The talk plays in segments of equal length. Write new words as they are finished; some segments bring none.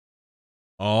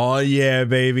Oh yeah,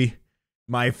 baby.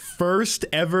 My first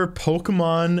ever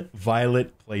Pokemon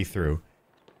Violet playthrough.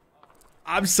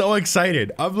 I'm so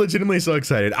excited. I'm legitimately so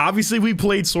excited. Obviously, we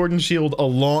played Sword and Shield a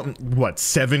long, what,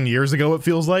 7 years ago, it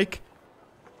feels like?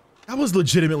 That was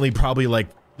legitimately probably like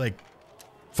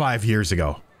 5 years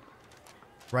ago.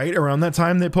 Right? Around that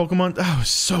time that Pokemon, that was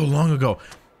so long ago.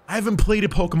 I haven't played a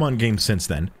Pokemon game since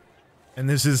then. And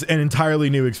this is an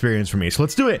entirely new experience for me. So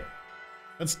let's do it.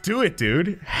 Let's do it,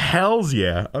 dude. Hells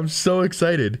yeah. I'm so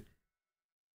excited.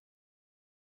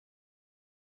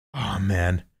 Oh,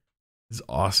 man. This is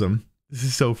awesome. This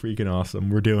is so freaking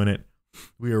awesome. We're doing it.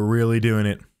 We are really doing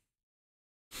it.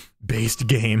 Based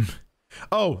game.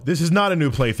 Oh, this is not a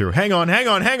new playthrough. Hang on, hang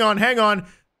on, hang on, hang on.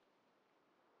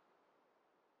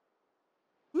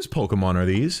 Whose Pokemon are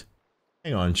these?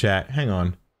 Hang on, chat. Hang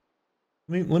on.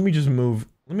 Let me just move.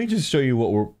 Let me just show you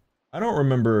what we're... I don't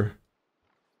remember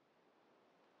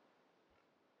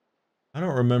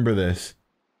this.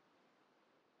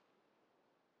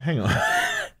 Hang on.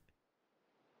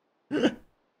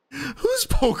 Whose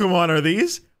Pokemon are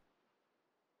these?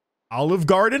 Olive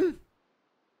Garden?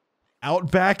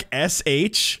 Outback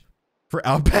SH? For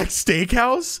Outback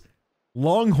Steakhouse?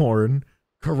 Longhorn?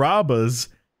 Carrabba's?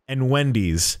 And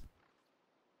Wendy's.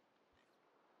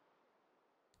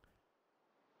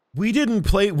 We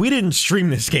didn't stream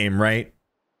this game, right?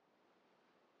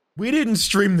 We didn't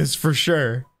stream this for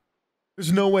sure.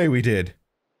 There's no way we did.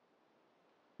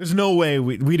 There's no way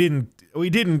we didn't,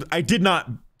 I did not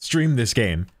stream this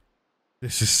game.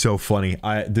 This is so funny.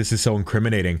 This is so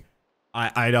incriminating.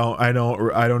 I don't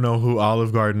know who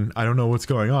Olive Garden, I don't know what's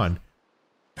going on.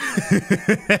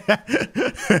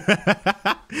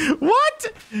 What?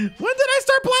 When did I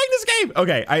start playing this game?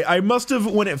 Okay, I must have,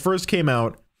 when it first came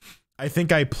out, I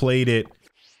think I played it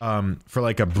for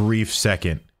like a brief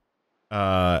second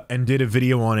and did a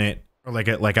video on it, or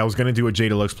like I was gonna do a J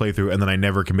Deluxe playthrough, and then I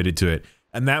never committed to it.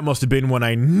 And that must have been when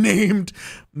I named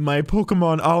my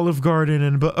Pokemon Olive Garden.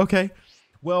 And but okay,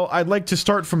 well, I'd like to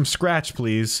start from scratch,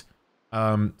 please.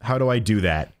 How do I do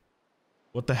that?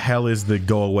 What the hell is the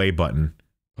go away button?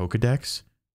 Pokedex?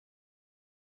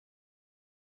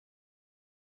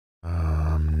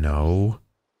 No.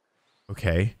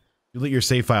 Okay. Delete your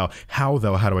save file. How,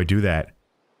 though? How do I do that?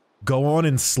 Go on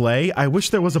and slay? I wish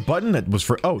there was a button that was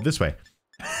for- oh, this way.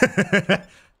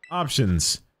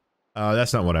 Options.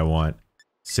 That's not what I want.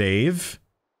 Save?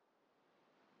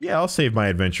 Yeah, I'll save my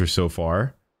adventure so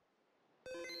far.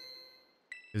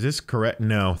 Is this correct?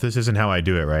 No, this isn't how I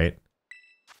do it, right?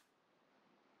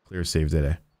 Clear save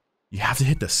data. You have to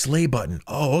hit the slay button.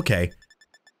 Oh, okay.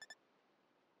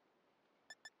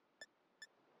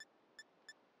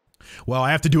 Well,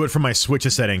 I have to do it from my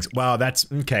Switch's settings. Wow, that's...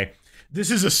 okay. This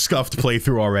is a scuffed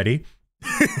playthrough already.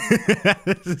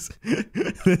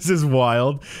 This is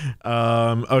wild.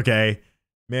 Okay.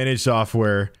 Manage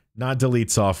software. Not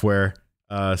delete software.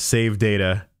 Save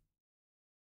data.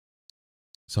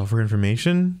 Software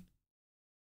information?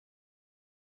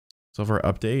 Software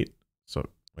update? So,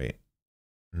 wait.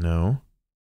 No.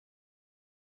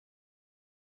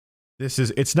 This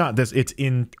is... it's not this. It's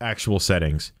in actual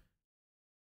settings.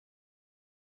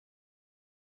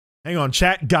 Hang on,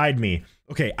 chat, guide me.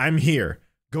 Okay, I'm here.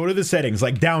 Go to the settings,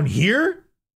 like down here?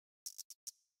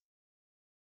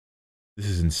 This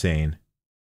is insane.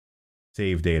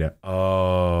 Save data.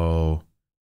 Oh.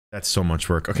 That's so much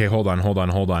work. Okay, hold on, hold on,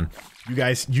 hold on. You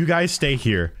guys stay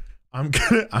here. I'm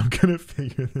gonna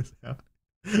figure this out.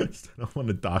 I don't want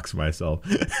to dox myself.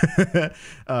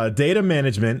 Data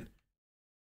management.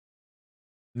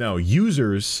 No,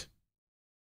 users.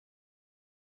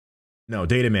 No,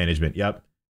 data management, yep.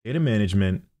 Data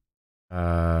management,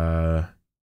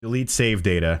 delete save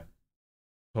data,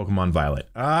 Pokemon Violet.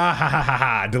 Ah ha ha ha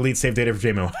ha! Delete save data for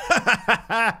JayMo.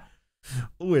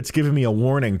 Ooh, it's giving me a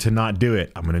warning to not do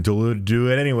it. I'm gonna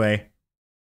do it anyway.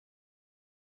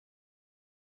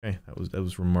 Okay, that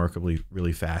was remarkably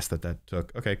really fast that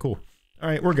took. Okay, cool. All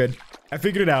right, we're good. I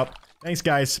figured it out. Thanks,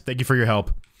 guys. Thank you for your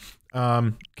help.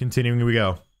 Continuing we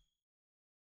go.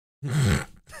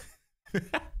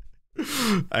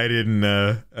 I didn't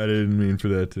mean for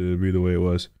that to be the way it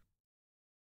was.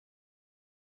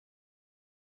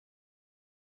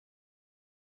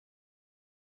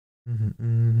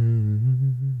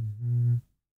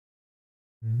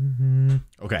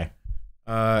 Okay.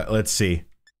 Let's see.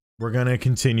 We're gonna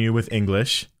continue with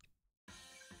English.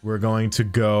 We're going to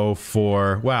go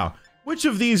for... wow. Which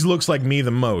of these looks like me the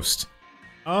most?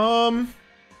 I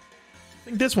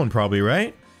think this one probably,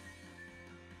 right?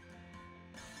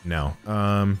 No.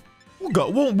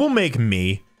 We'll make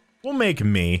me. We'll make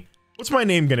me. What's my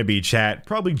name gonna be, chat?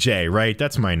 Probably Jay, right?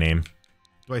 That's my name.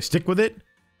 Do I stick with it?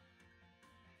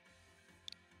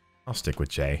 I'll stick with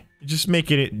J. Just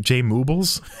making it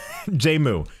JayMoobles?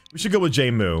 JayMoo. We should go with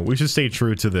JayMoo. We should stay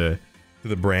true to the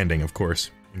branding, of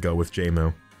course, and go with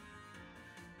JayMoo.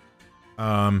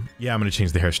 Yeah, I'm gonna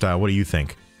change the hairstyle. What do you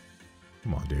think?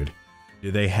 Come on, dude.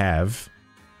 Do they have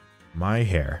my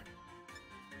hair?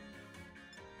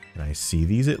 Can I see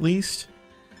these at least?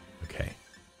 Okay.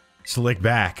 Slick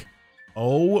back.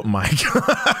 Oh my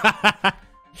god.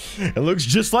 It looks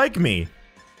just like me.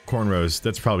 Cornrows.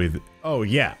 That's probably the, oh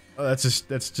yeah. Oh, that's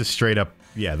just straight up.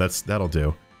 Yeah, that'll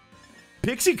do.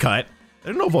 Pixie cut. I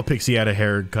don't know if Pixie had a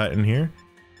haircut in here.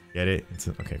 Get it? It's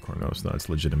okay, cornrows. No, it's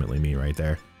legitimately me right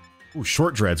there. Ooh,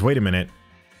 short dreads. Wait a minute.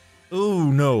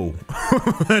 Ooh, no.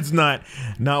 That's not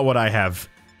what I have.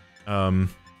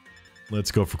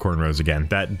 Let's go for cornrows again.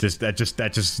 That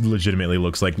just legitimately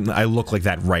looks like I look like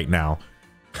that right now.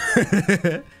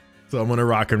 So I'm gonna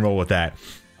rock and roll with that.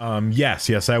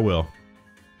 Yes, I will.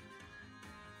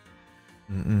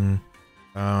 Can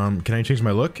I change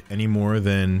my look any more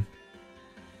than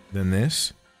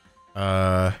this?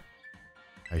 I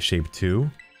shape 2.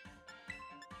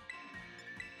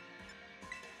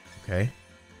 Okay.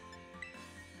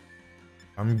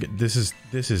 This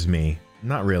is me.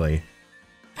 Not really.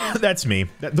 That's me.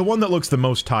 The one that looks the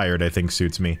most tired, I think,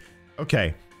 suits me.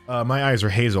 Okay. My eyes are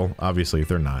hazel. Obviously, if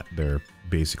they're not, they're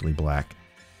basically black.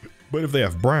 But if they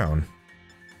have brown...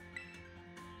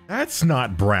 That's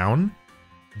not brown.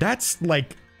 That's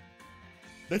like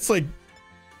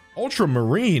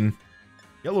ultramarine.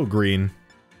 Yellow, green.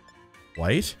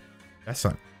 White? That's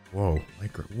not... Whoa.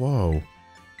 Like, whoa.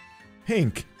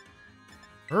 Pink.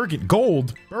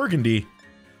 Gold. Burgundy.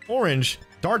 Orange.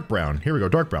 Dark brown. Here we go.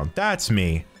 Dark brown. That's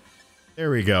me.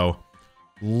 There we go.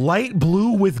 Light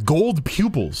blue with gold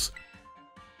pupils.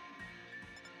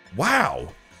 Wow.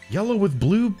 Yellow with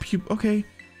blue okay.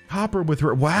 Copper with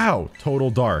wow. Total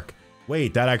dark.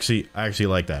 Wait, I actually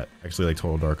like that. Actually like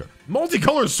total dark.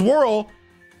 Multicolor swirl.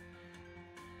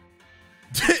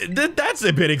 That's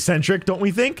a bit eccentric, don't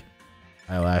we think?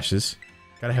 Eyelashes.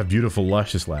 Gotta have beautiful,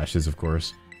 luscious lashes, of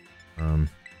course.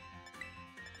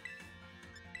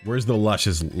 Where's the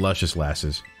luscious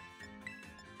lashes?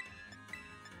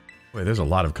 Wait, there's a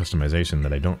lot of customization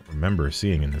that I don't remember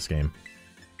seeing in this game.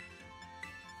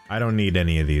 I don't need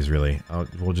any of these, really.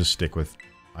 We'll just stick with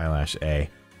eyelash A.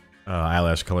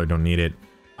 Eyelash color, don't need it.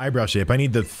 Eyebrow shape, I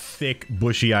need the thick,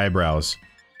 bushy eyebrows.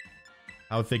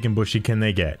 How thick and bushy can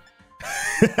they get?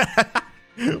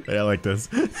 Wait, I like this.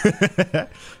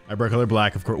 Eyebrow color,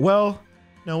 black, of course. Well,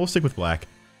 no, we'll stick with black.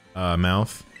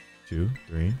 Mouth, 2,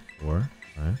 3, 4,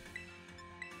 5.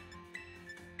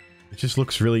 It just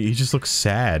looks really, he just looks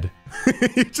sad.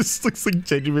 He just looks like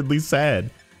genuinely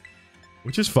sad.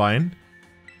 Which is fine.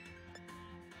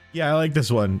 Yeah, I like this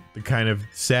one. The kind of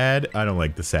sad. I don't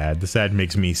like the sad. The sad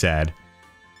makes me sad.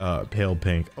 Pale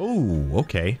pink. Oh,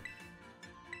 okay.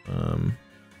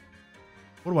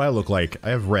 What do I look like? I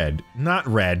have red. Not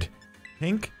red.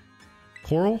 Pink?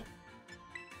 Coral?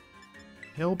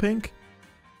 Pale pink?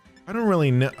 I don't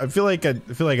really know. I feel like I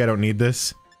don't need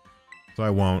this. So I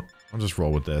won't. I'll just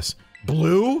roll with this.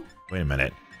 Blue? Wait a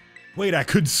minute. Wait, I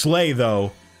could slay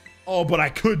though. Oh, but I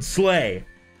could slay.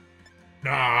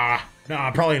 Nah,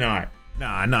 probably not.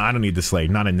 Nah, I don't need the slay.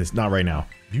 Not in this, not right now.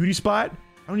 Beauty spot?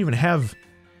 I don't even have,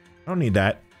 I don't need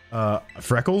that.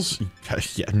 Freckles?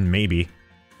 Yeah, maybe.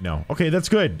 No. Okay, that's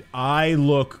good. I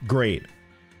look great.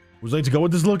 Would you like to go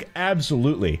with this look?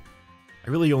 Absolutely. I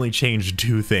really only changed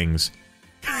 2 things.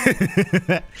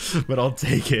 But I'll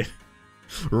take it.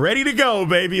 Ready to go,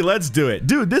 baby. Let's do it.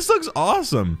 Dude, this looks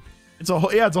awesome. It's a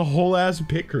whole, yeah, it's a whole ass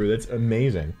pit crew. That's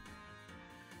amazing.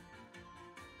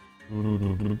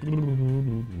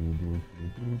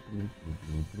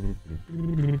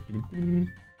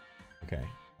 Okay,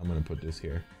 I'm gonna put this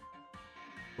here.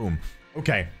 Boom.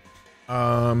 Okay.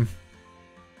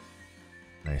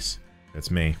 Nice.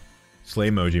 That's me.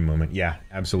 JayMoji moment. Yeah,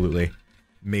 absolutely.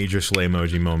 Major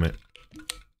JayMoji moment.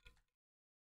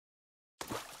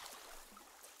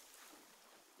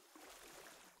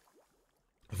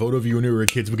 A photo of you when we were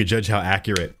kids, we could judge how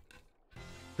accurate.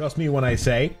 Trust me when I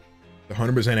say,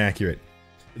 100% accurate.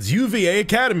 It's UVA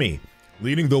Academy,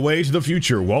 leading the way to the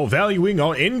future while valuing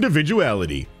our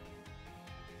individuality.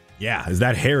 Yeah, as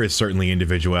that hair is certainly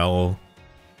individual.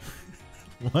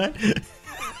 What?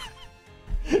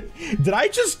 Did I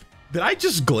just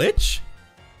glitch?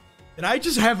 Did I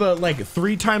just have a, like,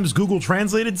 3 times Google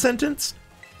translated sentence?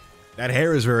 That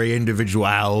hair is very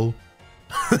individual.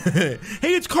 Hey,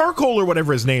 it's Carcole or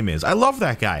whatever his name is. I love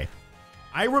that guy.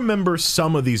 I remember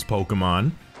some of these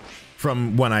Pokemon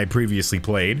from when I previously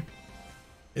played.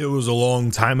 It was a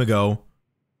long time ago,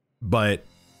 but,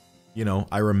 you know,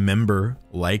 I remember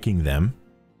liking them.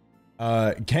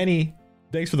 Kenny,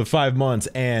 thanks for the 5 months,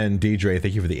 and Deidre,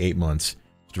 thank you for the 8 months.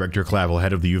 Director Clavel,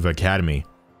 head of the Yuva Academy.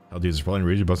 LD is sprawling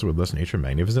region busted with less nature,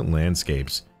 magnificent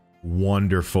landscapes.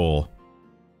 Wonderful.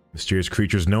 Mysterious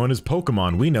creatures known as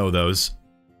Pokemon. We know those.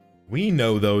 We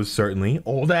know those, certainly.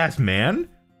 Old ass man.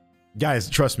 Guys,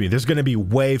 trust me, there's gonna be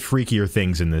way freakier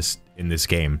things in this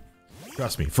game.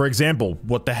 Trust me. For example,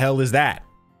 what the hell is that?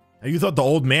 Now, you thought the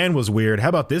old man was weird. How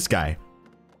about this guy?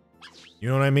 You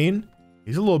know what I mean?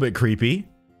 He's a little bit creepy.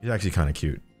 He's actually kind of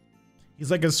cute.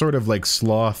 He's like a sort of like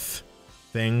sloth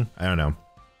thing. I don't know.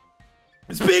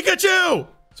 It's Pikachu!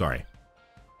 Sorry.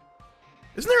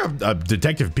 Isn't there a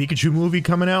Detective Pikachu movie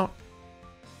coming out?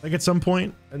 Like at some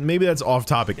point? And maybe that's off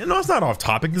topic. No, it's not off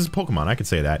topic. This is Pokemon. I could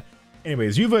say that.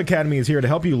 Anyways, Yuva Academy is here to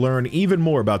help you learn even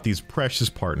more about these precious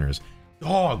partners.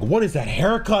 Dog, what is that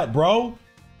haircut, bro?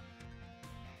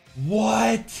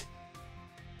 What?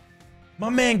 My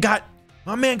man got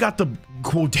the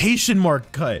quotation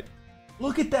mark cut.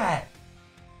 Look at that.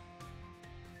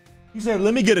 He said,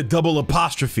 let me get a double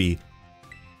apostrophe.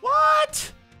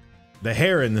 What? The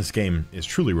hair in this game is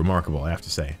truly remarkable, I have to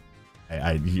say.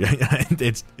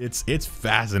 It's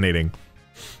fascinating.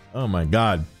 Oh my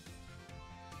god.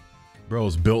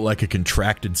 Bro's built like a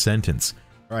contracted sentence.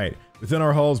 Alright, within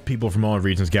our halls, people from all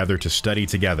regions gather to study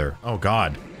together. Oh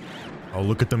god. Oh,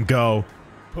 look at them go.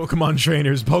 Pokemon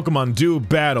trainers, Pokemon do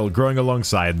battle, growing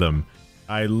alongside them.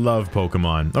 I love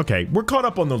Pokemon. Okay, we're caught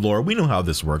up on the lore. We know how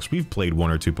this works. We've played 1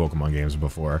 or 2 Pokemon games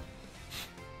before.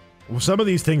 Well, some of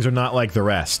these things are not like the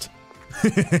rest.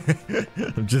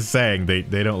 I'm just saying,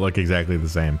 they don't look exactly the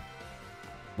same.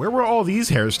 Where were all these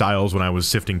hairstyles when I was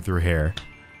sifting through hair?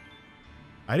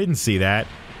 I didn't see that.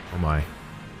 Oh my. A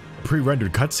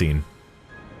pre-rendered cutscene.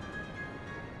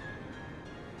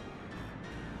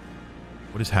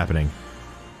 What is happening?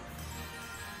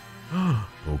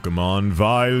 Pokemon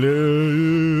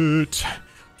Violet.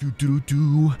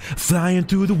 Flying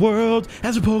through the world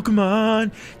as a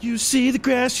Pokemon. You see the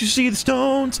grass, you see the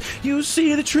stones, you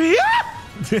see the tree. Ah!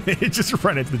 It just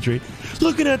ran into the tree.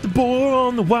 Looking at the boar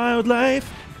on the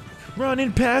wildlife.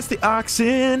 Running past the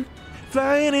oxen.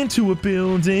 Flying into a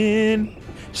building.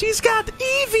 She's got the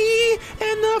Eevee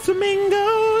and the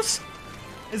flamingos.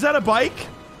 Is that a bike?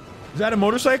 Is that a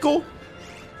motorcycle?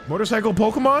 Motorcycle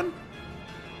Pokemon?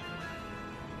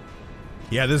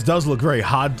 Yeah, this does look very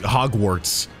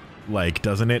Hogwarts-like,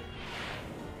 doesn't it?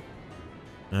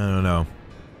 I don't know.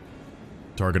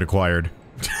 Target acquired.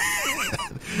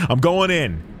 I'm going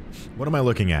in. What am I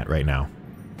looking at right now?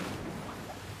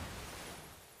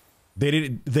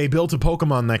 They built a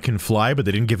Pokemon that can fly, but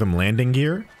they didn't give him landing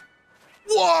gear?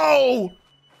 Whoa!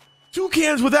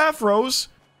 Toucans with afros!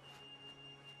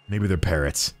 Maybe they're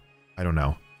parrots. I don't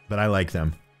know. But I like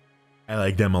them. I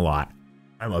like them a lot.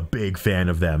 I'm a big fan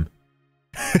of them.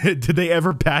 Did they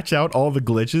ever patch out all the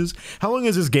glitches? How long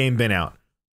has this game been out?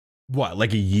 What,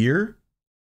 like a year?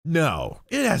 No,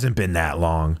 it hasn't been that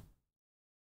long.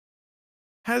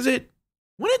 Has it?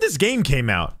 When did this game came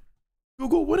out?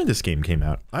 Google, when did this game came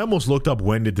out? I almost looked up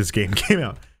when did this game came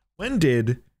out. When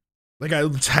did, like I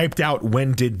typed out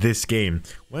when did this game.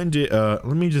 When did, let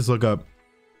me just look up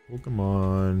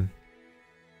Pokemon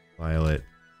Violet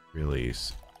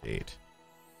release date.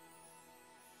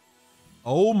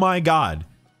 Oh my god.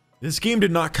 This game did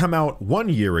not come out 1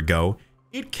 year ago.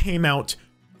 It came out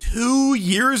 2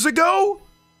 years ago?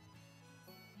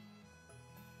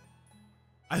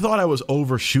 I thought I was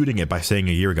overshooting it by saying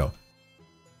a year ago.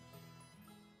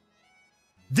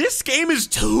 This game is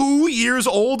 2 years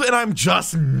old and I'm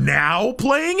just now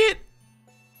playing it?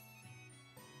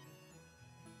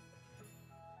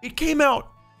 It came out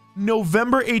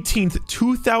November 18th,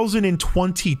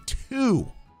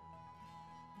 2022.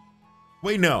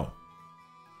 Wait, no.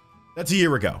 That's a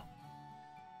year ago.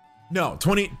 No,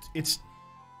 that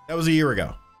was a year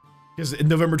ago. Because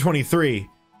November 23.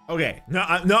 Okay,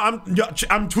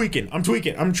 I'm tweaking. I'm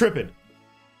tripping.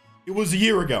 It was a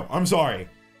year ago. I'm sorry.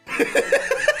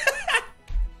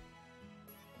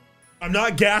 I'm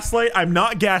not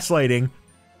gaslighting.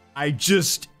 I'm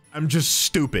just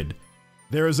stupid.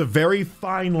 There is a very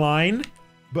fine line,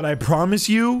 but I promise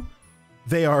you,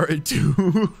 they are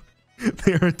two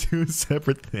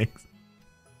separate things.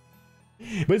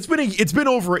 But it's been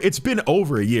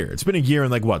over a year. It's been a year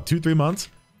and like what, 2-3 months?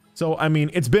 So I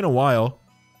mean, it's been a while.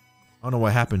 I don't know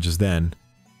what happened just then.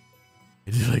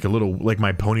 It did like a little, like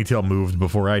my ponytail moved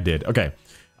before I did. Okay.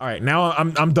 All right, now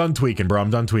I'm done tweaking, bro. I'm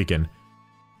done tweaking.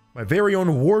 My very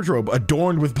own wardrobe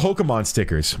adorned with Pokemon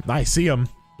stickers. I see them.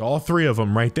 All 3 of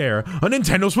them right there. A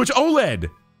Nintendo Switch OLED.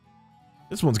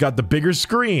 This one's got the bigger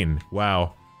screen.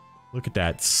 Wow. Look at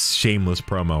that shameless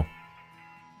promo.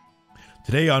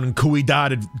 Today on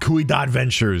Cuidad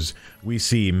Ventures, we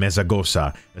see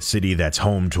Mezagosa, a city that's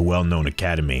home to well-known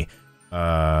academy.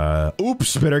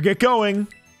 Oops, better get going.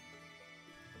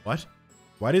 What?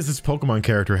 Why does this Pokemon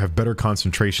character have better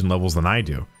concentration levels than I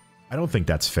do? I don't think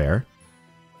that's fair.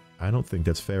 I don't think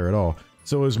that's fair at all.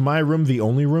 So is my room the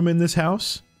only room in this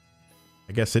house?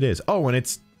 I guess it is. Oh, and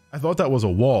it's... I thought that was a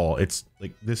wall. It's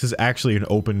like, this is actually an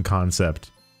open concept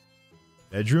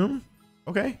bedroom?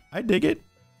 Okay, I dig it.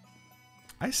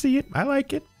 I see it. I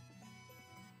like it.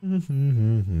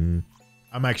 I'm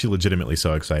actually legitimately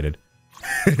so excited.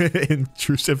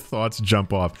 Intrusive thoughts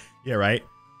jump off. Yeah, right?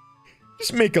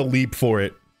 Just make a leap for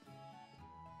it.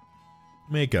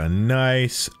 Make a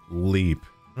nice leap.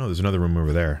 Oh, there's another room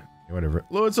over there. Yeah, whatever.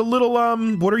 Oh, it's a little,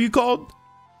 what are you called?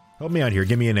 Help me out here.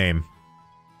 Give me a name.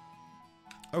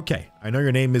 Okay. I know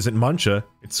your name isn't Muncha.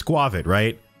 It's Squavit,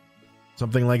 right?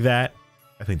 Something like that.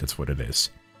 I think that's what it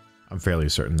is. I'm fairly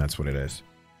certain that's what it is.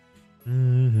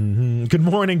 Good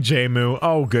morning, JayMoji.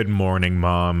 Oh, good morning,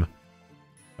 Mom.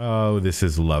 Oh, this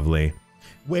is lovely.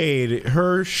 Wait,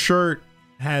 her shirt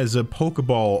has a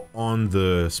Pokeball on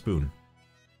the spoon.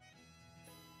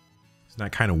 Isn't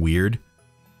that kind of weird?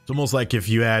 It's almost like if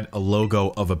you had a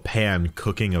logo of a pan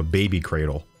cooking a baby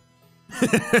cradle.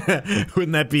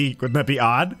 Wouldn't that be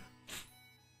odd?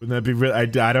 Wouldn't that be real? I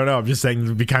don't know. I'm just saying it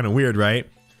would be kind of weird, right?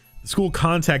 The school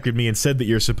contacted me and said that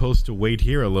you're supposed to wait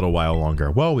here a little while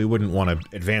longer. Well, we wouldn't want to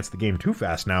advance the game too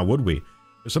fast now, would we?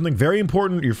 There's something very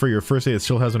important for your first day that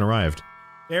still hasn't arrived.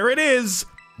 There it is!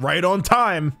 Right on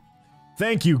time!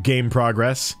 Thank you, game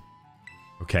progress.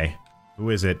 Okay.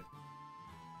 Who is it?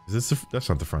 Is this the... That's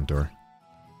not the front door.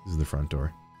 This is the front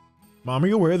door. Mom, are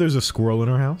you aware there's a squirrel in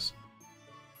our house?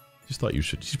 Just thought you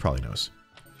should. She probably knows.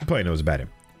 She probably knows about him.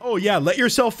 Oh, yeah, let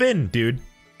yourself in, dude.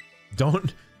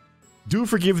 Don't... Do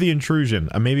forgive the intrusion.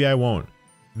 Maybe I won't.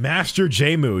 Master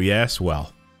JayMoji, yes?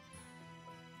 Well,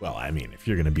 I mean, if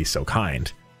you're gonna be so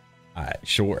kind,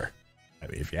 sure. I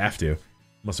mean, if you have to.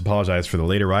 Must apologize for the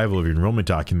late arrival of your enrollment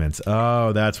documents.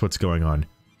 Oh, that's what's going on.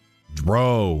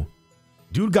 Bro.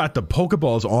 Dude got the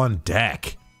Pokeballs on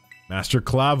deck. Master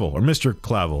Clavel, or Mr.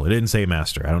 Clavel. It didn't say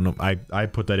Master. I don't know. I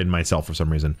put that in myself for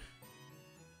some reason.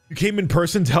 You came in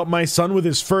person to help my son with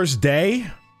his first day?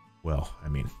 Well, I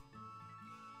mean...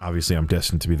 Obviously, I'm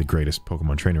destined to be the greatest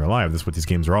Pokemon trainer alive. That's what these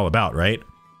games are all about, right?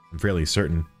 I'm fairly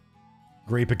certain.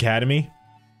 Grape Academy?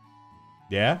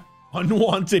 Yeah?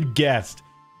 Unwanted guest.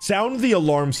 Sound the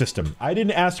alarm system. I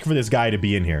didn't ask for this guy to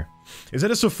be in here. Is that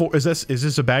a Sephora? Is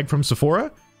this a bag from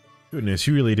Sephora? Goodness,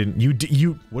 you really didn't.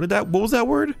 What was that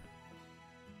word?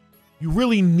 You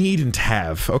really needn't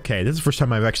have. Okay, this is the first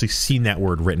time I've actually seen that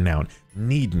word written out.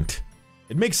 Needn't.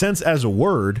 It makes sense as a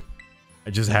word. I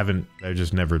just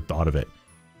never thought of it.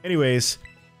 Anyways,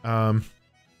 back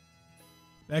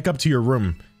up to your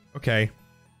room. Okay,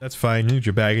 that's fine. You need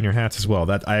your bag and your hats as well.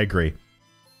 That I agree.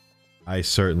 I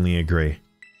certainly agree.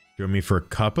 Join me for a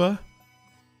cuppa?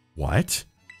 What?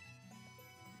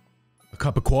 A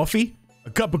cup of coffee? A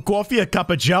cup of coffee? A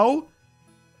cup of joe?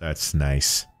 That's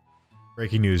nice.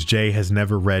 Breaking news, Jay has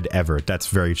never read ever. That's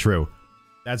very true.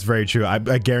 That's very true. I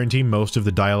guarantee most of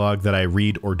the dialogue that I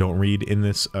read or don't read in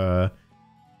this,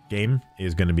 game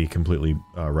is going to be completely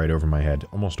right over my head.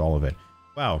 Almost all of it.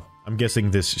 Wow. I'm guessing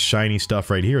this shiny stuff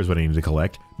right here is what I need to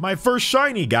collect. My first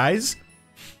shiny, guys!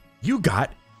 You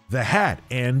got the hat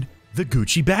and the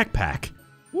Gucci backpack.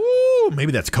 Woo!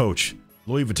 Maybe that's Coach.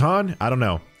 Louis Vuitton? I don't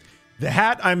know. The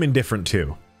hat, I'm indifferent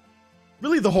to.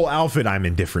 Really, the whole outfit, I'm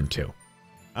indifferent to.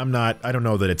 I don't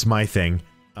know that it's my thing,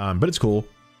 but it's cool.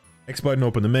 X button,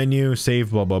 open the menu,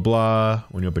 save, blah, blah, blah.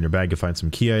 When you open your bag, you'll find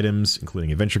some key items,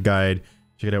 including adventure guide.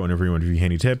 Check it out whenever you want to give you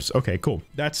handy tips. Okay, cool.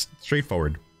 That's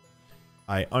straightforward.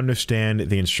 I understand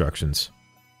the instructions.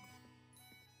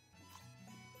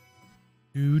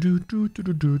 Lose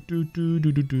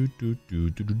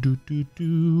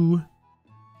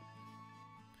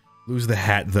the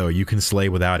hat, though. You can slay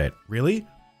without it. Really?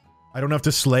 I don't have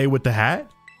to slay with the hat?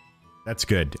 That's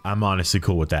good. I'm honestly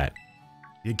cool with that.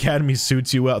 The academy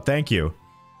suits you well. Thank you.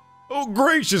 Oh,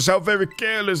 gracious, how very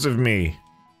careless of me.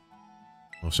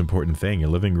 Most important thing, your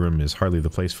living room is hardly the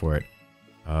place for it.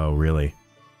 Oh, really?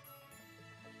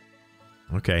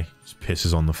 Okay, just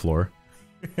pisses on the floor.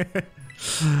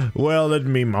 Well, let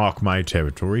me mark my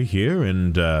territory here,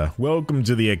 and, welcome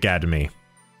to the academy.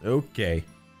 Okay.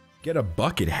 Get a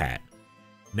bucket hat.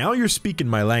 Now you're speaking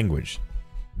my language.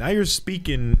 Now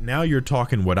you're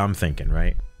talking what I'm thinking,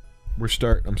 right? I'm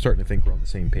starting to think we're on the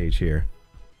same page here.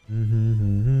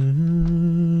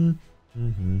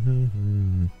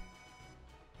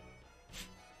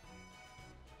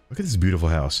 Look at this beautiful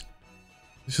house.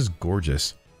 This is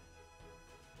gorgeous.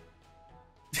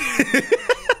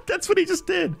 That's what he just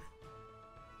did.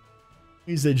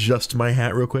 He's adjust my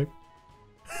hat real quick.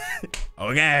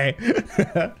 Okay.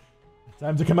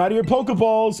 Time to come out of your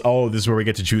Pokeballs. Oh, this is where we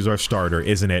get to choose our starter,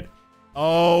 isn't it?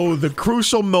 Oh, the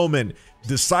crucial moment.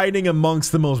 Deciding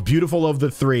amongst the most beautiful of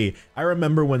the three. I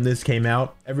remember when this came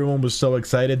out, everyone was so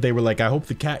excited. They were like, I hope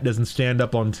the cat doesn't stand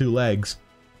up on 2 legs.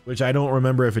 Which I don't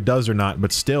remember if it does or not,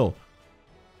 but still.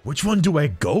 Which one do I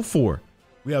go for?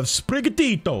 We have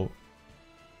Sprigatito.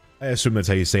 I assume that's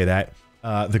how you say that.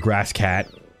 The grass cat.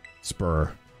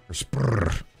 Spur. Or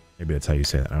Spur. Maybe that's how you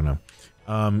say that. I don't know.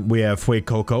 We have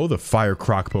Fuecoco, the fire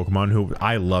croc Pokemon, who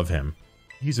I love him.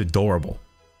 He's adorable.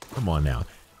 Come on now.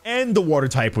 And the water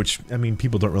type, which, I mean,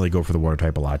 people don't really go for the water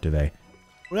type a lot, do they?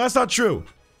 Well, that's not true.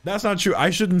 That's not true. I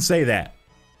shouldn't say that.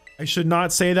 I should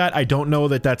not say that. I don't know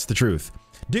that that's the truth.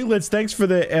 Diglets, thanks for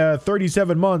the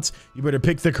 37 months. You better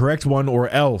pick the correct one or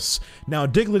else. Now,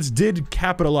 Diglets did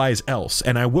capitalize else,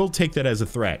 and I will take that as a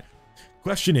threat.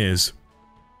 Question is,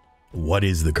 what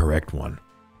is the correct one?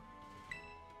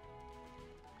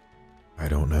 I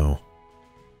don't know.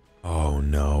 Oh,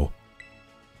 no.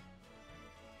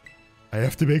 I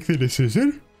have to make the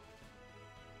decision?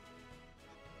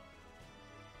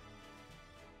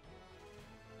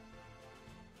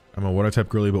 I'm a water type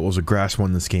girly, but was a grass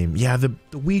one this game. Yeah, the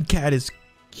weed cat is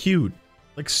cute.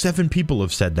 Like 7 people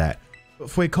have said that. But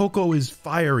Fuecoco is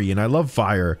fiery, and I love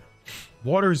fire.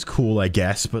 Water's cool, I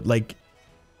guess, but like...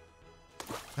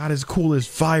 not as cool as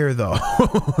fire, though.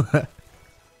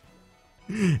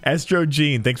 Astro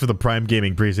Gene, thanks for the Prime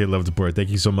Gaming. Appreciate love support. Thank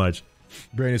you so much.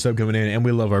 Brand new sub coming in, and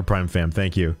we love our Prime fam.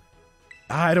 Thank you.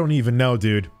 I don't even know,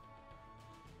 dude.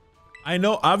 I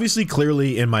know, obviously,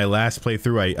 clearly, in my last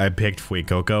playthrough, I picked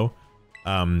Fuecoco.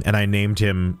 And I named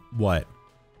him, what?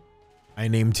 I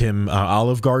named him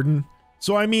Olive Garden.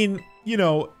 So, I mean, you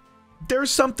know, there's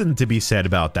something to be said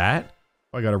about that.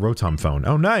 Oh, I got a Rotom phone.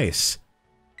 Oh, nice.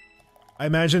 I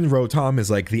imagine Rotom is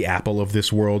like the Apple of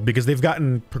this world because they've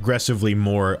gotten progressively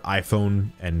more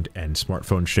iPhone and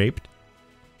smartphone shaped.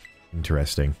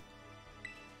 Interesting.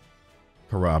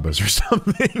 Carabas or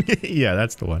something. Yeah,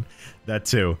 that's the one. That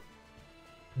too.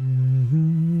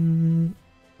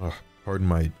 Oh, pardon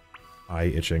my eye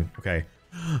itching. Okay.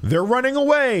 They're running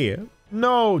away!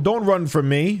 No, don't run from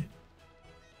me.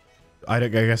 I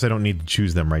guess I don't need to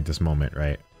choose them right this moment,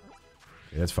 right?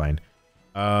 Okay, that's fine.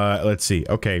 Let's see.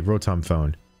 Okay, Rotom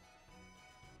phone.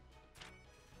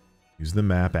 Use the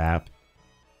map app.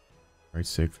 Right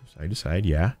stick from side to side,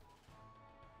 yeah.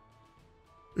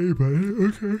 Hey, buddy,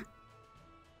 okay.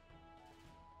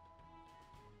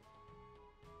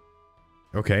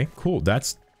 Okay, cool.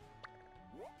 That's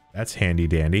handy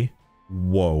dandy.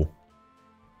 Whoa.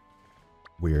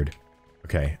 Weird.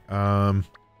 Okay,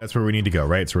 that's where we need to go,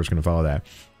 right? So we're just gonna follow that.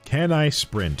 Can I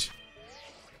sprint?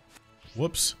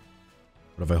 Whoops.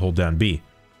 What if I hold down B?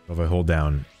 What if I hold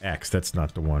down X? That's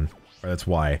not the one. Or that's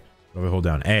Y. What if I hold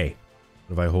down A?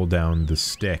 What if I hold down the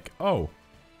stick? Oh.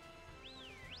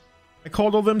 I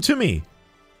called all them to me.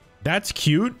 That's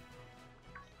cute.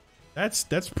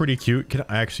 That's pretty cute.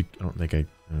 I don't think I...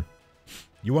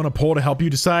 You want a poll to help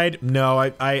you decide? No,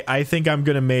 I think I'm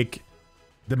gonna make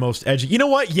the most edgy... You know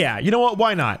what? Yeah, you know what?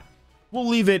 Why not? We'll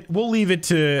leave it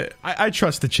to... I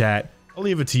trust the chat. I'll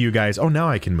leave it to you guys. Oh, now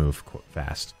I can move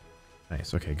fast.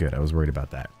 Nice. Okay, good. I was worried about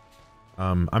that.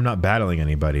 I'm not battling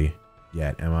anybody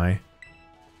yet, am I?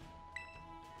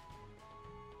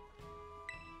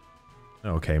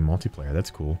 Okay, multiplayer.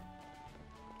 That's cool.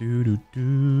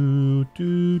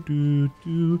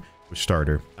 Which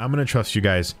starter? I'm gonna trust you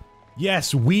guys.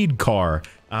 Yes, weed car.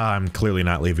 I'm clearly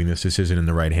not leaving this decision in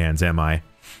the right hands, am I?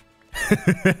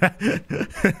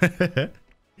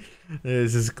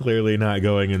 This is clearly not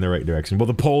going in the right direction. Well,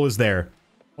 the poll is there.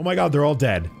 Oh my god, they're all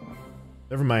dead.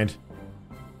 Never mind.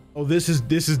 Oh, this is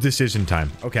decision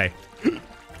time. Okay.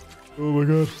 Oh my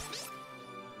god.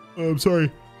 Oh, I'm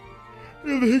sorry.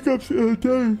 Yeah, the hiccups the other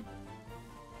day.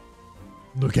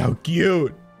 Look how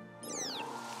cute.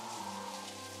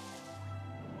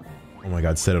 Oh my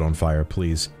god, set it on fire,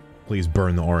 please. Please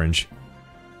burn the orange.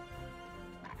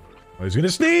 Oh, he's gonna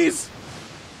sneeze!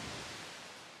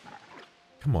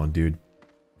 Come on, dude.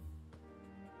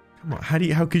 Come on,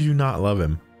 how could you not love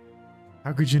him?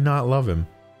 How could you not love him?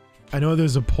 I know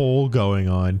there's a poll going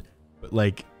on, but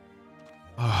like...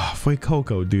 Ah, oh,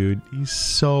 Fuecoco, dude. He's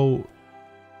so...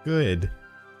 good.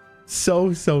 So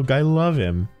good. I love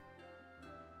him.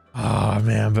 Oh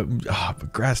man,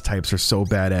 but grass types are so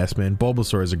badass, man.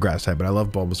 Bulbasaur is a grass type, but I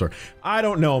love Bulbasaur. I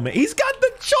don't know, man. He's got the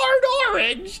charred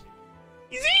orange.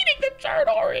 He's eating the charred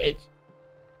orange.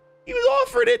 He was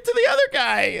offering it to the other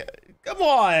guy. Come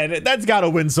on, that's got to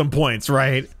win some points,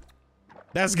 right?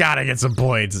 That's got to get some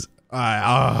points.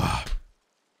 Oh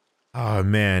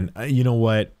man, you know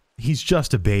what? He's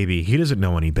just a baby. He doesn't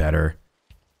know any better.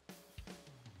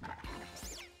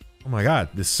 Oh my god,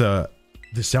 this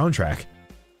soundtrack.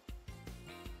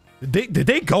 Did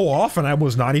they go off and I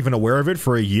was not even aware of it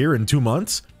for a year and 2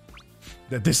 months?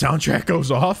 That the soundtrack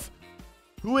goes off?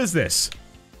 Who is this?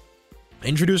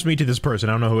 Introduce me to this person.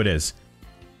 I don't know who it is.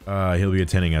 He'll be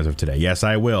attending as of today. Yes,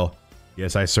 I will.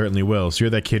 Yes, I certainly will. So you're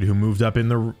that kid who moved up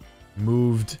the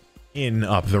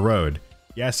road.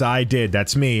 Yes, I did.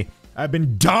 That's me. I've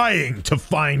been dying to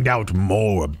find out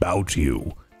more about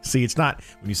you. See, it's not,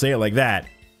 when you say it like that,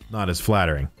 not as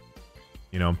flattering.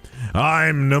 You know,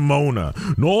 I'm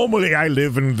Nimona. Normally I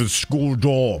live in the school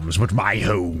dorms, but my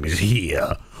home is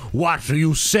here. What do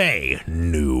you say,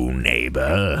 new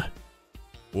neighbor?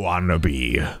 Wanna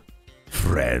be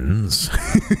friends?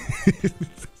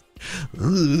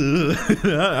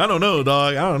 I don't know,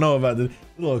 dog. I don't know about this.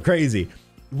 A little crazy.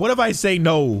 What if I say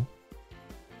no?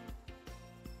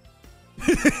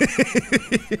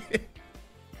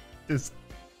 Just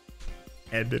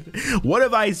end it. What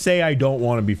if I say I don't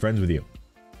want to be friends with you?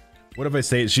 What if I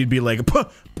say it? She'd be like,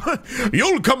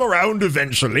 you'll come around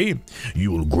eventually.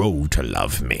 You'll grow to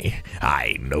love me.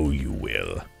 I know you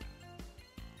will.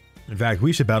 In fact,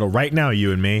 we should battle right now,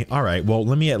 you and me. All right, well,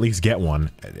 let me at least get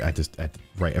one.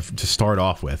 To start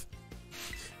off with.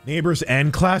 Neighbors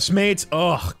and classmates?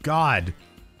 Oh, God.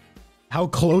 How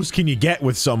close can you get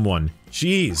with someone?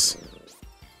 Jeez.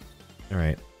 All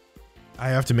right. I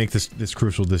have to make this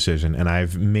crucial decision, and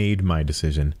I've made my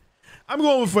decision. I'm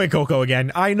going with Fuecoco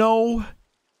again. I know.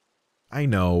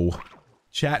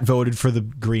 Chat voted for the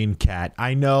green cat.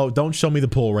 I know. Don't show me the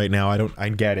poll right now. I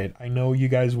get it. I know you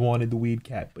guys wanted the weed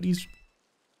cat, but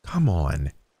come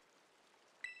on.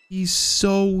 He's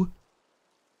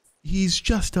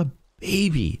just a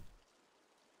baby.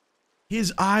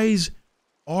 His eyes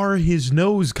are his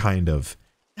nose, kind of.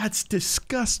 That's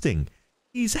disgusting.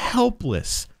 He's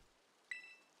helpless.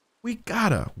 We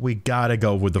gotta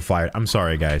go with the fire. I'm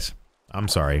sorry, guys. I'm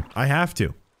sorry. I have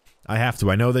to.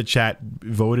 I know that chat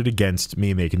voted against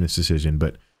me making this decision,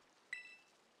 but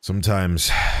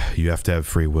sometimes you have to have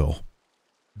free will.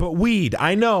 But weed,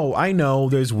 I know,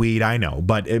 there's weed, I know.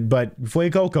 But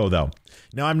Fuecoco, though.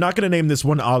 Now, I'm not gonna name this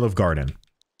one Olive Garden.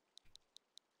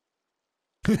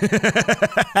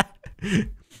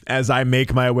 As I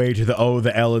make my way to the O,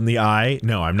 the L, and the I.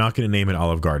 No, I'm not gonna name it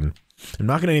Olive Garden. I'm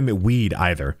not gonna name it weed,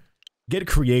 either. Get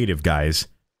creative, guys.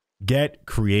 Get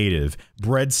creative.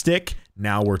 Breadstick,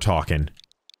 now we're talking.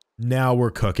 Now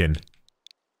we're cooking.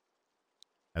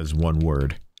 As one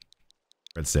word.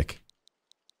 Breadstick.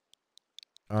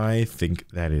 I think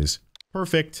that is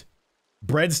perfect.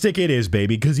 Breadstick it is,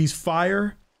 baby, because he's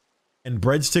fire, and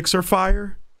breadsticks are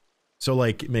fire. So,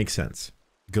 like, it makes sense.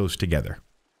 Goes together.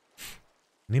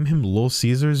 Name him Little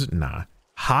Caesars? Nah.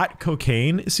 Hot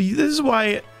cocaine? See, this is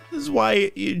why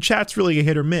chat's really a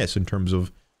hit or miss in terms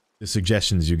of the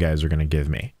suggestions you guys are gonna give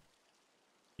me.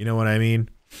 You know what I mean?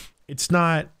 It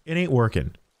ain't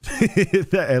working.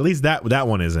 At least that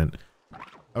one isn't.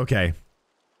 Okay.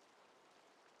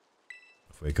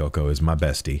 Fuecoco is my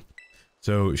bestie.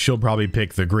 So she'll probably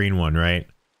pick the green one, right?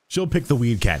 She'll pick the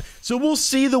weed cat. So we'll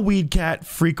see the weed cat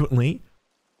frequently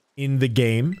in the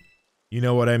game. You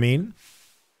know what I mean?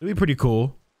 It'll be pretty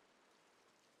cool.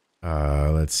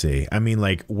 Let's see. I mean,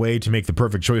 like, way to make the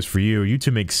perfect choice for you. You two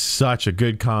make such a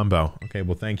good combo. Okay,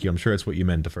 well, thank you. I'm sure that's what you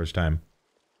meant the first time.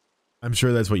 I'm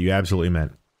sure that's what you absolutely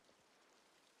meant.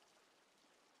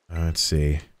 Let's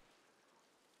see.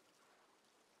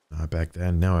 Not back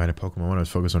then. No, I had a Pokemon one I was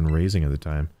focused on raising at the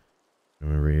time.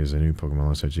 When we raise a new Pokemon,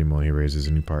 let's say JayMoji, he raises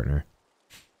a new partner.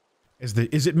 Is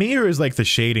it me, or is, like, the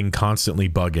shading constantly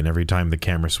bugging every time the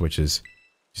camera switches?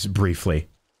 Just briefly.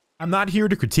 I'm not here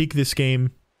to critique this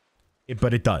game.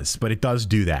 But it does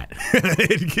do that.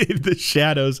 The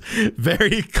shadows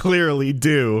very clearly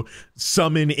do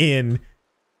summon in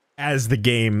as the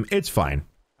game. It's fine.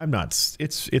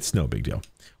 It's no big deal.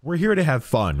 We're here to have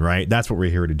fun, right? That's what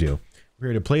we're here to do. We're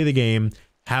here to play the game,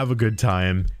 have a good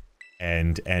time,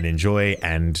 and enjoy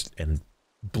and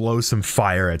blow some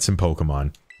fire at some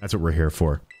Pokemon. That's what we're here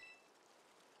for.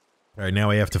 All right, now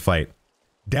we have to fight.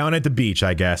 Down at the beach,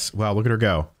 I guess. Wow, look at her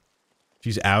go.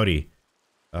 She's outie.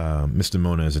 Miss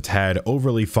Nimona is a tad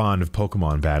overly fond of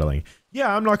Pokemon battling.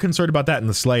 Yeah, I'm not concerned about that in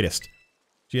the slightest.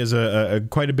 She has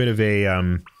quite a bit of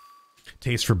a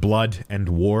taste for blood and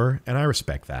war, and I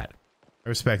respect that. I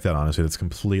respect that, honestly. That's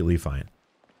completely fine.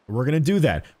 We're gonna do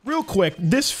that. Real quick,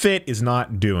 this fit is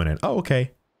not doing it. Oh,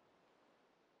 okay.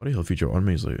 What do you feature on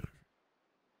Measly?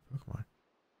 Pokemon.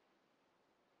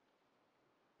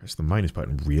 Press the minus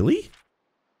button. Really?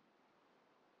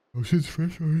 Potions,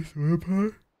 fresh ice, soy pie.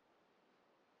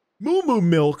 Moo Moo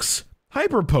Milks,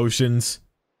 hyper potions.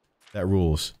 That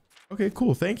rules. Okay,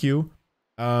 cool. Thank you.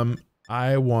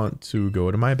 I want to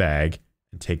go to my bag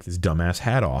and take this dumbass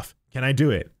hat off. Can I do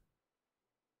it?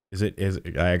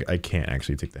 I can't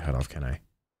actually take the hat off, can I?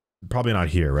 Probably not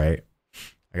here, right?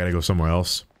 I gotta go somewhere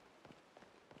else.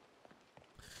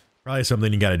 Probably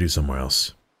something you gotta do somewhere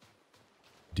else.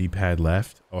 D-pad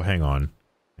left. Oh, hang on.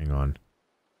 Hang on.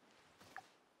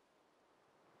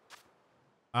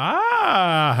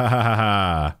 Ah!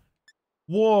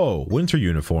 Whoa! Winter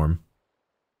uniform.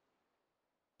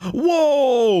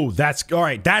 Whoa! That's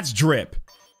alright, that's drip.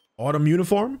 Autumn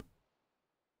uniform?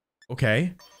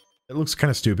 Okay. It looks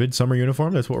kind of stupid. Summer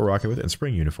uniform, that's what we're rocking with. And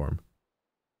spring uniform.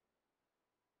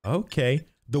 Okay.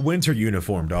 The winter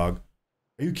uniform, dog.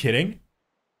 Are you kidding?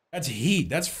 That's heat.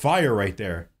 That's fire right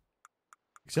there.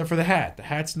 Except for the hat. The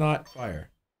hat's not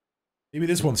fire. Maybe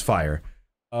this one's fire.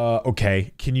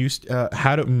 Okay. Can you,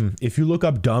 if you look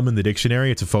up dumb in the dictionary,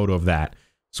 it's a photo of that.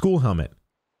 School helmet.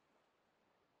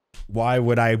 Why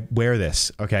would I wear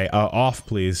this? Okay, off,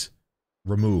 please.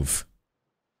 Remove.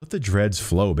 Let the dreads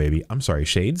flow, baby. I'm sorry,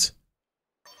 shades?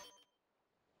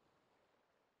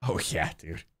 Oh, yeah,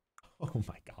 dude. Oh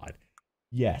my god.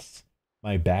 Yes.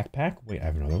 My backpack? Wait, I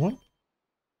have another one?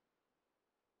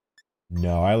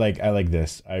 No, I like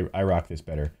this. I rock this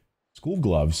better. School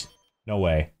gloves? No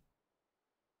way.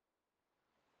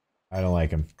 I don't like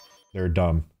them. They're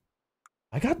dumb.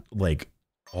 I got, like,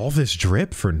 all this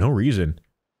drip for no reason.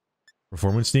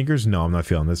 Performance sneakers? No, I'm not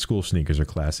feeling that. School sneakers are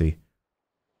classy.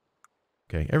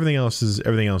 Okay, everything else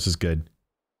is good.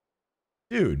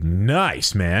 Dude,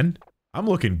 nice, man. I'm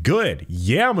looking good.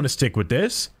 Yeah, I'm gonna stick with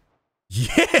this.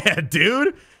 Yeah,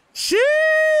 dude.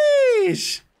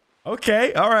 Sheesh.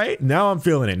 Okay, all right. Now I'm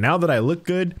feeling it. Now that I look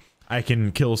good, I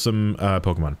can kill some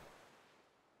Pokemon.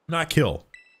 Not kill.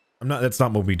 That's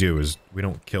not what we do, is we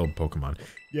don't kill Pokemon.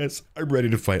 Yes, I'm ready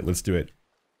to fight. Let's do it.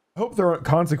 I hope there aren't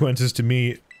consequences to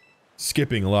me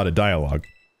skipping a lot of dialogue.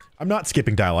 I'm not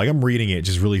skipping dialogue. I'm reading it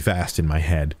just really fast in my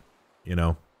head. You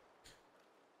know?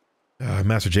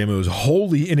 Master JayMoji is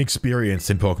wholly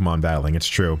inexperienced in Pokemon battling. It's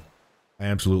true. I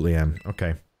absolutely am.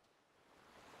 Okay.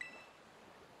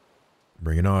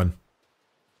 Bring it on.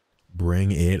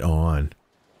 Bring it on.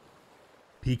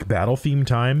 Peak battle theme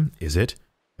time? Is it?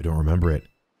 I don't remember it.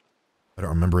 I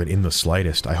don't remember it in the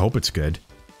slightest. I hope it's good.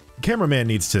 The cameraman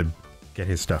needs to get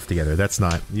his stuff together. That's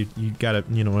not... You gotta...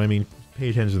 You know what I mean? Pay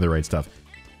attention to the right stuff.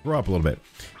 Grow up a little bit.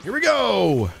 Here we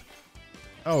go!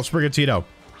 Oh, Sprigatito.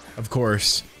 Of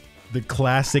course. The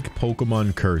classic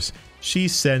Pokemon curse. She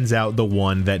sends out the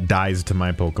one that dies to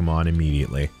my Pokemon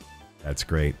immediately. That's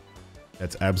great.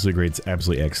 That's absolutely great. It's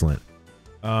absolutely excellent.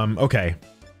 Okay.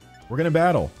 We're gonna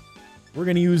battle. We're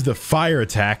gonna use the fire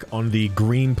attack on the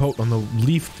green on the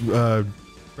leaf,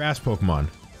 grass Pokemon.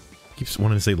 Keeps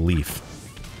wanting to say leaf.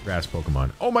 Grass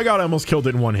Pokemon. Oh my god, I almost killed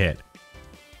it in one hit.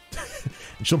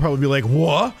 And she'll probably be like,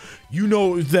 what? You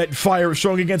know that fire is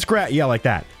strong against grass? Yeah, like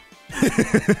that.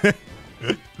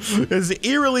 It's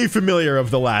eerily familiar of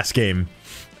the last game.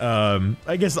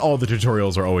 I guess all the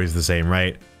tutorials are always the same,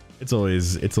 right? It's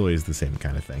always the same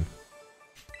kind of thing.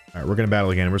 Alright, we're gonna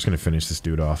battle again. We're just gonna finish this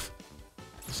dude off.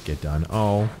 Just get done.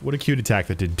 Oh, what a cute attack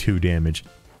that did 2 damage.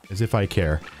 As if I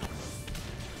care.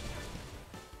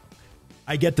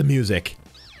 I get the music.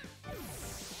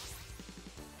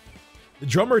 The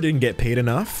drummer didn't get paid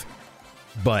enough,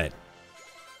 but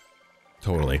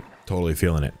totally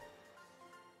feeling it.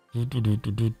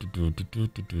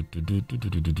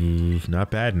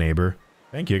 Not bad, neighbor.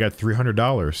 Thank you, I got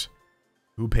 $300.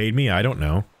 Who paid me? I don't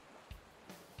know.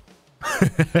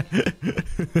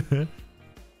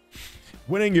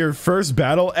 Winning your first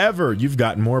battle ever. You've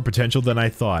got more potential than I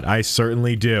thought. I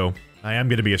certainly do. I am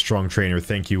going to be a strong trainer.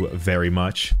 Thank you very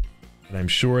much. And I'm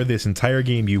sure this entire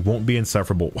game you won't be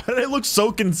insufferable. Why did I look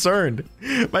so concerned?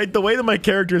 Like, the way that my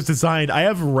character is designed, I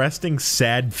have resting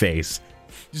sad face.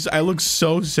 I look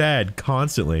so sad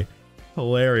constantly.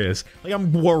 Hilarious. Like,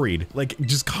 I'm worried. Like,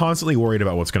 just constantly worried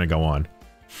about what's going to go on.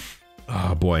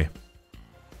 Oh, boy.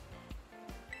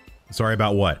 Sorry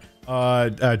about what?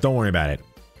 Don't worry about it.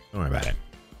 Don't worry about it.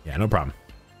 Yeah, no problem.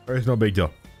 There's no big deal.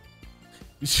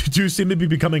 You two seem to be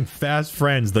becoming fast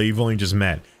friends, though you've only just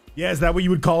met. Yeah, is that what you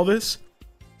would call this?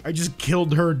 I just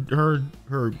killed her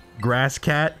grass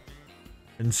cat.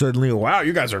 And suddenly, wow,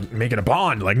 you guys are making a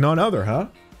bond like none other, huh?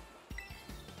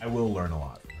 I will learn a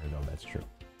lot from her, though, that's true.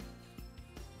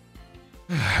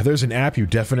 There's an app you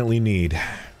definitely need.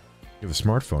 You have a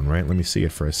smartphone, right? Let me see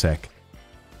it for a sec.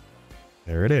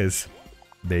 There it is.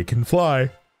 They can fly.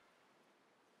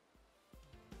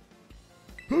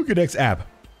 Pokédex app.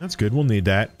 That's good, we'll need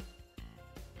that.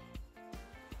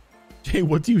 Jay,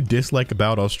 what do you dislike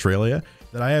about Australia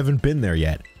that I haven't been there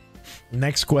yet?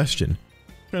 Next question.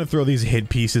 Trying to throw these hit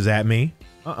pieces at me?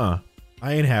 I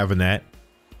ain't having that.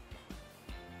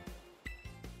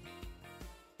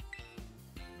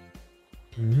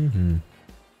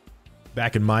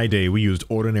 Back in my day, we used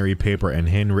ordinary paper and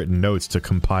handwritten notes to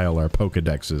compile our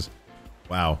Pokedexes.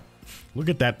 Wow. Look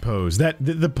at that pose.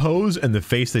 The pose and the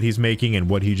face that he's making and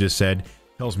what he just said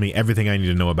tells me everything I need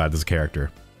to know about this character.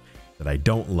 That I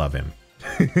don't love him.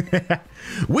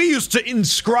 We used to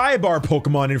inscribe our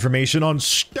Pokemon information on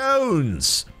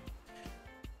stones.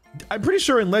 I'm pretty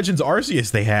sure in Legends Arceus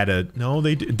they had a... No,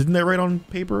 didn't they write on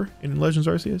paper in Legends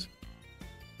Arceus?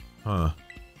 Huh.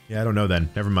 Yeah, I don't know then.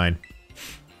 Never mind.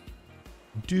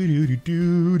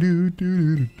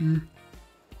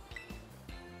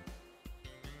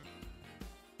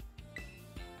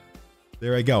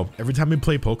 There I go. Every time I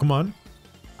play Pokemon,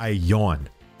 I yawn.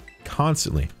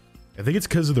 Constantly. I think it's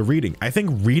because of the reading. I think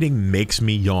reading makes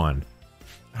me yawn.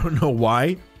 I don't know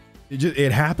why.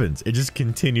 It happens. It just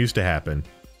continues to happen.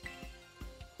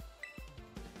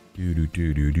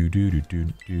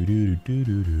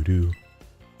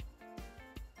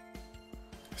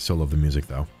 Still love the music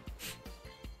though.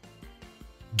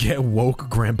 Get woke,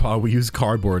 Grandpa. We use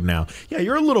cardboard now. Yeah,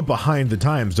 you're a little behind the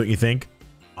times, don't you think?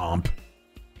 What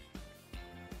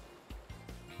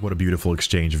a beautiful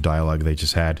exchange of dialogue they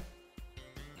just had.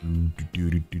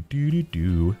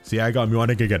 See, I got me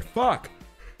wanting to get fuck.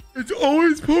 It's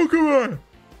always Pokemon.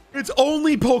 It's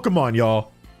only Pokemon,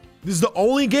 y'all. This is the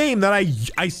only game that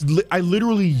I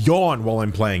literally yawn while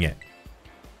I'm playing it.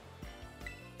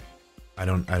 I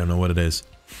don't know what it is.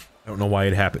 I don't know why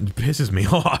it happened. It pisses me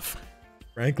off.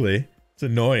 Frankly, it's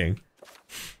annoying.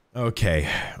 Okay,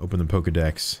 open the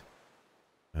Pokedex.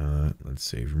 Let's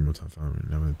see. Remote phone.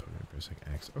 Now I'm pressing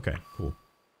X. Okay, cool.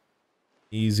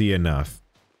 Easy enough.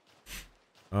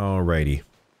 Alrighty.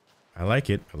 I like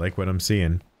it. I like what I'm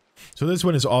seeing. So this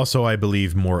one is also, I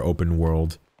believe, more open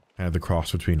world. Kind of the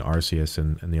cross between Arceus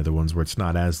and the other ones where it's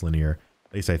not as linear.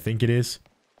 At least I think it is.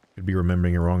 Could be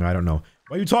remembering it wrong. I don't know.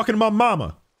 Why are you talking to my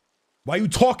mama? Why are you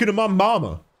talking to my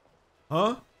mama?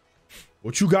 Huh?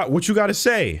 What you got to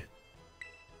say?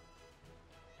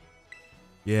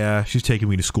 Yeah, she's taking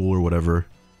me to school or whatever.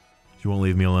 She won't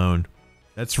leave me alone.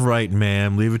 That's right,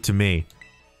 ma'am. Leave it to me.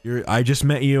 I just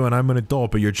met you and I'm an adult,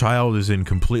 but your child is in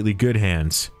completely good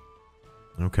hands.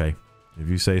 Okay, if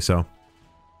you say so.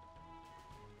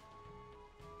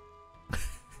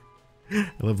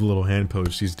 I love the little hand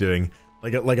pose she's doing.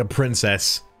 Like a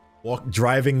princess.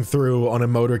 Driving through on a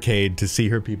motorcade to see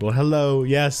her people. Hello,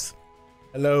 yes.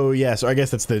 Hello, yes. Or I guess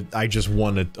that's the I just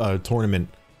won a tournament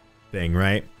thing,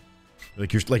 right?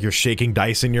 Like you're shaking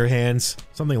dice in your hands.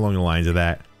 Something along the lines of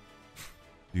that.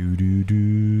 Do do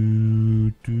do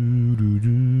do do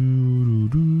do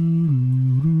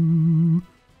do.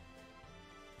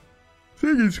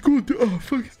 Second school. Oh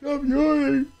fuck! Stop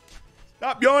yawning!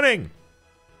 Stop yawning!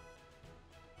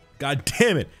 God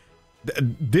damn it!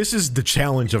 This is the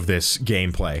challenge of this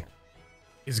gameplay.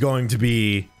 Is going to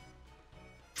be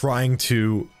trying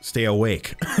to stay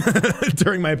awake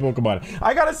during my Pokemon.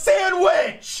 I got a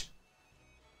sandwich.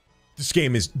 This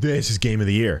is game of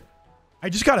the year. I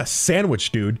just got a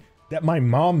sandwich, dude, that my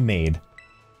mom made.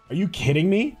 Are you kidding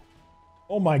me?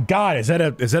 Oh my god, is that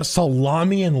a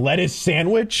salami and lettuce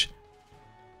sandwich?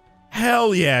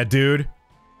 Hell yeah, dude.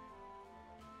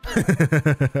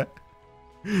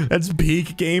 That's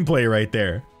peak gameplay right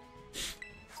there.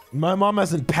 My mom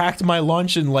hasn't packed my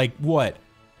lunch in like, what,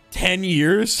 10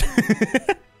 years?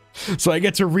 So I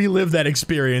get to relive that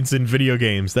experience in video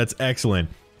games. That's excellent.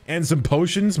 And some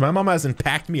potions. My mom hasn't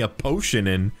packed me a potion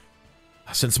in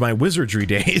since my wizardry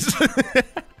days.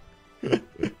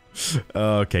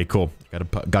 Okay, cool.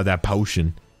 Got that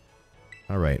potion.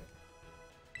 All right.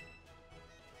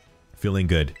 Feeling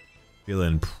good.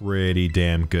 Feeling pretty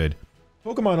damn good.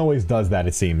 Pokemon always does that,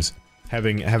 it seems.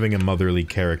 Having a motherly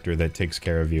character that takes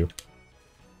care of you.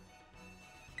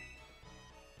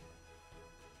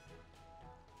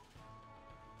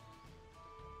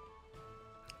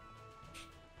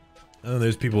 And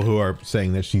there's people who are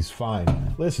saying that she's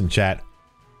fine. Listen, chat.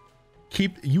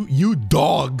 You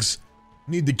dogs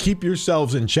need to keep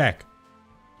yourselves in check.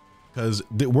 Because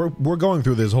we're going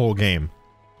through this whole game.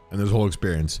 And this whole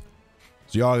experience.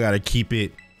 So y'all gotta keep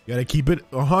it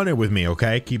 100 with me,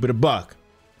 okay? Keep it a buck.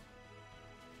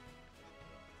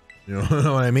 You know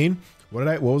what I mean?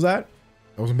 What was that?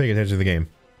 I wasn't paying attention to the game.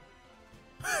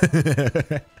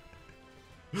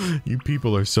 You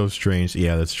people are so strange.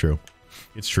 Yeah, that's true.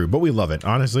 It's true, but we love it.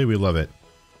 Honestly, we love it.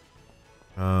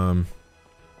 I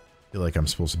feel like I'm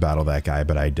supposed to battle that guy,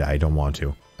 but I don't want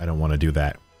to. I don't want to do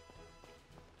that.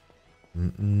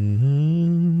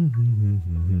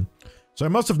 So I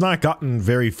must have not gotten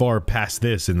very far past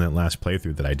this in that last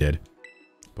playthrough that I did.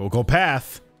 Poco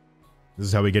Path. This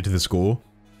is how we get to the school.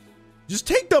 Just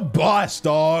take the bus,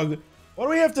 dog. Why do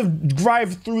we have to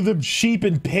drive through the sheep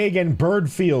and pig and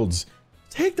bird fields?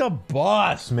 Take the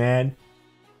bus, man.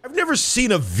 I've never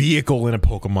seen a vehicle in a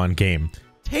Pokemon game.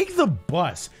 Take the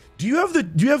bus. Do you have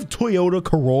Toyota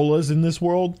Corollas in this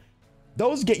world?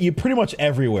 Those get you pretty much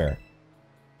everywhere.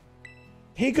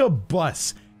 Take a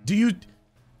bus.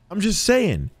 I'm just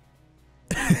saying.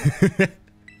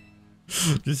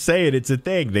 Just saying, it's a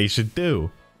thing they should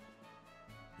do.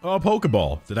 Oh,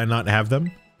 Pokeball. Did I not have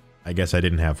them? I guess I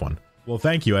didn't have one. Well,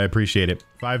 thank you. I appreciate it.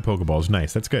 5 Pokeballs.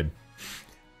 Nice. That's good.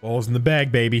 Balls in the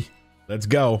bag, baby. Let's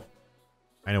go.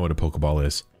 I know what a Pokeball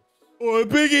is. Oh,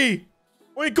 Piggy!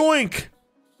 Oink, oink!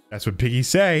 That's what piggies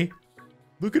say.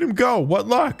 Look at him go. What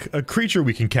luck. A creature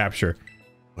we can capture.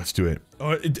 Let's do it.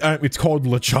 It's called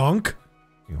Lechonk.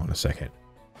 Hang on a second.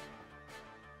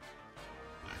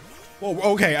 Whoa,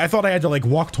 okay. I thought I had to, like,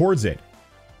 walk towards it.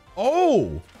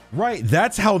 Oh, right.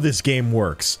 That's how this game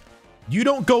works. You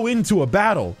don't go into a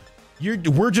battle.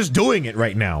 We're just doing it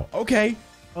right now. Okay.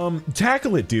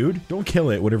 Tackle it, dude. Don't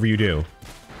kill it, whatever you do.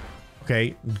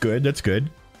 Okay, good. That's good.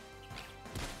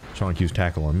 Chonk used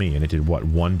tackle on me, and it did, what,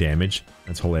 1 damage?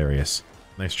 That's hilarious.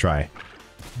 Nice try.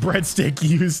 Breadstick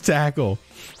used tackle.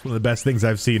 One of the best things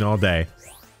I've seen all day.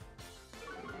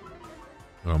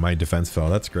 Oh, my defense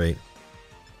fell. That's great.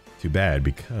 Too bad,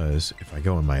 because if I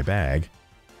go in my bag,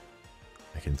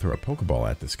 I can throw a Pokeball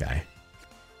at this guy.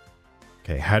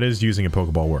 Okay, how does using a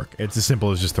Pokeball work? It's as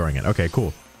simple as just throwing it. Okay,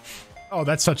 cool. Oh,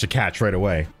 that's such a catch right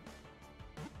away.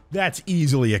 That's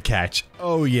easily a catch.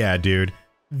 Oh, yeah, dude.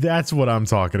 That's what I'm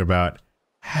talking about.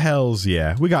 Hells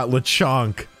yeah. We got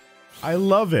Lechonk. I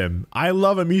love him. I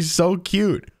love him. He's so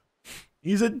cute.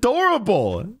 He's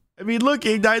adorable. I mean, look,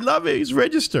 I love it. He's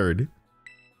registered.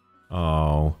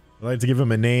 Oh, I'd like to give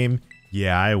him a name.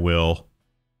 Yeah, I will.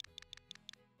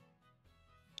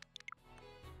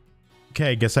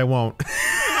 Okay, guess I won't.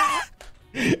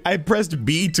 I pressed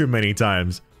B too many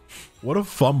times. What a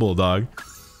fumble, dog.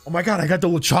 Oh my god, I got the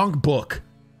Lechonk book.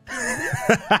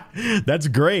 That's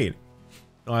great.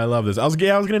 Oh, I love this. I was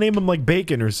gonna name him like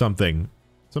Bacon or something.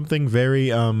 Something very,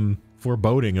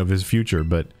 foreboding of his future,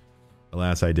 but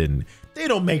alas, I didn't. They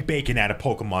don't make bacon out of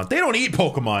Pokemon. They don't eat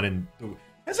Pokemon. And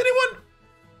has anyone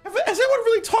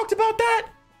really talked about that?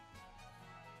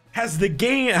 Have the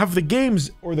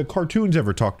games or the cartoons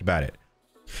ever talked about it?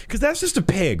 Because that's just a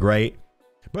pig, right?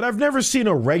 But I've never seen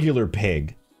a regular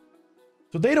pig.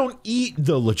 So they don't eat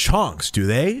the Lechonks, do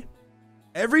they?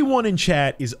 Everyone in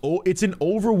chat it's an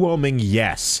overwhelming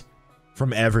yes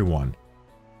from everyone.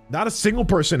 Not a single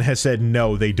person has said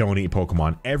no, they don't eat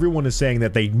Pokemon. Everyone is saying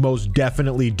that they most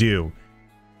definitely do.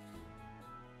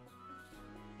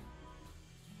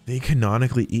 They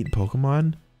canonically eat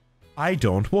Pokemon? I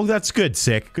don't. Well, that's good,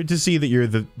 Sick. Good to see that you're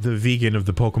the vegan of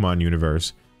the Pokemon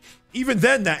universe. Even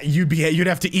then, you'd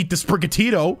have to eat the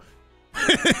Sprigatito.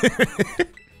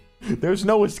 There's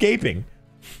no escaping.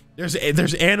 There's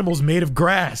animals made of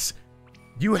grass.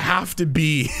 You have to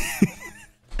be.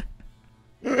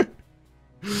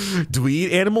 Do we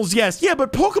eat animals? Yes. Yeah,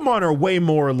 but Pokemon are way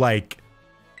more, like,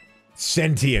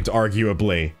 sentient,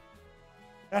 arguably.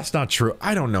 That's not true.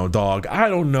 I don't know, dog. I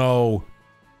don't know.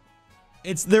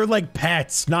 They're like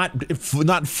pets, not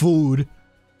food.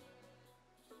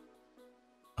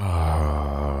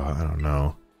 I don't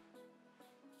know.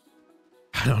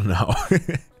 I don't know.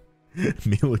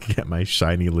 Me looking at my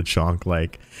shiny Lechonk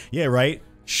like, yeah, right?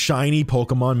 Shiny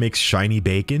Pokemon makes shiny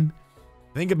bacon?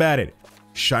 Think about it.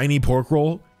 Shiny pork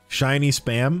roll? Shiny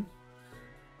Spam?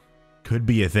 Could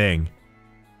be a thing.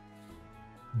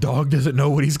 Dog doesn't know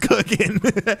what he's cooking.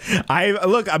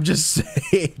 Look, I'm just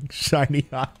saying. Shiny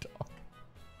hot dog.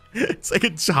 It's like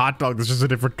a hot dog that's just a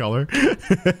different color.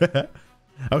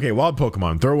 Okay, wild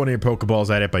Pokemon. Throw one of your Pokeballs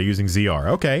at it by using ZR.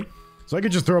 Okay. So I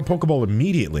could just throw a Pokeball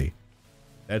immediately.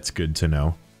 That's good to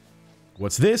know.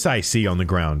 What's this I see on the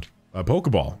ground? A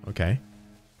Pokeball. Okay.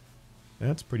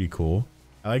 That's pretty cool.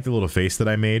 I like the little face that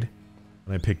I made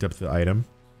when I picked up the item.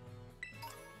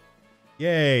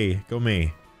 Yay! Go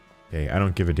me. Okay, I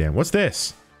don't give a damn. What's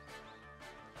this?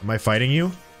 Am I fighting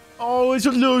you? Oh, it's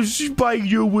a little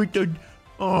spider with a...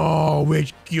 Oh,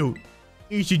 it's cute.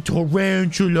 It's a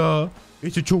tarantula.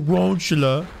 It's a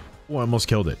tarantula. Oh, I almost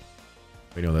killed it.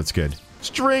 Wait, no, that's good.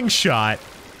 String shot.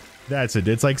 That's it.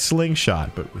 It's like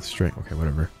slingshot, but with string. Okay,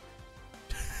 whatever.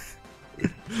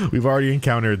 We've already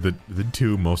encountered the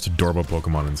 2 most adorable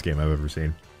Pokemon in this game I've ever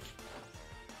seen.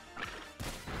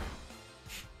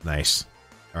 Nice.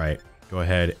 All right, go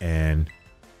ahead and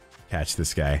catch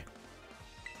this guy.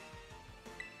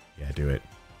 Yeah, do it.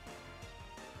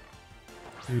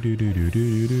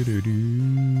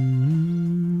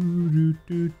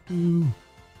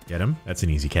 Get him? That's an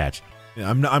easy catch.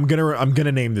 I'm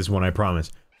gonna name this one, I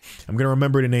promise. I'm gonna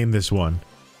remember to name this one.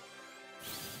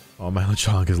 Oh, my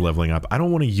Lechonk is leveling up. I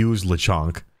don't want to use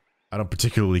Lechonk. I don't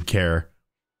particularly care.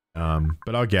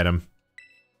 But I'll get him.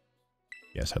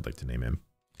 Yes, I'd like to name him.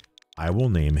 I will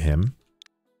name him.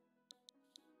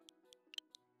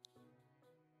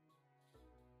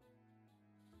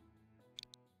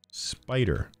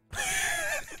 Spider.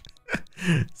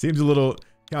 Seems a little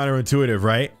counterintuitive,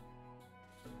 right?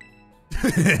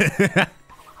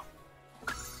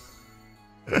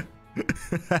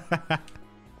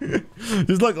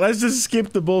 Just look, let's just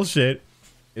skip the bullshit.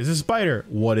 It's a spider.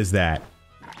 What is that?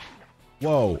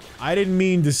 Whoa, I didn't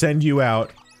mean to send you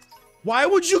out. Why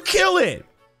would you kill it?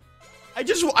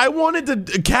 I wanted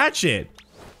to catch it.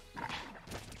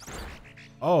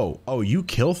 Oh, you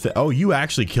kill you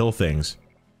actually kill things.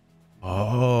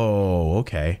 Oh,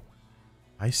 okay.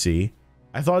 I see.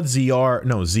 I thought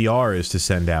ZR is to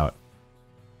send out.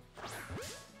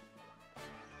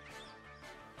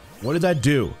 What did that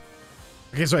do?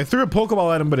 Okay, so I threw a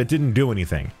Pokeball at him, but it didn't do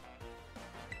anything.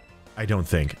 I don't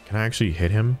think. Can I actually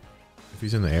hit him if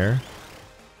he's in the air?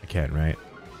 I can't, right?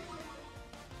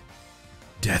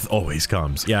 Death always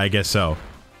comes. Yeah, I guess so.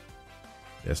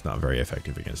 That's not very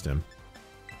effective against him.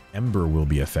 Ember will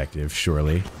be effective,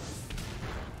 surely.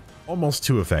 Almost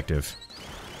too effective.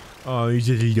 Oh, he's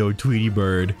just a little Tweety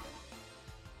bird.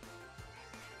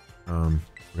 We're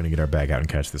gonna get our bag out and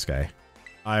catch this guy.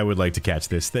 I would like to catch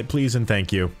this. Please and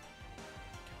thank you.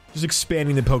 Just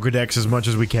expanding the Pokedex as much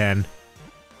as we can.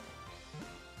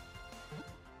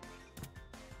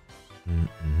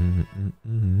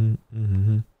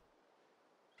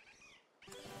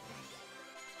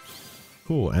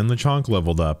 Cool, and Lechonk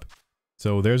leveled up.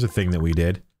 So there's a thing that we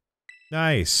did.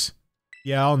 Nice.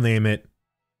 Yeah, I'll name it.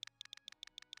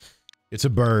 It's a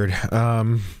bird.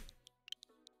 Here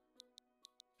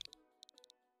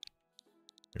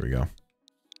we go.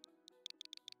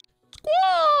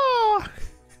 Squaw!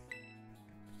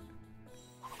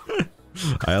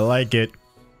 I like it.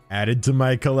 Added to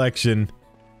my collection.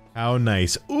 How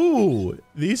nice. Ooh,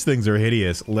 these things are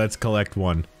hideous. Let's collect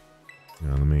one.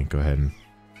 Now, let me go ahead and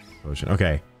potion.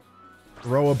 Okay.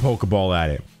 Throw a Pokeball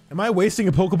at it. Am I wasting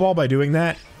a Pokeball by doing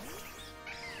that?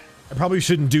 I probably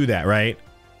shouldn't do that, right?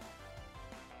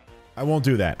 I won't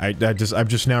do that. I'm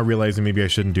just now realizing maybe I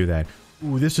shouldn't do that.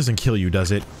 Ooh, this doesn't kill you,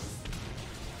 does it?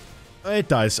 It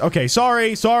does. Okay,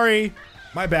 sorry.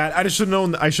 My bad. I should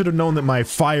have known that my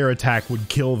fire attack would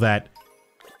kill that.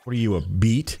 What are you, a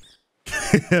beet?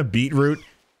 A beetroot?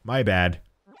 My bad.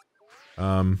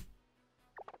 Oh,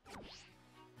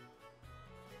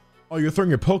 you're throwing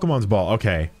your Pokemon's ball.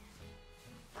 Okay.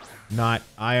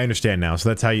 I understand now.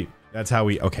 So that's how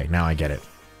we, okay, now I get it.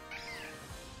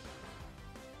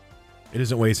 It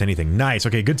doesn't waste anything. Nice.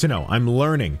 Okay, good to know. I'm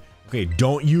learning. Okay,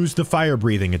 don't use the fire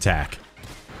breathing attack.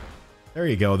 There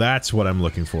you go. That's what I'm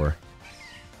looking for.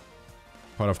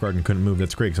 Caught off guard and couldn't move.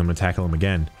 That's great, because I'm going to tackle him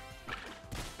again.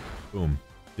 Boom.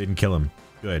 Didn't kill him.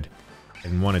 Good.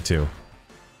 Didn't want it to.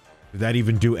 Did that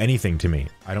even do anything to me?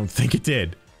 I don't think it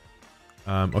did.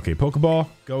 Okay, Pokeball.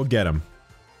 Go get him.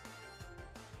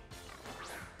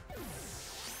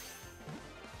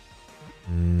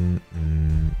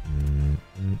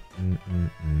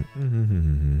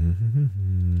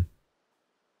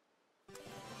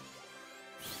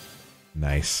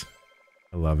 Nice.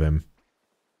 I love him.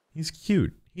 He's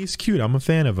cute. He's cute. I'm a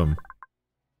fan of him.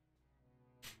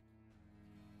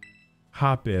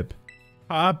 Hoppip.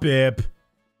 Hoppip.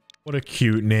 What a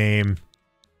cute name.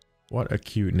 What a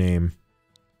cute name.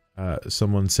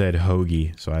 Someone said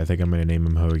Hoagie, so I think I'm gonna name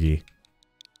him Hoagie.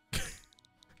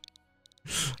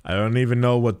 I don't even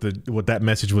know what that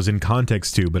message was in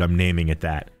context to, but I'm naming it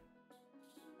that.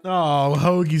 Oh,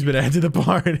 Hoagie's been added to the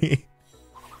party.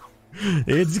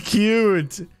 It's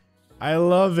cute. I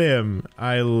love him.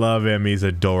 I love him. He's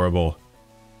adorable.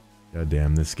 God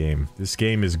damn, this game. This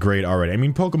game is great already. I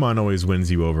mean, Pokemon always wins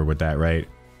you over with that, right?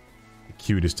 The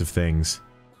cutest of things.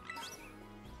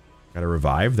 Got a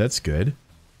revive? That's good.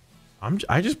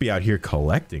 I just be out here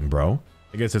collecting, bro.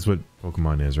 I guess that's what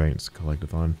Pokemon is, right? It's a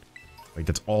collectathon. Like,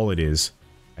 that's all it is.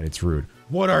 And it's rude.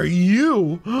 What are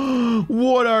you?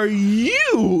 What are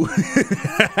you?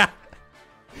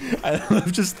 I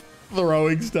love just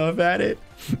throwing stuff at it.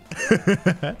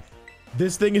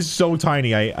 This thing is so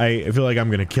tiny. I feel like I'm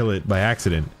gonna kill it by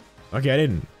accident. Okay, I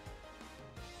didn't.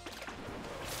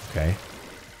 Okay.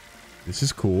 This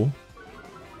is cool.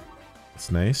 It's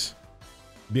nice.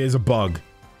 There's a bug.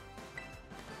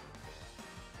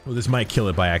 Oh, this might kill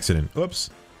it by accident. Oops.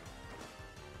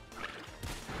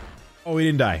 Oh, he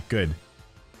didn't die. Good.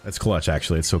 That's clutch,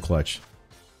 actually. It's so clutch.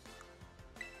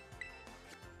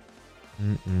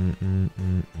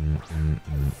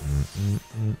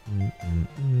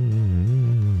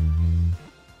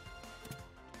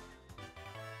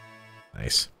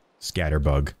 Nice.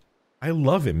 Scatterbug. I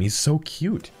love him. He's so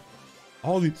cute.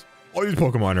 All these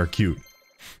Pokemon are cute.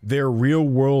 Their real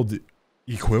world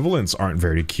equivalents aren't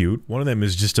very cute. One of them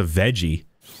is just a veggie.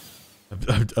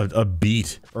 A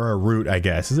beet. Or a root, I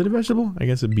guess. Is it a vegetable? I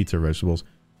guess beets are vegetables.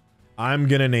 I'm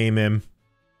gonna name him.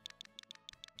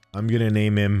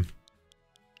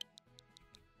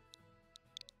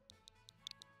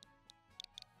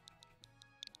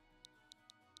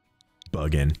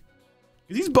 Buggin'.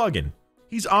 He's bugging.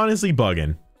 He's honestly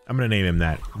bugging. I'm gonna name him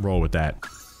that. Roll with that.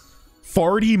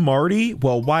 Farty Marty?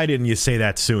 Well, why didn't you say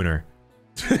that sooner?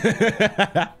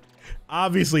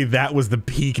 Obviously, that was the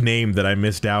peak name that I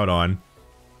missed out on.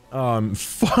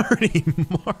 Farty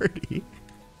Marty.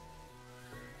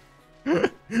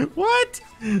 What?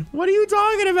 What are you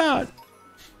talking about?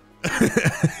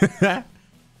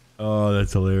 Oh,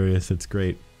 that's hilarious. That's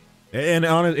great. And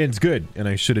on it, it's good. And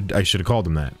I should have called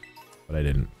him that, but I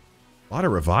didn't. A lot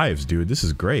of revives, dude. This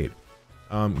is great.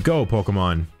 Go,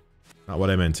 Pokemon. Not what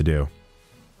I meant to do.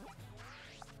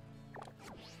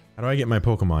 How do I get my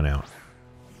Pokemon out?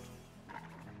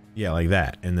 Yeah, like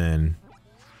that. And then...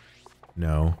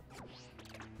 No.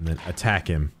 And then attack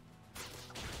him.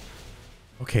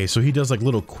 Okay, so he does like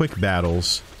little quick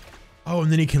battles. Oh,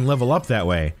 and then he can level up that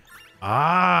way.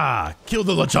 Ah! Kill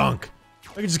the Lechonk!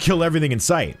 I can just kill everything in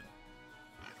sight.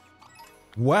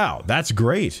 Wow, that's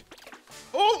great.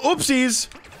 Oh, oopsies!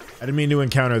 I didn't mean to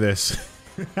encounter this.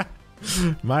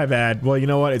 My bad. Well, you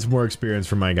know what? It's more experience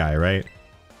for my guy, right?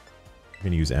 I'm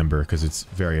gonna use Ember because it's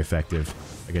very effective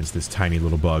against this tiny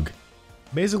little bug.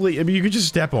 Basically, I mean, you could just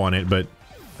step on it, but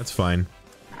that's fine.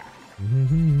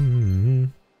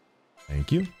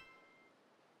 Thank you.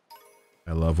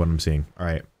 I love what I'm seeing.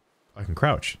 Alright. I can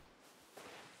crouch.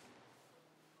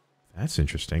 That's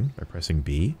interesting. By pressing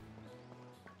B.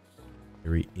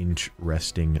 Very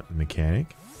interesting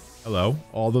mechanic. Hello.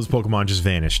 All those Pokemon just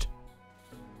vanished.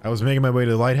 I was making my way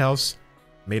to the lighthouse,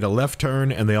 made a left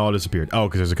turn, and they all disappeared. Oh,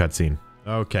 because there's a cutscene.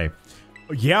 Okay.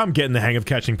 Yeah, I'm getting the hang of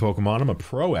catching Pokemon. I'm a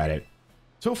pro at it.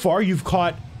 So far, you've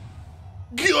caught...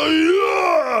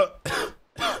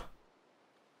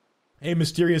 Hey,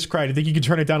 Mysterious Cry, do you think you can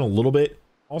turn it down a little bit?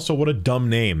 Also, what a dumb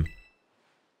name.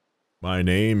 My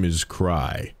name is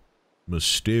Cry.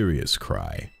 Mysterious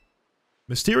Cry.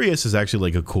 Mysterious is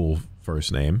actually like a cool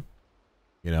first name.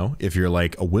 You know, if you're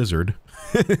like a wizard.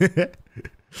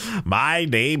 My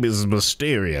name is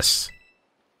Mysterious.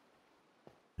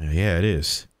 Yeah, it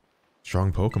is.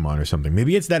 Strong Pokemon or something.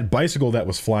 Maybe it's that bicycle that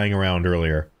was flying around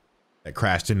earlier that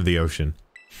crashed into the ocean.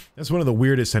 That's one of the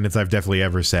weirdest sentences I've definitely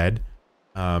ever said.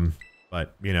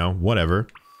 But, you know, whatever.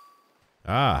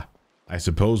 Ah, I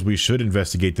suppose we should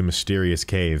investigate the mysterious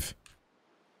cave.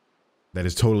 That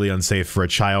is totally unsafe for a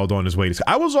child on his way to school.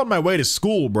 I was on my way to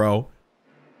school, bro.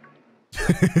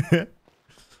 I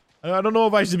don't know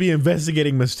if I should be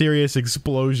investigating mysterious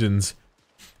explosions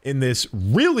in this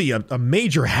really a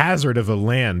major hazard of a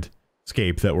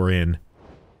landscape that we're in.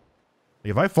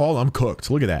 If I fall, I'm cooked.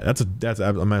 Look at that.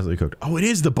 I'm absolutely cooked. Oh, it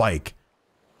is the bike.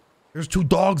 There's two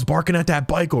dogs barking at that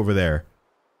bike over there.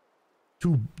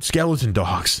 Two skeleton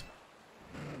dogs.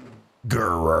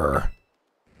 Grrr.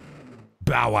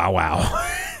 Bow wow wow.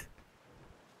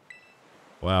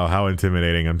 Wow, how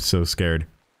intimidating. I'm so scared.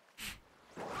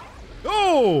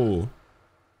 Oh!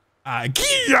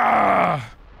 Kia!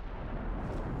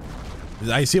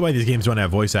 I see why these games don't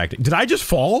have voice acting. Did I just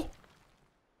fall?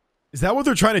 Is that what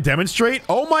they're trying to demonstrate?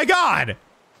 Oh my god!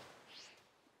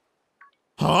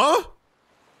 Huh?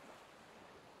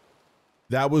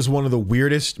 That was one of the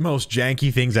weirdest, most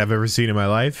janky things I've ever seen in my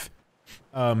life.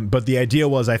 But the idea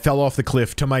was I fell off the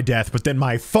cliff to my death, but then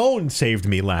my phone saved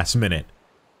me last minute.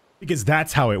 Because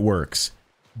that's how it works.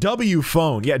 W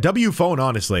phone. Yeah, W phone,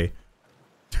 honestly.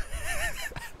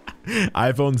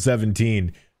 iPhone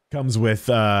 17 comes with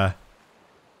a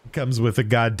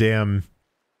goddamn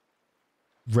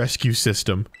rescue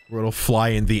system where it'll fly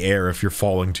in the air if you're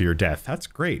falling to your death. That's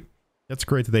great. That's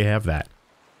great that they have that.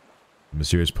 The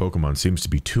mysterious Pokemon seems to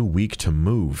be too weak to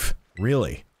move.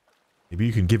 Really? Maybe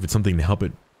you can give it something to help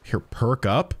it perk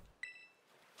up?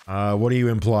 What are you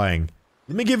implying?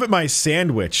 Let me give it my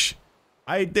sandwich.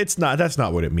 That's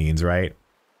not what it means, right?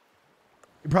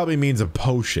 It probably means a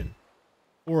potion.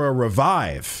 Or a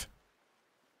revive.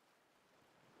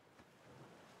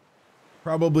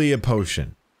 Probably a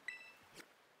potion.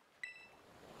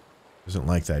 Doesn't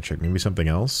like that trick. Maybe something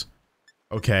else?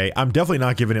 Okay, I'm definitely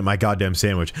not giving it my goddamn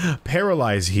sandwich.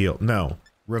 Paralyze heal. No.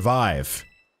 Revive.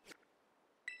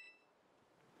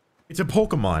 It's a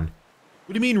Pokemon. What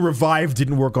do you mean revive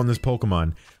didn't work on this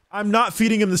Pokemon? I'm not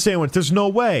feeding him the sandwich. There's no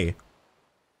way.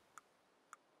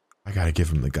 I gotta give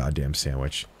him the goddamn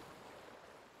sandwich.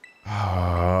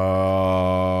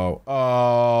 Oh,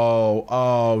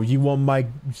 you want my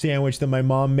sandwich that my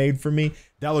mom made for me?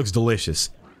 That looks delicious.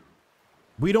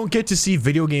 We don't get to see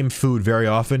video game food very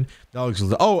often. That looks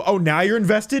oh, now you're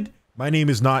invested? My name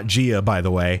is not Gia, by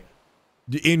the way.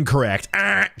 Incorrect.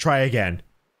 Try again.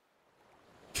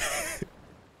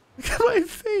 Look at my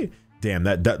face. Damn,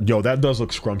 that does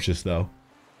look scrumptious though.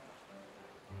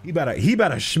 He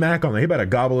better smack on it. He better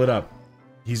gobble it up.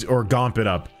 Or gomp it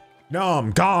up.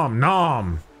 Nom, gom,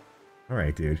 nom.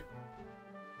 Alright, dude.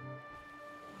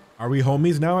 Are we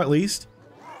homies now at least?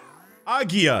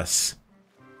 Agios.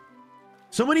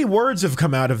 So many words have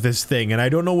come out of this thing and I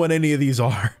don't know what any of these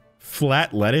are.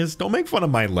 Flat lettuce? Don't make fun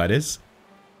of my lettuce.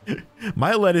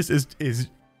 My lettuce is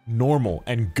normal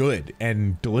and good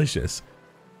and delicious.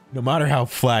 No matter how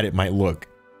flat it might look.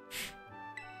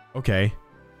 Okay.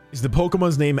 Is the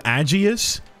Pokemon's name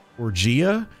Agios? Or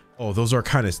Gia? Oh, those are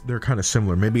they're kind of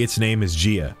similar. Maybe its name is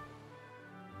Gia.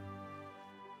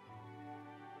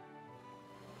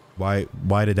 Why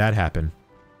did that happen?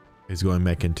 He's going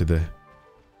back into the...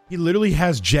 He literally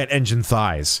has jet engine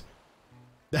thighs.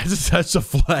 That's such a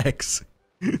flex.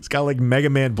 It's got like Mega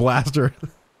Man blaster.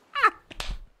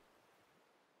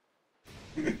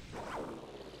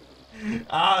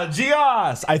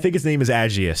 Gios! I think his name is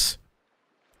Agios.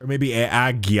 Or maybe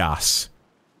Agios.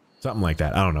 Something like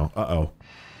that. I don't know. Uh-oh.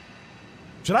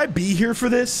 Should I be here for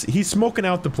this? He's smoking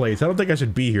out the place. I don't think I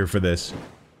should be here for this.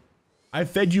 I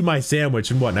fed you my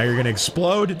sandwich and what? Now you're gonna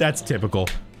explode? That's typical.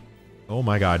 Oh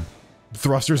my god.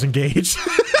 Thrusters engaged.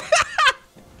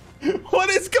 What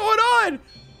is going on?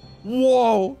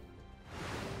 Whoa.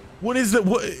 What is the...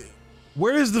 what?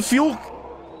 Where is the fuel?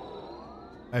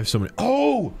 I have so many...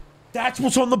 Oh! That's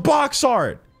what's on the box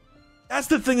art! That's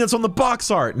the thing that's on the box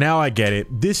art! Now I get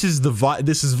it. This is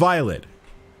this is Violet.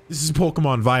 This is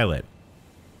Pokemon Violet.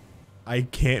 I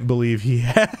can't believe he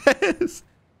has...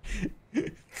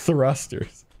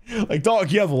 thrusters. Like,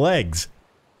 dog, you have legs.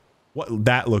 What?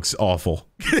 That looks awful.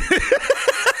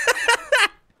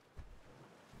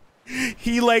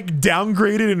 He, like,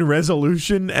 downgraded in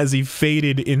resolution as he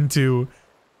faded into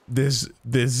this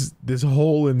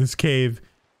hole in this cave.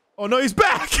 Oh no, he's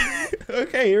back!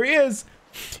 Okay, here he is.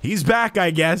 He's back,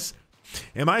 I guess.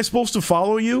 Am I supposed to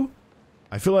follow you?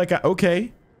 I feel like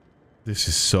okay. This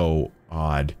is so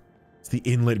odd. It's the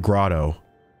Inlet Grotto.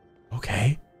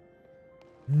 Okay.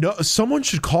 No, someone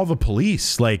should call the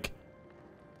police. Like,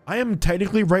 I am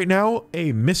technically right now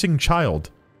a missing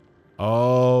child.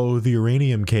 Oh, the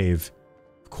uranium cave.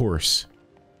 Of course.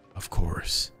 Of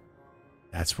course.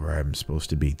 That's where I'm supposed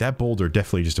to be. That boulder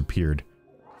definitely just appeared.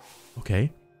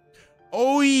 Okay.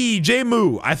 Oi,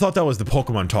 JayMoji! I thought that was the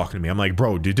Pokemon talking to me. I'm like,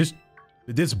 bro, did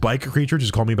this bike creature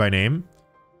just call me by name?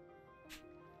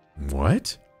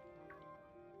 What?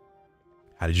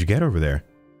 How did you get over there?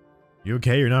 You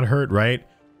okay? You're not hurt, right?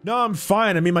 No, I'm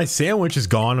fine. I mean, my sandwich is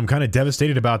gone. I'm kind of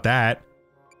devastated about that.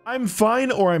 I'm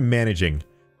fine or I'm managing?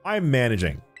 I'm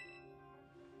managing.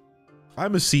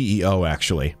 I'm a CEO,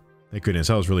 actually. Thank goodness,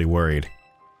 I was really worried.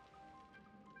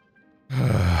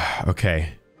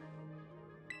 Okay.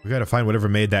 We gotta find whatever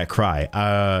made that cry.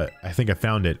 I think I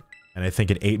found it. And I think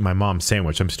it ate my mom's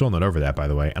sandwich. I'm still not over that, by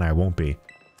the way, and I won't be.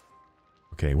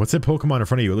 Okay, what's that Pokemon in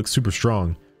front of you? It looks super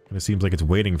strong. And it seems like it's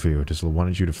waiting for you. Just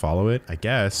wanted you to follow it, I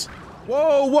guess.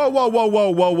 Whoa, whoa, whoa, whoa,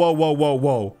 whoa, whoa, whoa, whoa, whoa,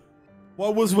 whoa.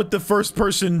 What was with the first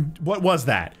person? What was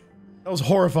that? That was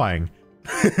horrifying.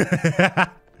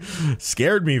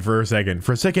 Scared me for a second.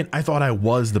 For a second, I thought I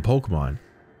was the Pokemon.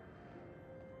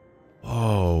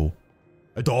 Oh.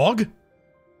 A dog?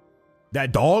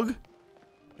 That dog?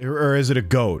 Or is it a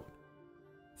goat?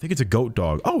 I think it's a goat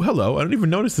dog. Oh, hello. I don't even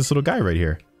notice this little guy right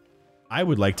here. I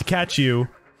would like to catch you.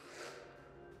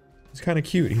 He's kind of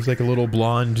cute. He's like a little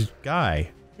blonde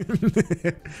guy.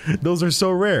 Those are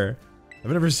so rare.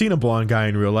 I've never seen a blonde guy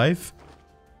in real life.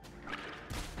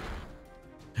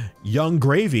 Young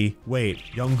Gravy.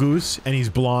 Wait, Young Goose, and he's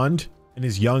blonde, and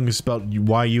his young is spelled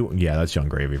Y-U. Yeah, that's Young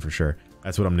Gravy for sure.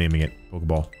 That's what I'm naming it.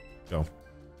 Pokeball. Go.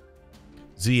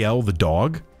 ZL the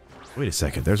dog? Wait a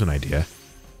second, there's an idea.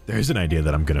 There's an idea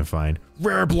that I'm gonna find.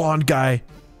 Rare blonde guy.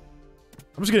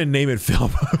 I'm just gonna name it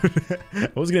Philboat.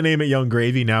 I was gonna name it Young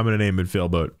Gravy, now I'm gonna name it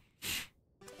Philboat.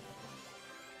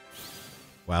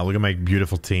 Wow, look at my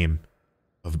beautiful team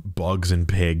of bugs and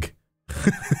pig.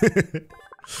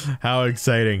 How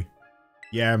exciting.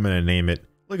 Yeah, I'm gonna name it.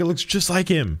 Look, it looks just like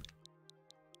him.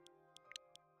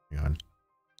 Hang on.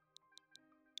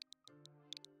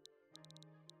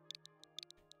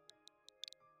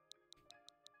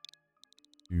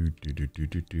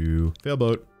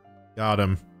 Failboat. Got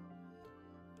him.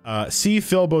 See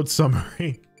Failboat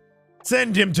summary.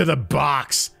 Send him to the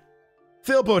box.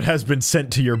 Failboat has been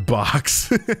sent to your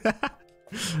box.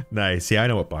 Nice. Yeah, I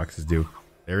know what boxes do.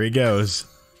 There he goes.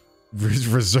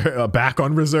 Back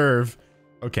on reserve.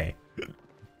 Okay.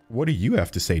 What do you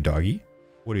have to say, doggy?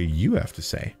 What do you have to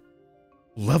say?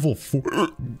 Level 4.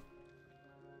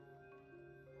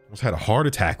 Almost had a heart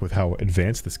attack with how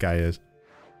advanced this guy is.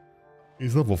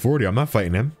 He's level 40. I'm not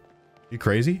fighting him. You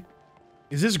crazy?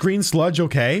 Is this green sludge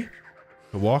okay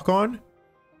to walk on?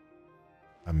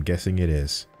 I'm guessing it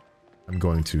is. I'm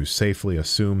going to safely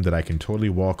assume that I can totally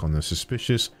walk on the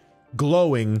suspicious,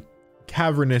 glowing,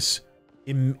 cavernous,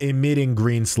 emitting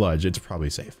green sludge. It's probably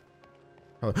safe.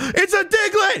 It's a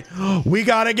Diglett! We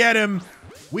gotta get him!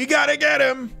 We gotta get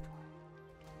him!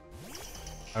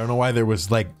 I don't know why there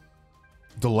was, like,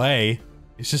 delay.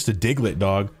 It's just a Diglett,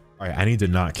 dog. Alright, I need to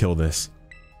not kill this.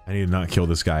 I need to not kill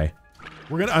this guy.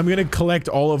 I'm gonna collect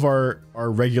all of our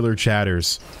regular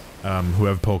chatters, who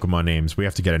have Pokemon names. We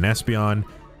have to get an Espeon.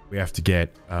 We have to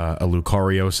get, a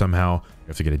Lucario somehow. We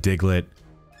have to get a Diglett.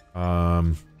 I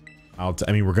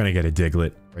mean, we're gonna get a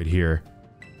Diglett right here.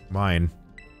 Mine.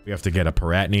 We have to get a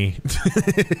Paratney.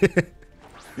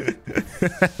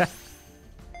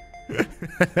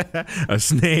 A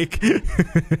snake.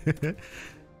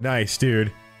 Nice,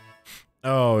 dude.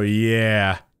 Oh,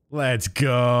 yeah. Let's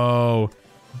go.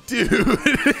 Dude.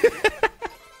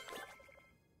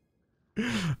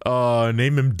 Oh,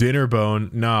 name him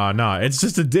Dinnerbone. Nah. It's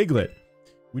just a Diglett.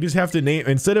 We just have to name...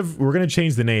 Instead of... We're gonna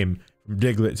change the name from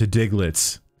Diglett to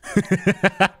Diglets.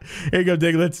 Here you go,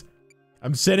 Diglets.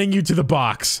 I'm sending you to the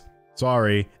box.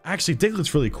 Sorry. Actually,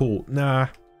 Diglett's really cool. Nah.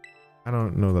 I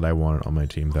don't know that I want it on my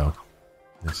team, though.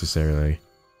 Necessarily.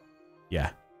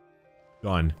 Yeah.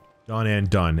 Done. Done and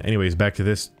done. Anyways, back to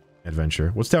this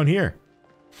adventure. What's down here?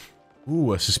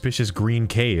 Ooh, a suspicious green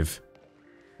cave.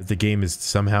 That the game is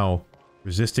somehow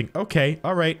resisting. Okay,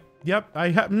 alright. Yep,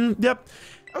 yep.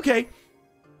 Okay.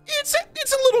 It's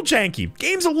a little janky.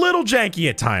 Game's a little janky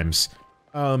at times.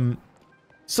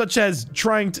 Such as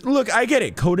trying to... Look, I get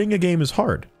it. Coding a game is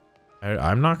hard.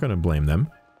 I'm not gonna blame them.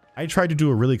 I tried to do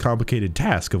a really complicated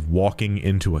task of walking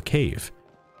into a cave.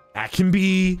 That can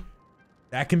be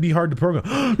hard to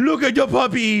program. Look at the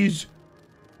puppies!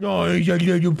 Oh,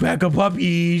 you pack of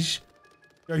puppies!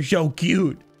 They're so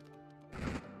cute.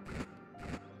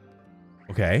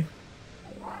 Okay.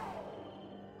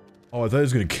 Oh, I thought he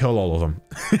was gonna kill all of them.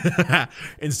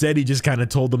 Instead, he just kind of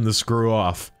told them to screw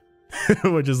off.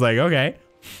 Which is like, okay.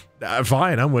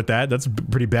 Fine, I'm with that. That's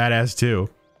pretty badass, too.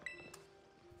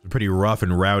 Pretty rough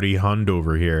and rowdy Hund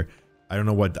over here. I don't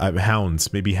know what...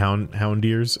 hounds. Maybe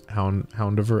houndiers?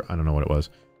 Houndiver? I don't know what it was.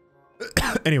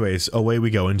 Anyways, away we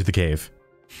go into the cave.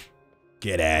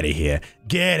 Get out of here.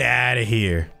 Get out of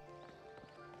here.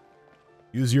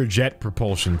 Use your jet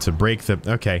propulsion to break the...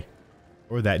 Okay.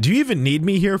 Or that. Do you even need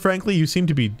me here, frankly? You seem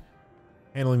to be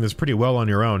handling this pretty well on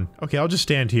your own. Okay, I'll just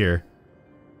stand here.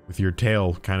 With your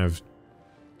tail kind of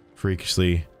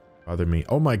freakishly bothering me.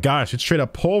 Oh my gosh, it straight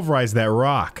up pulverized that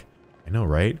rock. I know,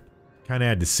 right? Kinda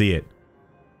had to see it.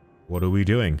 What are we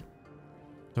doing?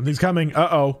 Something's coming.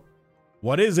 Uh-oh.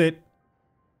 What is it?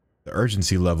 The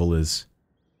urgency level is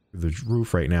through the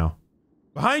roof right now.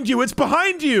 Behind you! It's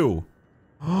behind you!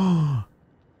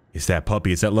 It's that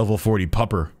puppy. It's that level 40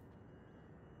 pupper.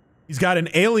 He's got an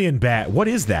alien bat. What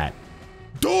is that?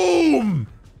 Doom!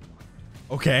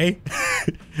 Okay.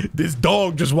 This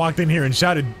dog just walked in here and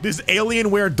shouted, this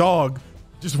Alienware dog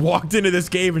just walked into this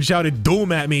cave and shouted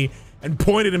doom at me and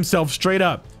pointed himself straight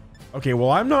up. Okay,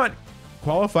 well, I'm not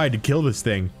qualified to kill this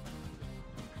thing.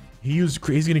 He's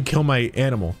gonna kill my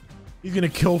animal. He's gonna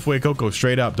kill Fuecoco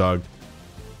straight up, dog.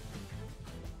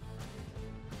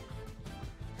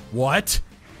 What?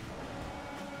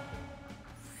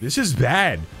 This is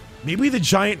bad. Maybe the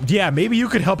giant... Yeah, maybe you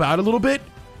could help out a little bit?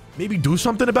 Maybe do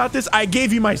something about this? I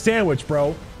gave you my sandwich,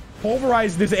 bro.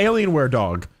 Pulverize this Alienware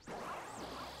dog.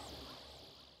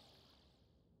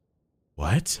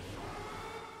 What?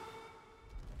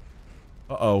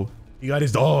 Uh-oh. He got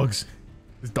his dogs.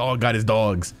 This dog got his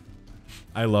dogs.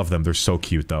 I love them. They're so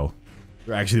cute, though.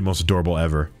 They're actually the most adorable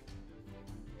ever.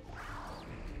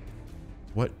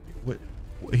 What?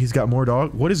 He's got more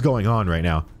dog? What is going on right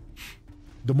now?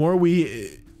 The more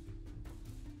we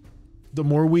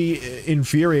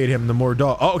infuriate him, the more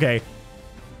dog. Oh, okay.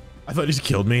 I thought he just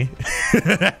killed me.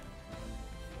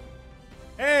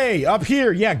 Hey, up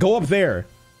here. Yeah, go up there.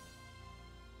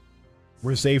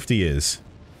 Where safety is.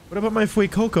 What about my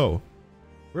Fuecoco?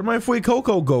 Where'd my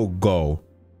Fuecoco go?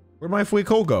 Where'd my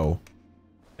Fuecoco go?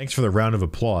 Thanks for the round of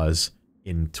applause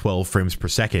in 12 frames per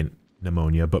second,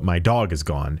 Pneumonia, but my dog is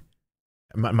gone.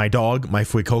 My dog, my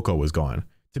Fuecoco was gone.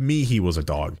 To me, he was a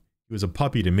dog. He was a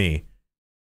puppy to me.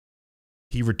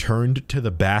 He returned to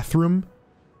the bathroom?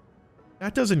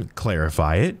 That doesn't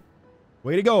clarify it.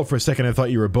 Way to go. For a second, I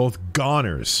thought you were both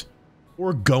goners.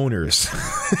 Or goners.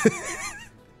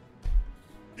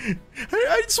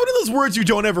 It's one of those words you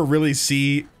don't ever really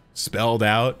see spelled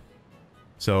out.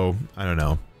 So, I don't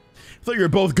know. I thought you were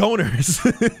both goners.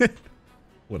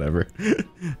 Whatever.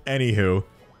 Anywho.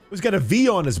 He's got a V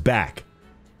on his back.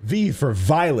 V for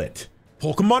Violet.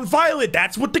 Pokemon Violet,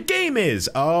 that's what the game is!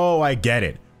 Oh, I get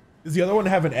it. Does the other one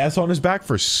have an S on his back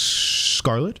for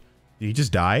Scarlet? Did he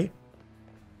just die?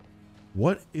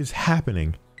 What is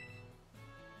happening?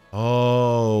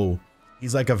 Oh,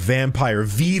 he's like a vampire.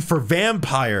 V for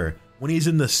Vampire. When he's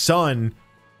in the sun,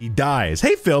 he dies.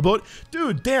 Hey, Failboat.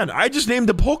 Dude, Dan, I just named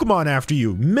a Pokemon after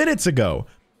you minutes ago.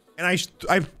 And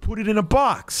I put it in a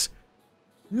box.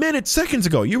 Seconds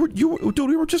ago. Dude,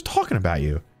 we were just talking about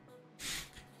you.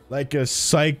 Like a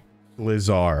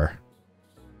Cyclizar.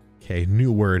 Okay,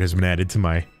 new word has been added to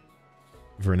my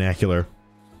vernacular.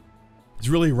 It's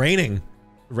really raining.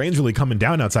 The rain's really coming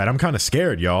down outside. I'm kind of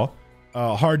scared, y'all.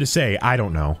 Hard to say. I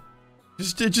don't know.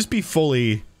 Just be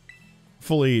fully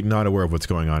not aware of what's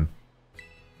going on.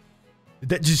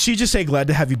 Did she just say glad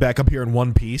to have you back up here in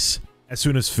one piece as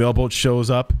soon as Failboat shows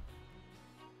up?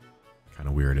 Kind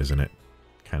of weird, isn't it?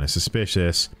 Kind of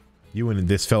suspicious. You and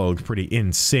this fellow look pretty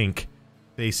in sync.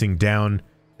 Facing down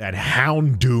that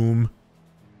Houndoom.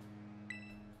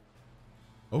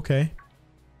 Okay.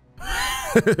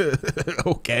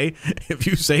 Okay, if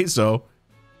you say so.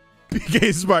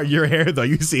 PK Smart, your hair though.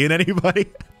 You seeing anybody?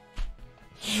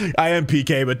 I am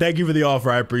PK, but thank you for the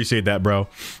offer. I appreciate that, bro.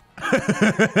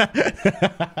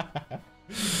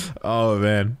 Oh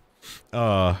man.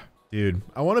 Dude,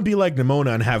 I want to be like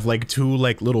Nimona and have like two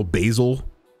like little basil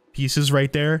pieces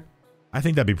right there. I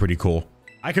think that'd be pretty cool.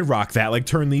 I could rock that, like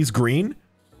turn these green.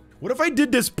 What if I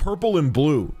did this purple and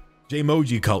blue?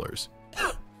 JayMoji colors.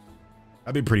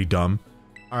 That'd be pretty dumb.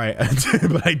 Alright,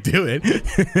 but I do it.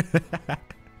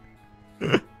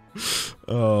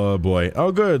 Oh boy.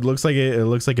 Oh good. Looks like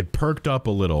it perked up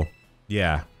a little.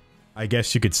 Yeah. I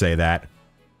guess you could say that.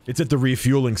 It's at the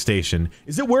refueling station.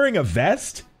 Is it wearing a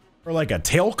vest? Or like a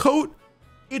tailcoat?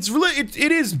 It's really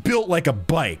it is built like a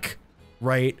bike,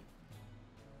 right?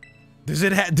 Does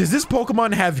this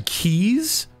Pokemon have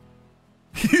keys?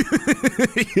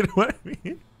 You know what I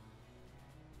mean?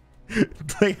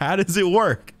 Like, how does it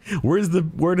work? Where does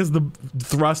the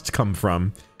thrust come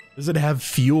from? Does it have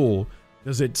fuel?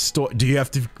 Does it store? Do you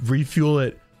have to refuel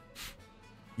it?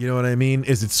 You know what I mean?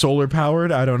 Is it solar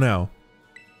powered? I don't know.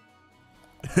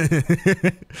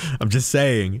 I'm just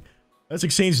saying. Let's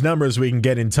exchange numbers. We can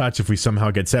get in touch if we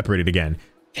somehow get separated again.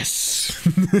 Yes.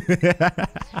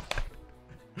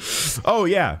 Oh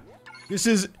yeah, this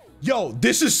is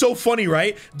so funny,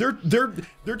 right?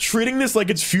 They're treating this like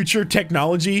it's future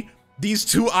technology. These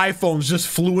two iPhones just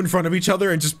flew in front of each other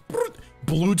and just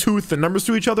Bluetooth the numbers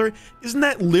to each other. Isn't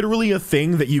that literally a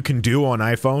thing that you can do on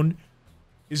iPhone?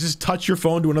 Is just touch your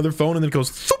phone to another phone and then it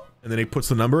goes and then it puts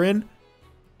the number in.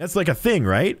 That's like a thing,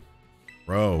 right?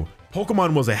 Bro,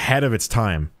 Pokemon was ahead of its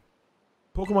time.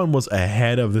 Pokemon was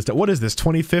ahead of this. What is this,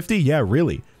 2050? Yeah,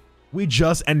 really. We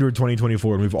just entered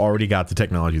 2024 and we've already got the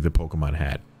technology that Pokemon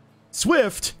had.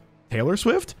 Swift, Taylor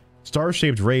Swift,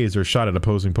 star-shaped rays are shot at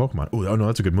opposing Pokemon. Ooh, oh no,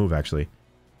 that's a good move actually.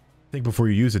 Think before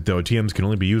you use it though, TMs can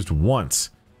only be used once.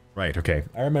 Right, okay.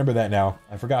 I remember that now.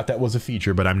 I forgot that was a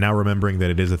feature, but I'm now remembering that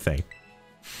it is a thing.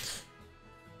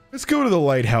 Let's go to the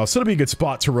lighthouse. That'll be a good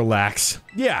spot to relax.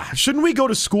 Yeah, shouldn't we go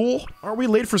to school? Aren't we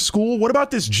late for school? What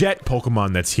about this jet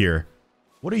Pokemon that's here?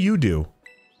 What do you do?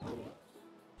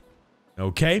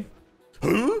 Okay.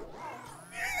 Huh?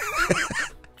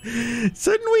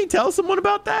 Shouldn't we tell someone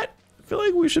about that? I feel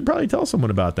like we should probably tell someone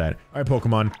about that. All right,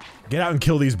 Pokemon, get out and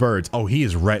kill these birds. Oh, he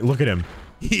is right. Look at him.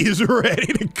 He is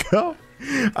ready to go.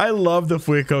 I love the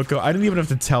Fuecoco. I didn't even have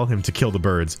to tell him to kill the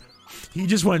birds. He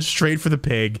just went straight for the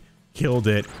pig, killed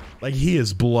it. Like, he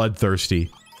is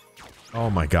bloodthirsty. Oh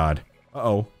my god.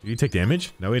 Uh-oh. Did he take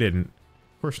damage? No, he didn't.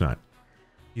 Of course not.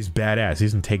 He's badass. He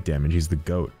doesn't take damage. He's the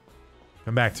GOAT.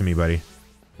 Come back to me, buddy.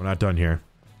 We're not done here.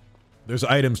 There's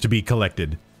items to be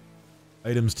collected.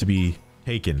 Items to be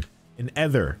taken. An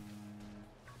ether.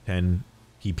 10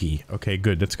 PP. Okay,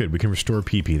 good. That's good. We can restore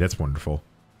PP. That's wonderful.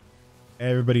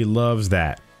 Everybody loves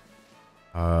that.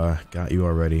 Got you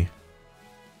already.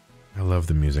 I love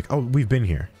the music. Oh, we've been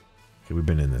here. Okay, we've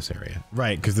been in this area.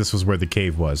 Right, because this was where the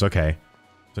cave was. Okay.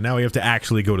 So now we have to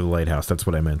actually go to the lighthouse. That's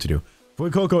what I meant to do.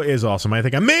 Fuecoco is awesome. I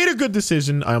think I made a good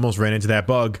decision. I almost ran into that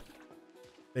bug.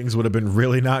 Things would have been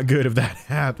really not good if that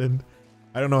happened.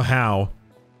 I don't know how.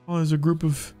 Oh, there's a group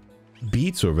of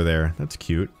beets over there. That's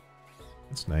cute.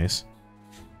 That's nice.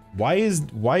 Why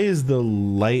is the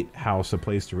lighthouse a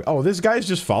place to... Oh, this guy's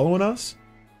just following us?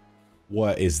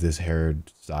 What is this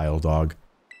hairstyle, dog?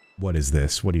 What is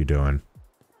this? What are you doing?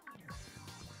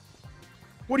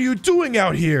 What are you doing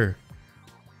out here?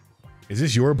 Is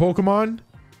this your Pokemon?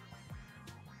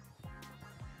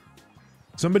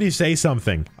 Somebody say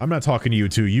something. I'm not talking to you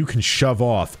two. You can shove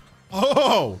off.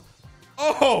 Oh!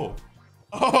 Oh!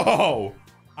 Oh!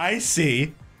 I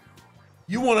see.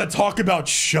 You want to talk about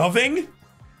shoving?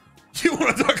 You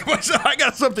want to talk about... I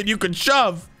got something you can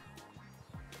shove.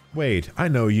 Wait, I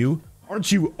know you.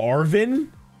 Aren't you Arvin?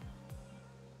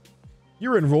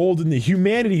 You're enrolled in the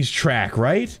humanities track,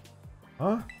 right?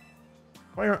 Huh?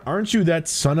 Why aren't you that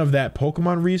son of that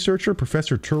Pokemon researcher,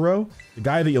 Professor Turo? The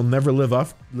guy that you'll never live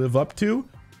up to?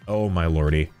 Oh my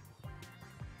lordy.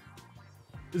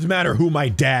 Doesn't matter who my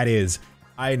dad is.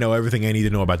 I know everything I need to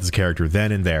know about this character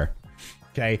then and there.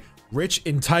 Okay, rich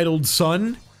entitled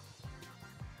son.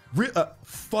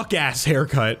 Fuck ass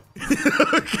haircut.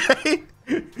 Okay.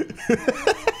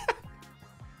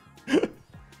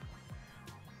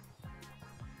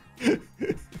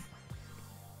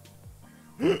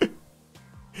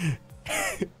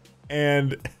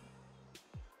 And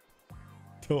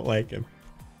don't like him.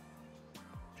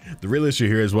 The real issue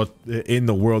here is what in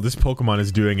the world this Pokemon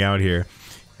is doing out here,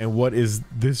 and what is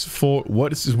this for?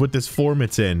 What is what this form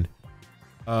it's in?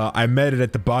 I met it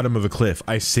at the bottom of a cliff.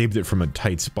 I saved it from a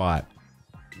tight spot.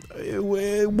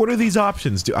 What are these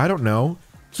options? I don't know.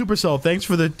 Supercell, thanks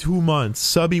for the 2 months.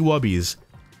 Subby Wubbies.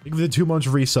 Thank you for the 2 months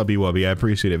free Subby Wubby. I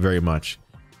appreciate it very much.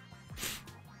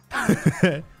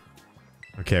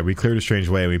 Okay, we cleared a strange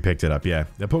way and we picked it up. Yeah,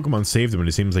 that Pokemon saved him, and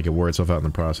it seems like it wore itself out in the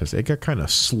process. It got kind of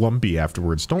slumpy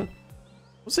afterwards. Don't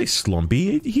say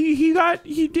slumpy.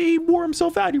 He wore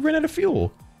himself out. He ran out of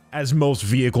fuel, as most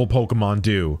vehicle Pokemon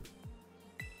do.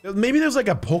 Maybe there's like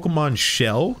a Pokemon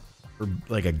shell or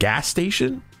like a gas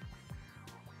station.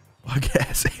 I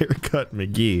guess haircut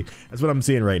McGee. That's what I'm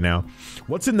seeing right now.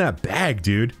 What's in that bag,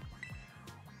 dude?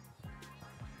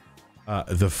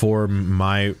 The four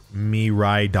Miraidon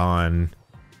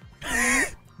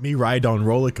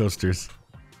roller coasters.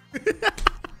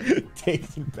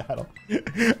 Takes in battle.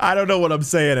 I don't know what I'm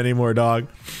saying anymore, dog.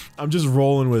 I'm just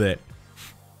rolling with it.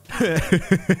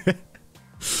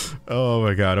 Oh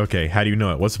my god, okay. How do you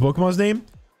know it? What's the Pokemon's name?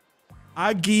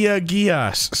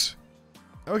 Agiagias.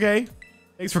 Okay.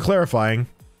 Thanks for clarifying.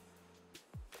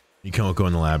 You can't go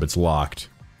in the lab, it's locked.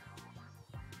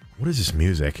 What is this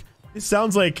music? It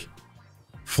sounds like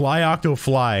Fly Octo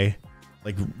Fly,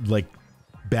 like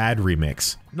bad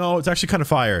remix. No, it's actually kind of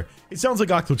fire. It sounds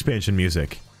like Octo Expansion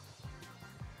music.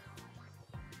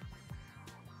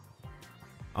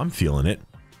 I'm feeling it.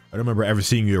 I don't remember ever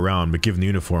seeing you around, but given the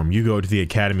uniform, you go to the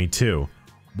academy too.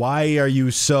 Why are you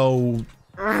so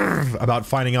about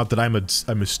finding out that I'm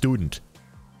a student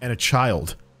and a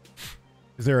child?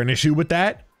 Is there an issue with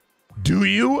that? Do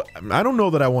you? I don't know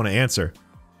that I want to answer.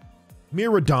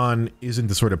 Miraidon isn't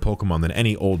the sort of Pokemon that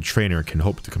any old trainer can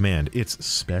hope to command. It's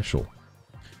special.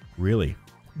 Really?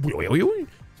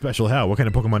 Special how? What kind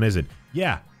of Pokemon is it?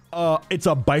 Yeah, it's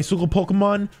a bicycle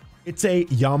Pokemon. It's a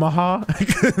Yamaha.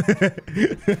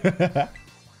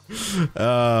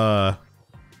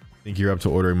 Think you're up to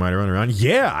ordering mine to run around?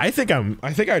 Yeah, I think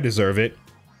I deserve it.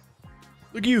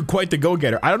 Look at you, quite the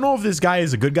go-getter. I don't know if this guy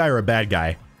is a good guy or a bad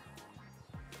guy.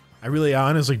 I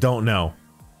honestly don't know.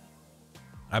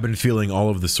 I've been feeling all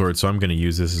of the sorts, so I'm gonna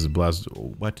use this as a blast.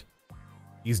 What?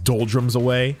 These doldrums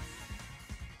away?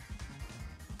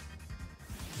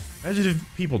 Imagine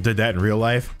if people did that in real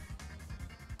life.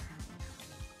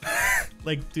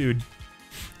 Like, dude,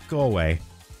 go away.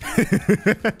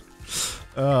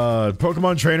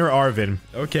 Pokemon trainer Arvin.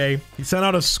 Okay, he sent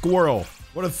out a squirrel.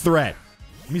 What a threat.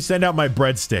 Let me send out my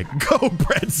breadstick. Go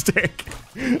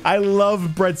breadstick. I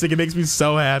love breadstick. It makes me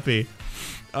so happy.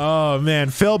 Oh man,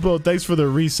 Philbo, thanks for the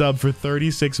resub for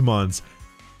 36 months.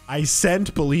 I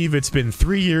sent believe it's been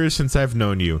 3 years since I've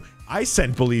known you. I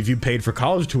sent believe you paid for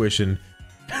college tuition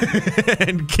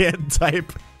and can't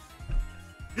type.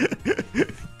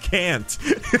 Can't.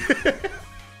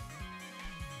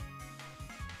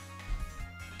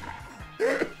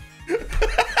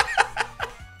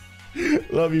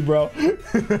 Love you, bro.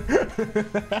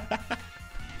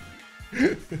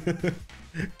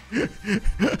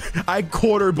 I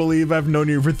quarter believe I've known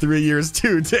you for 3 years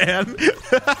too, Dan.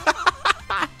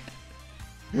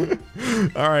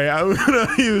 All right, I'm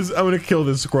gonna kill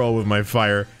this squirrel with my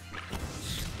fire.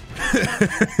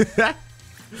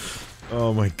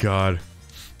 Oh my god.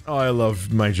 Oh, I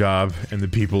love my job and the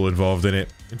people involved in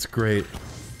it. It's great.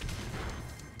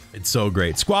 It's so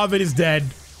great. Squavid is dead.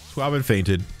 Squavid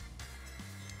fainted.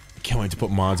 Can't wait to put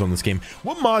mods on this game.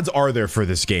 What mods are there for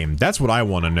this game? That's what I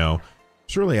want to know.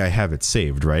 Surely I have it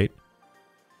saved, right?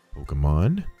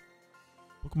 Pokemon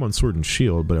Sword and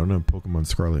Shield, but I don't have Pokemon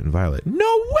Scarlet and Violet.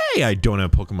 No way I don't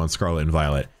have Pokemon Scarlet and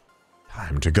Violet.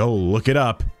 Time to go look it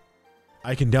up.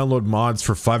 I can download mods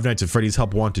for Five Nights at Freddy's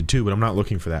Help Wanted 2, but I'm not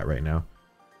looking for that right now.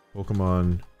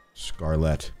 Pokemon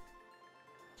Scarlet.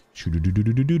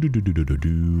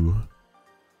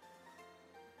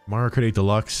 Mario Kart 8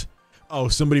 Deluxe. Oh,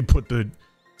 somebody put that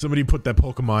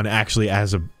Pokemon actually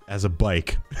as a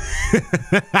bike.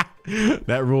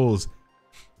 That rules.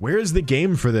 Where is the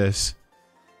game for this?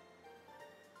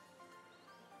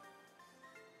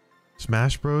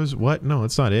 Smash Bros? What? No,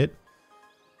 it's not it.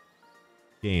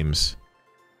 Games.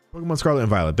 Pokemon Scarlet and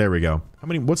Violet. There we go. How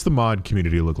many? What's the mod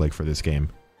community look like for this game?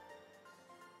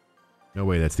 No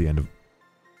way, that's the end of...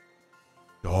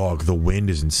 Dog, the wind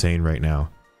is insane right now.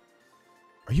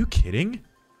 Are you kidding?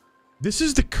 This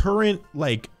is the current,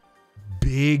 like,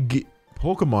 big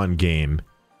Pokemon game.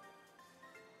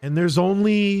 And there's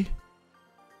only...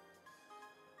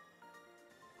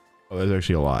 Oh, there's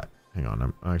actually a lot. Hang on,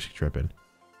 I'm actually tripping.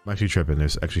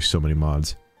 There's actually so many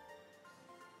mods.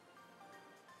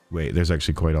 Wait, there's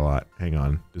actually quite a lot. Hang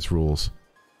on, this rules.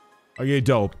 Okay,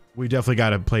 dope. We definitely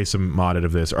gotta play some modded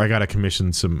of this, or I gotta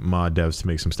commission some mod devs to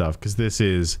make some stuff, because this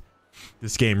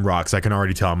game rocks. I can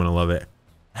already tell I'm gonna love it.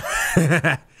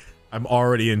 I'm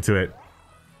already into it.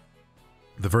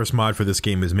 The first mod for this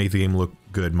game is make the game look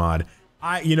good mod.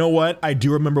 You know what? I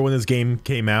do remember when this game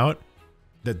came out,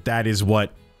 that is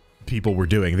what people were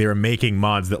doing. They were making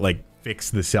mods that like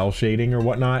fix the cell shading or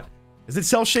whatnot. Is it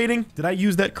cell shading? Did I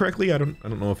use that correctly? I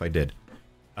don't know if I did.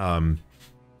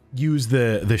 Use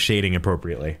the shading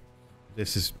appropriately.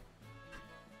 This is...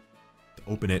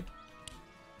 Open it.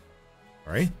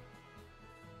 Alright.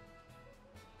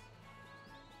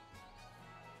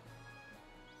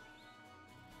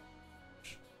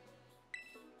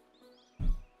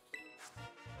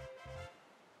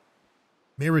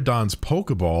 Miraidon's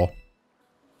Pokeball?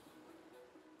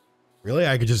 Really?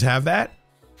 I could just have that?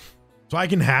 So I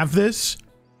can have this?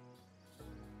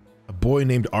 A boy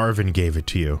named Arvin gave it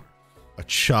to you. A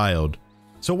child.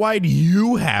 So why do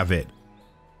you have it?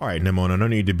 Alright, Nimona, no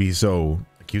need to be so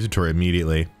accusatory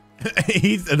immediately.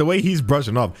 The way he's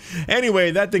brushing off.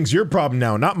 Anyway, that thing's your problem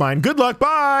now, not mine. Good luck,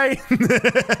 bye!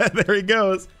 There he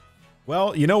goes.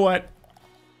 Well, you know what?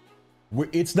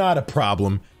 It's not a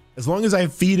problem. As long as I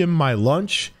feed him my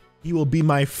lunch, he will be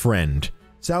my friend.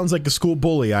 Sounds like a school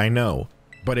bully, I know.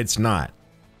 But it's not.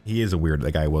 He is a weird...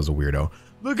 That guy was a weirdo.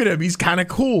 Look at him, he's kind of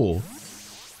cool.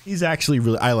 He's actually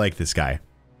really... I like this guy.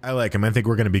 I like him. I think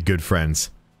we're gonna be good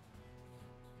friends.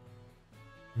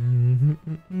 Can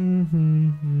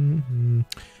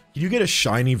you get a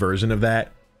shiny version of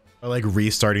that? Or like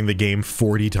restarting the game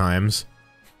 40 times?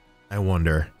 I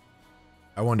wonder.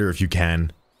 I wonder if you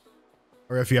can.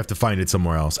 Or if you have to find it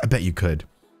somewhere else. I bet you could.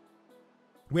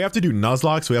 We have to do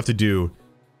Nuzlocke, so we have to do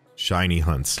shiny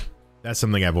hunts. That's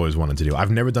something I've always wanted to do.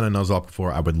 I've never done a Nuzlocke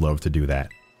before. I would love to do that.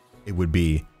 It would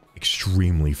be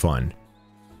extremely fun.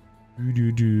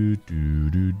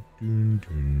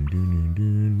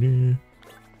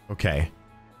 Okay.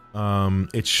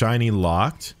 It's shiny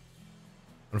locked.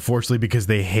 Unfortunately, because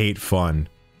they hate fun.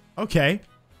 Okay.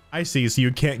 I see. So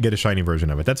you can't get a shiny version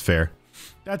of it. That's fair.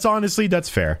 That's honestly, that's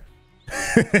fair.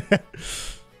 That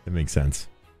makes sense.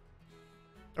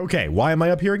 Okay, why am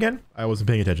I up here again? I wasn't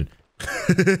paying attention.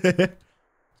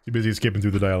 Too busy skipping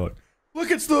through the dialogue. Look,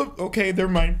 it's the... Okay,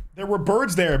 never mind. There were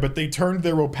birds there, but they turned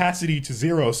their opacity to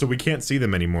 0, so we can't see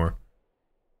them anymore.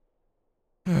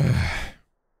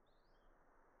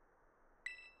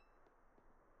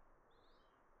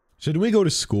 Should we go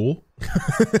to school?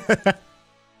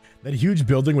 That huge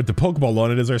building with the Pokeball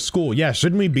on it is our school. Yeah,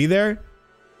 shouldn't we be there?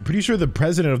 I'm pretty sure the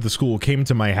president of the school came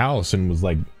to my house and was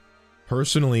like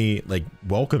personally like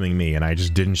welcoming me, and I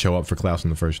just didn't show up for class on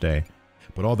the first day.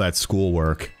 But all that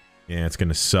schoolwork, yeah, it's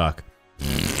gonna suck.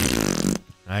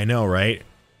 I know, right?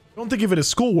 Don't think of it as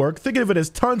schoolwork, think of it as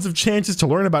tons of chances to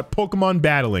learn about Pokemon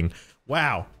battling.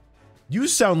 Wow. You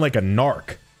sound like a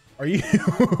narc. Are you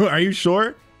are you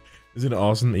sure? Isn't it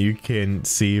awesome that you can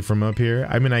see from up here?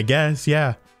 I mean, I guess,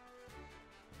 yeah.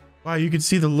 Wow, you can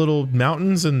see the little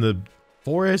mountains and the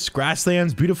forests,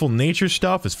 grasslands, beautiful nature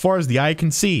stuff as far as the eye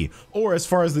can see, or as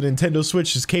far as the Nintendo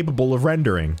Switch is capable of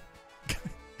rendering.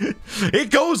 It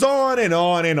goes on and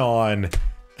on and on.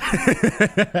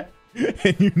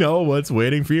 And you know what's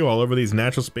waiting for you all over these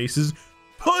natural spaces?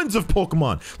 Tons of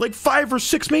Pokemon! Like 5 or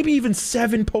 6, maybe even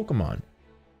 7 Pokemon.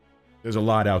 There's a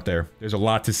lot out there. There's a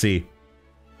lot to see.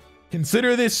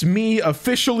 Consider this me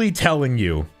officially telling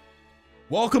you.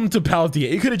 Welcome to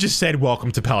Paldea. You could have just said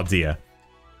welcome to Paldea.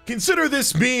 Consider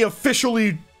this me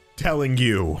officially telling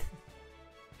you.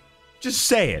 Just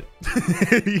say it.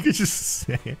 You could just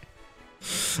say it.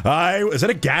 Is that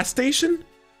a gas station?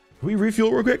 Can we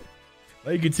refuel real quick?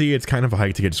 Well, you can see it's kind of a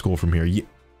hike to get to school from here.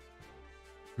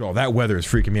 Oh, that weather is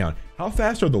freaking me out. How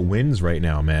fast are the winds right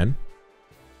now, man?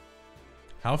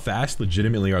 How fast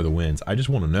legitimately are the winds? I just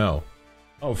want to know.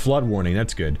 Oh, flood warning.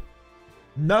 That's good.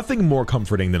 Nothing more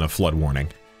comforting than a flood warning.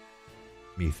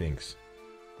 Methinks.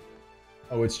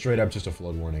 Oh, it's straight up just a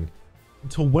flood warning.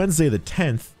 Until Wednesday the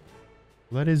 10th.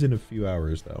 Well, that is in a few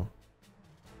hours, though.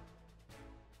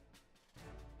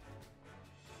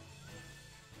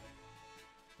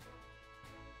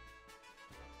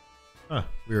 Huh,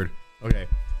 weird. Okay.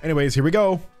 Anyways, here we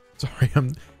go. Sorry,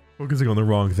 I'm focusing on the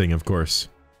wrong thing, of course.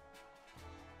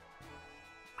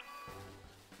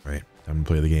 Right, time to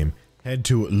play the game. Head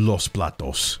to Los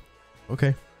Platos.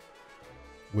 Okay.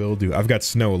 Will do. I've got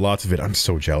snow, lots of it. I'm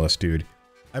so jealous, dude.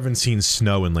 I haven't seen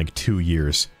snow in like 2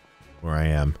 years where I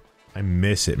am. I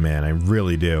miss it, man. I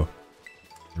really do.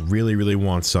 I really, really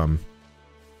want some.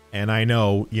 And I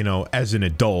know, you know, as an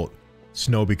adult,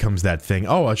 snow becomes that thing.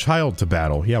 Oh, a child to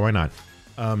battle. Yeah, why not?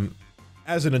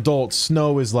 As an adult,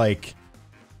 snow is like,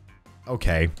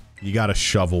 okay, you gotta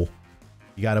shovel.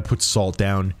 You gotta put salt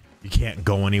down. You can't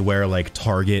go anywhere like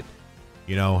Target.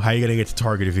 You know, how you gonna get to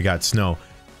Target if you got snow?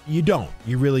 You don't.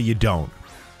 You don't.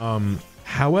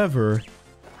 However,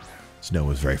 snow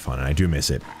is very fun and I do miss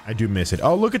it. I do miss it.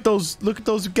 Oh, look at those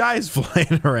guys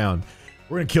flying around.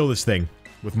 We're gonna kill this thing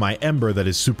with my Ember that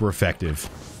is super effective.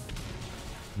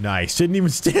 Nice. Didn't even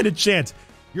stand a chance.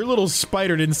 Your little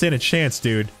spider didn't stand a chance,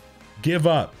 dude. Give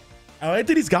up. I like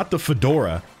that he's got the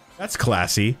fedora. That's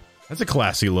classy. That's a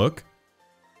classy look,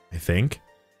 I think.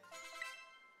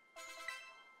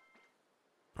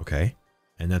 Okay.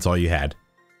 And that's all you had.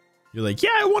 You're like,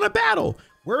 yeah, I want to battle.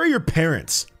 Where are your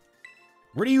parents?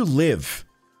 Where do you live?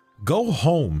 Go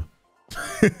home.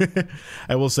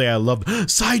 I will say I love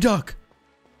Psyduck.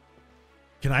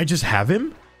 Can I just have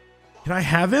him? Can I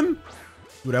have him?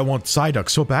 Dude, I want Psyduck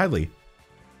so badly.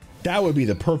 That would be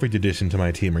the perfect addition to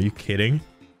my team. Are you kidding?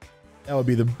 That would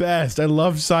be the best. I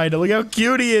love Psyduck. Look how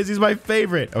cute he is. He's my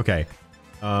favorite. Okay.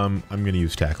 I'm gonna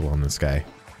use tackle on this guy.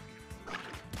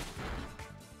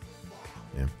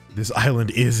 Yeah. This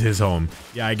island is his home.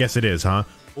 Yeah, I guess it is, huh?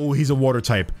 Oh, he's a water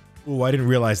type. Oh, I didn't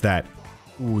realize that.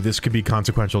 Ooh, this could be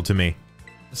consequential to me.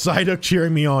 Psyduck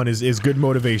cheering me on is good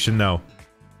motivation, though.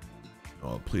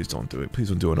 Oh, please don't do it. Please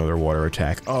don't do another water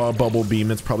attack. Oh, bubble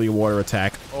beam. It's probably a water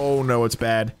attack. Oh, no, it's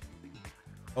bad.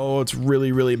 Oh, it's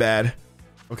really, really bad.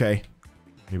 Okay.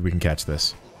 Maybe we can catch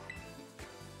this.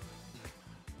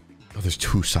 Oh, there's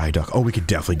 2 Psyduck. Oh, we could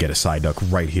definitely get a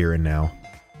Psyduck right here and now.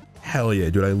 Hell yeah,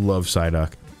 dude. I love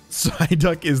Psyduck.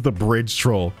 Psyduck is the bridge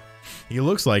troll. He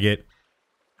looks like it.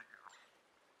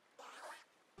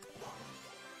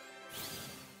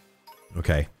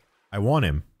 Okay. I want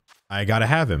him. I gotta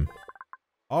have him.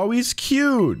 Oh, he's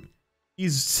cute.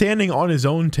 He's standing on his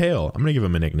own tail. I'm gonna give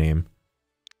him a nickname.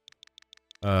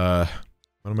 What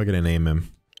am I gonna name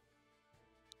him?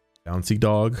 Bouncy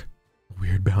dog?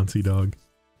 Weird bouncy dog.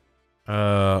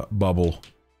 Bubble.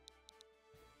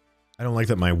 I don't like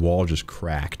that my wall just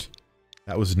cracked.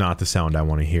 That was not the sound I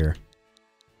want to hear.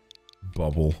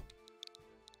 Bubble.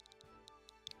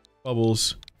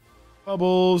 Bubbles.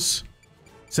 Bubbles.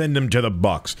 Send him to the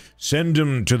box. Send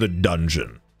him to the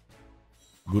dungeon.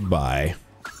 Goodbye.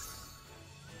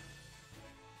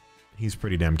 He's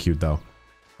pretty damn cute, though.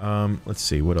 Let's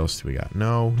see. What else do we got?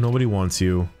 No, nobody wants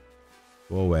you.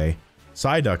 Go away.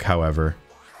 Psyduck, however.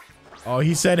 Oh,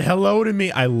 he said hello to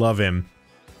me. I love him.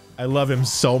 I love him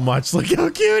so much. Look how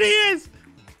cute he is.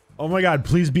 Oh my god,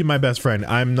 please be my best friend.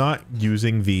 I'm not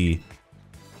using the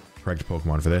correct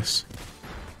Pokemon for this.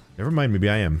 Never mind, maybe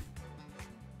I am.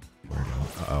 Water gun.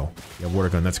 Uh-oh. Yeah, water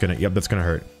gun. That's gonna... Yep, that's gonna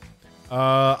hurt.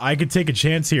 I could take a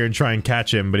chance here and try and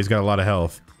catch him, but he's got a lot of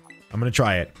health. I'm gonna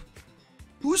try it.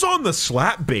 Who's on the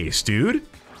slap base, dude?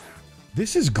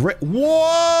 This is great.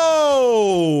 Whoa!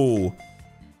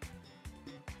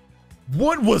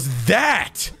 What was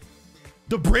that?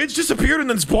 The bridge disappeared and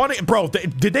then spawned it. Bro,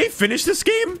 did they finish this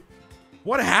game?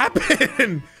 What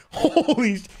happened?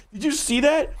 Holy... Did you see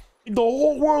that? The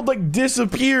whole world, like,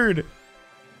 disappeared.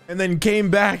 And then came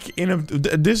back in a...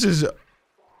 This is...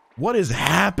 What is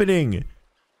happening?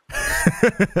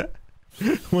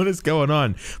 What is going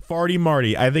on? Farty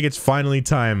Marty. I think it's finally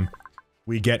time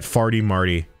we get Farty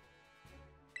Marty.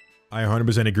 I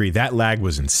 100% agree. That lag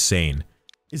was insane.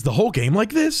 Is the whole game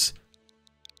like this?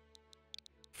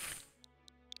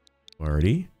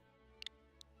 Farty.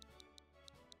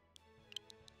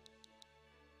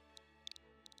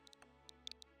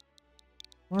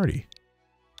 Marty.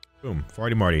 Boom.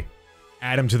 Farty Marty.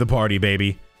 Add him to the party,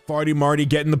 baby. Farty Marty,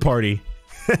 get in the party.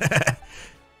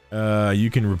 You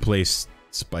can replace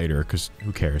Spider, because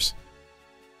who cares?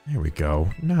 There we go.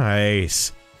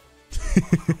 Nice.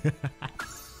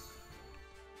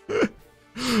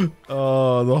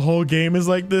 Oh, the whole game is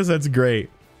like this? That's great.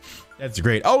 That's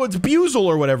great. Oh, it's Buzel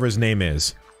or whatever his name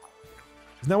is.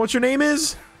 Isn't that what your name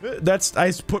is? That's,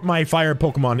 I put my fire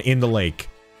Pokemon in the lake.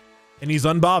 And he's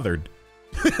unbothered.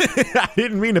 I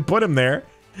didn't mean to put him there.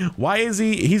 Why is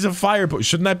he's a fire Pokemon.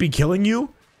 Shouldn't that be killing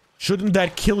you? Shouldn't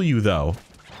that kill you, though?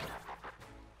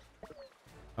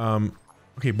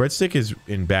 Okay, Breadstick is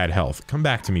in bad health. Come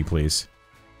back to me, please.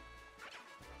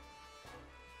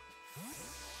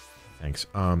 Thanks.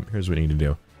 Here's what we need to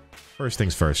do. First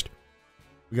things first.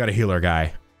 We gotta heal our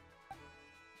guy.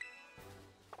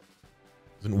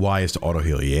 Isn't Y is to auto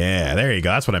heal. Yeah, there you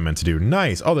go. That's what I meant to do.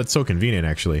 Nice. Oh, that's so convenient,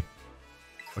 actually.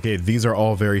 Okay, these are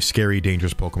all very scary,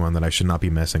 dangerous Pokemon that I should not be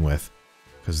messing with.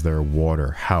 Because they're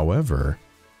water. Howevers.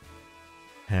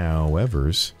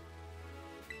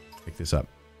 Pick this up.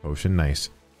 Potion, nice.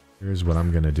 Here's what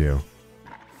I'm gonna do.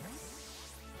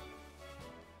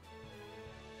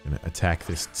 I'm gonna attack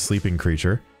this sleeping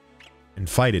creature. And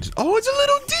fight it. Oh, it's a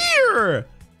little deer!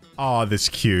 Oh, this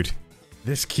cute.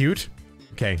 This cute?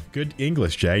 Okay, good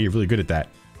English, Jay. You're really good at that.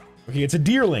 Okay, it's a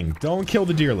deerling. Don't kill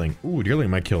the deerling. Ooh, deerling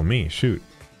might kill me. Shoot.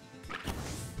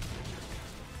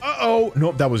 Uh-oh!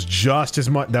 Nope, that was just as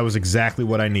much. That was exactly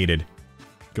what I needed.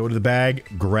 Go to the bag,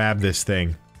 grab this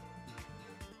thing.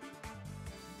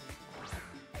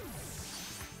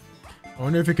 I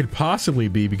wonder if it could possibly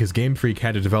be because Game Freak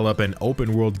had to develop an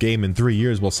open world game in 3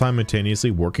 years while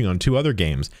simultaneously working on 2 other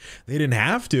games. They didn't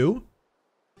have to.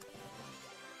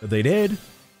 But they did.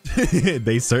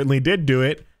 They certainly did do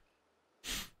it.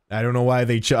 I don't know why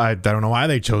they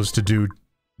chose to do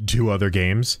 2 other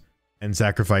games and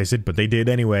sacrifice it, but they did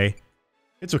anyway.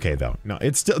 It's okay though. No,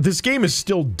 it's still, this game is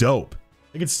still dope.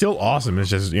 Like, it's still awesome. It's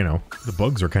just, you know, the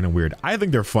bugs are kind of weird. I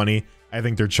think they're funny. I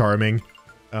think they're charming.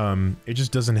 It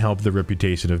just doesn't help the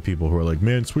reputation of people who are like,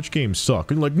 man, Switch games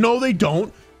suck. And like, no, they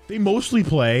don't. They mostly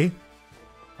play.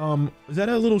 Is that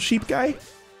a little sheep guy?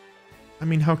 I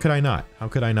mean, how could I not? How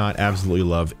could I not absolutely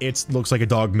love? It looks like a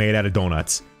dog made out of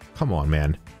donuts. Come on,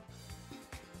 man.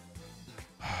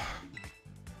 I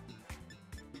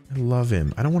love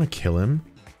him. I don't want to kill him.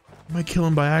 I might kill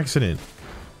him by accident.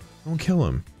 Don't kill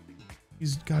him.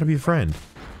 He's got to be a friend.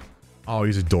 Oh,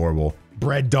 he's adorable.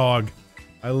 Bread dog.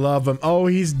 I love him. Oh,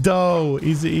 he's dough.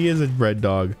 He is a bread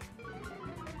dog.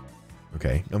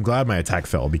 Okay, I'm glad my attack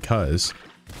fell because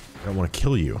I don't want to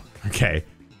kill you. Okay,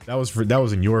 that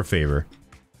was in your favor.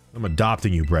 I'm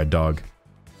adopting you, bread dog.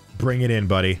 Bring it in,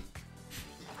 buddy.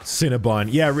 Cinnabon.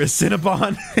 Yeah,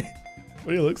 Cinnabon.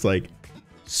 What he looks like.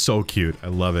 So cute. I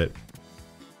love it.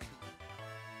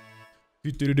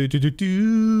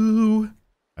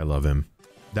 I love him.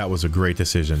 That was a great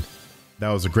decision. That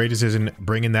was a great decision,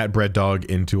 bringing that bread dog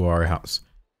into our house.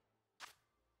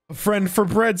 A friend for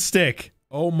Breadstick!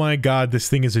 Oh my god, this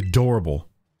thing is adorable.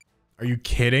 Are you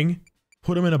kidding?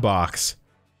 Put him in a box.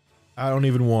 I don't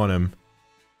even want him.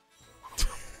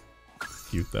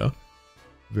 Cute though.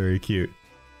 Very cute.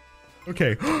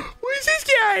 Okay. Who is this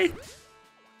guy?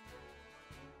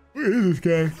 Who is this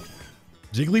guy?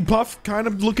 Jigglypuff kind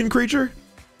of looking creature?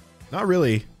 Not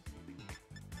really.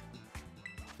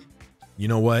 You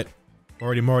know what?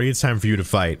 Marty, it's time for you to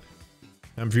fight.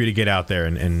 Time for you to get out there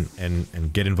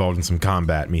and get involved in some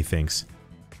combat, methinks.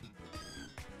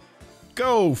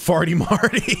 Go, Farty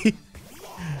Marty!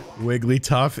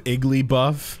 Wigglytuff,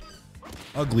 Igglybuff,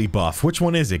 Uglybuff. Which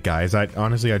one is it, guys?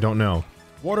 Honestly, I don't know.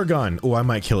 Water gun. Oh, I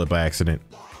might kill it by accident.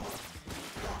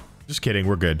 Just kidding,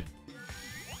 we're good.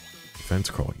 Defense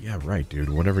crawl. Yeah, right, dude.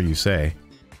 Whatever you say.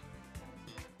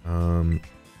 How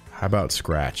about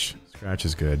Scratch? Scratch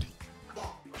is good.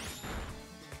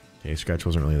 Okay, Scratch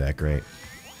wasn't really that great.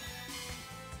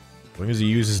 As long as he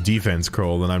uses defense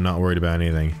curl, then I'm not worried about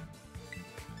anything.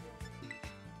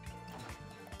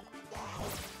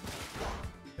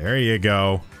 There you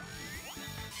go.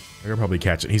 I could probably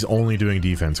catch it. He's only doing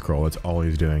defense curl. That's all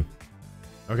he's doing.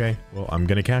 Okay, well, I'm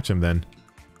gonna catch him then.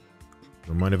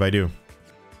 Don't mind if I do.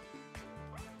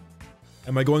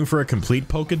 Am I going for a complete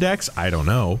Pokedex? I don't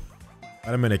know.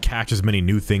 But I'm gonna catch as many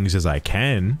new things as I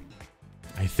can.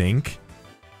 I think.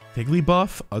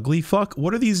 Igglybuff? Ugly fuck?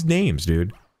 What are these names,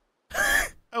 dude?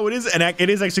 Oh, it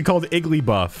is actually called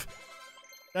Igglybuff.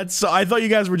 That's, I thought you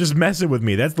guys were just messing with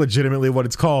me. That's legitimately what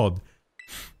it's called.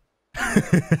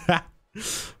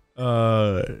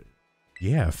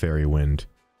 Yeah, Fairy Wind.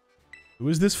 Who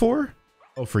is this for?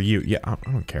 Oh, for you. Yeah, I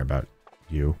don't care about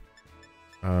you.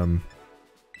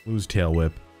 Lose Tail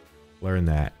Whip. Learn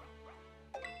that.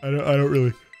 I don't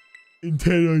really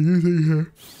intend on using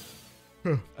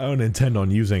her. I don't intend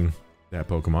on using that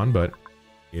Pokemon, but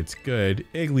it's good.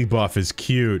 Igglybuff is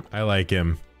cute. I like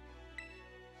him.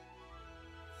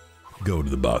 Go to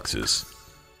the boxes.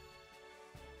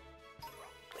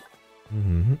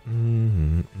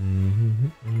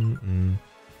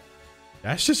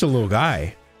 That's just a little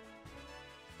guy.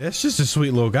 That's just a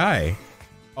sweet little guy.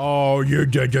 Oh, you're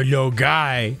a little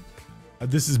guy.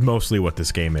 This is mostly what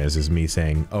this game is me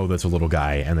saying, oh, that's a little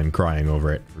guy, and then crying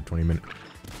over it for 20 minutes.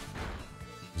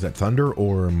 Is that thunder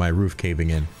or my roof caving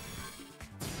in?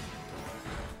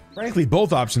 Frankly,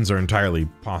 both options are entirely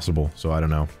possible, so I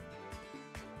don't know.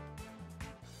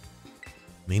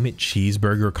 Name it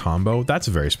cheeseburger combo? That's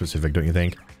very specific, don't you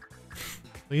think?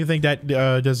 Don't you think that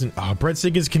doesn't... Oh,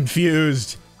 breadstick is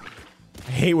confused.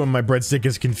 I hate when my breadstick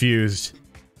is confused.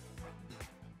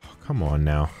 Oh, come on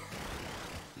now.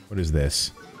 What is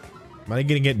this? Am I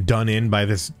gonna get done in by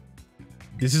this?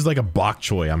 This is like a bok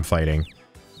choy I'm fighting.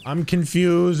 I'm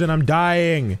confused and I'm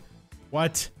dying.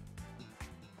 What?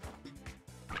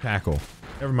 Tackle.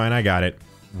 Never mind, I got it.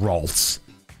 Ralts.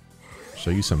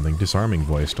 Show you something. Disarming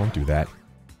voice. Don't do that.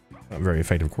 Not very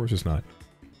effective. Of course it's not.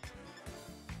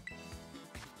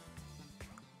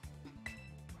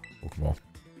 Pokeball.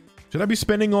 Should I be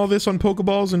spending all this on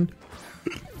Pokeballs and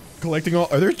collecting all...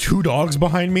 Are there 2 dogs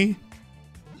behind me?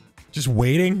 Just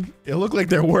waiting? It looked like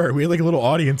there were. We had like a little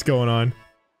audience going on.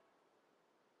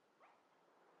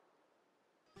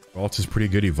 Ralts is pretty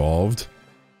good evolved.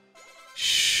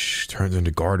 Shh, turns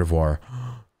into Gardevoir.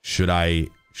 Should I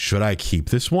keep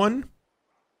this one?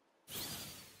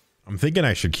 I'm thinking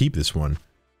I should keep this one.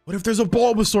 What if there's a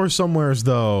Bulbasaur somewheres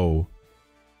though?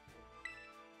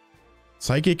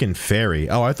 Psychic and Fairy.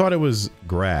 Oh, I thought it was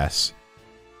grass.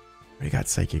 I got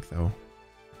Psychic though.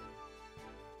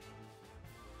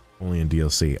 Only in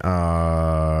DLC.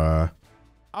 I'll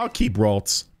keep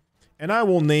Ralts. And I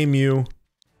will name you...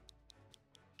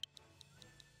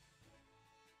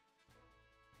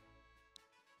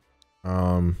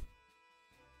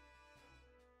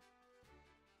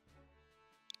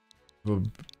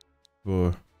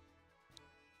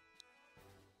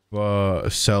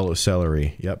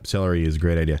 Celery. Yep, celery is a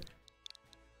great idea.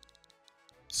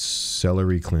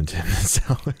 Celery Clinton.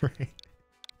 Celery.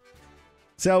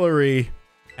 Celery.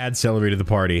 Add celery to the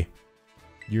party.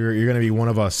 You're gonna be one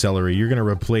of us, Celery. You're gonna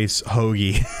replace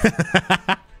Hoagie.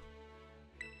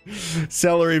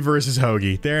 Celery versus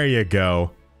Hoagie. There you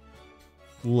go.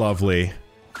 Lovely.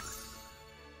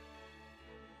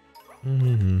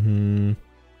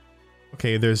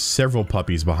 Okay, there's several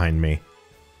puppies behind me.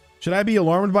 Should I be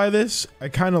alarmed by this? I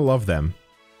kind of love them.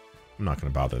 I'm not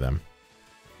gonna bother them.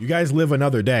 You guys live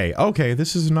another day. Okay,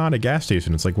 this is not a gas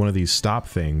station. It's like one of these stop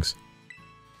things.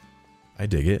 I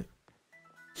dig it.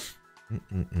 This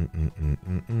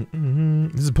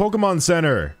is a Pokemon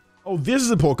Center. Oh, this is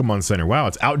a Pokemon Center. Wow,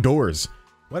 it's outdoors.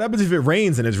 What happens if it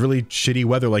rains and it's really shitty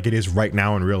weather like it is right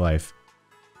now in real life?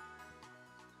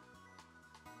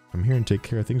 Come here and take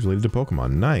care of things related to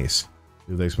Pokemon. Nice.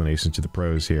 Do the explanations to the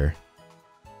pros here.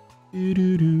 Happy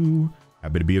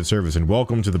to be of service and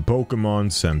welcome to the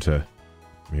Pokemon Center.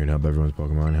 I'm here to help everyone's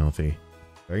Pokemon healthy.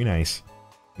 Very nice.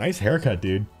 Nice haircut,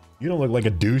 dude. You don't look like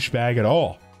a douchebag at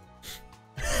all.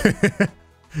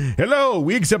 Hello,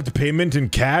 we accept payment in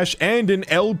cash and in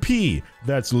LP.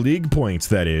 That's league points,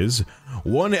 that is.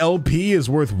 1 LP is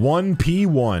worth 1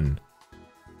 P1.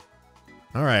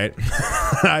 Alright.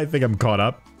 I think I'm caught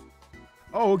up.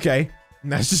 Oh, okay.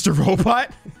 And that's just a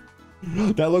robot?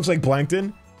 That looks like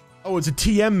Plankton? Oh, it's a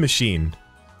TM machine.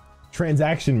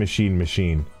 Transaction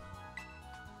machine.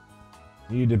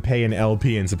 You need to pay an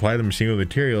LP and supply the machine with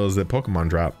materials that Pokemon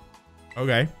drop.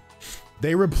 Okay.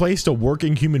 They replaced a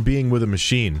working human being with a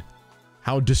machine.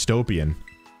 How dystopian.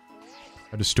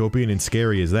 How dystopian and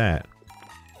scary is that?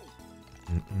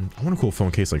 I want a cool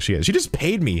phone case like she has. She just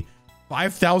paid me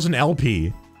 5,000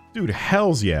 LP. Dude,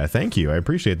 hells yeah. Thank you. I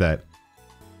appreciate that.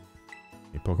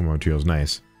 Hey, Pokemon materials,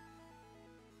 nice.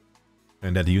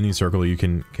 And at the Union Circle, you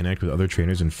can connect with other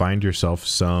trainers and find yourself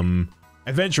some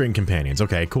adventuring companions.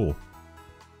 Okay, cool.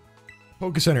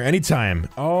 Poke Center, anytime.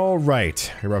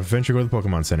 Alright. You're about adventure, go to the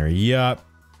Pokemon Center. Yup.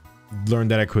 Learn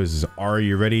that at quizzes. Are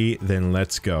you ready? Then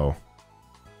let's go.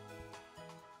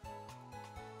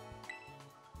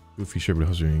 Goofy sure, but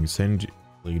you can send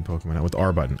lead Pokemon out with the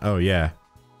R button. Oh, yeah.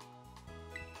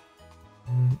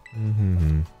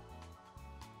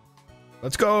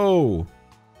 Let's go!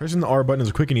 Pressing the R button is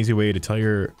a quick and easy way to tell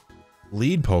your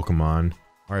lead Pokemon.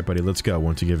 Alright, buddy, let's go.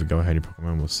 Once you give it a go ahead, your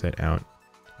Pokemon will set out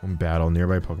and battle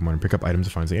nearby Pokemon and pick up items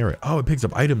to find the area. Oh, it picks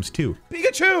up items too.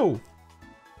 Pikachu!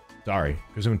 Sorry,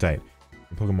 tight.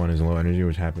 The Pokemon is low energy,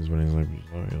 which happens when it's like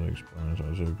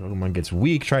Pokemon gets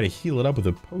weak. Try to heal it up with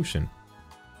a potion.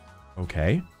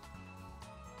 Okay.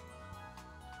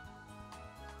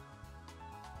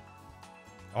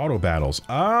 Auto battles.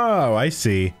 Oh, I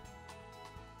see.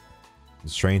 The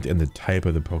strength and the type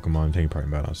of the Pokemon taking part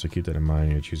in battles. So keep that in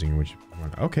mind. You're choosing which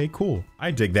Pokemon. Okay, cool.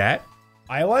 I dig that.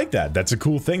 I like that. That's a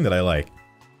cool thing that I like.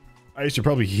 I should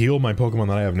probably heal my Pokemon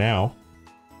that I have now.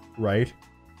 Right?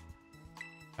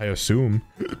 I assume.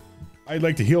 I'd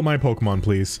like to heal my Pokemon,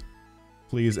 please.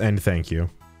 Please and thank you.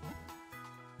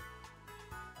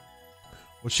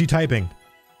 What's she typing?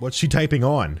 What's she typing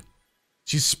on?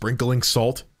 She's sprinkling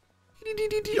salt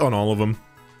on all of them.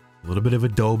 A little bit of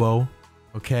adobo,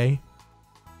 okay?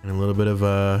 And a little bit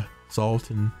of salt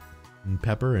and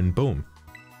pepper, and boom.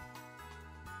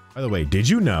 By the way, did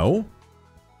you know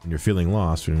when you're feeling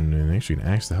lost, and you can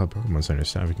ask the Help Pokemon Center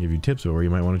staff to give you tips about where you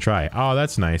might want to try? Oh,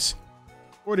 that's nice.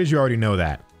 Or did you already know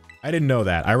that? I didn't know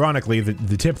that. Ironically,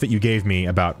 the tip that you gave me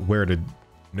about where to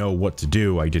know what to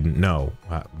do, I didn't know.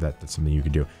 That's something you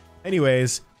could do.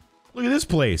 Anyways, look at this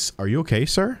place. Are you okay,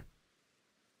 sir?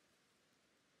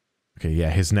 Okay,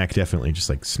 yeah, his neck definitely just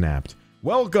like snapped.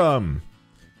 Welcome!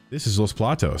 This is Los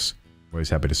Platos. Always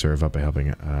happy to serve up a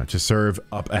helping,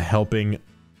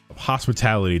 of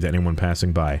hospitality to anyone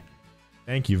passing by.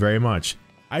 Thank you very much.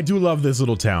 I do love this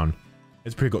little town.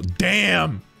 It's pretty cool.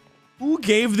 Damn! Who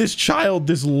gave this child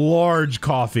this large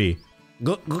coffee?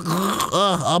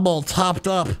 I'm all topped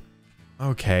up.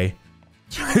 Okay.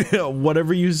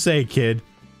 Whatever you say, kid.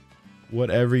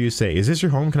 Whatever you say. Is this your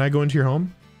home? Can I go into your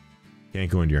home? Can't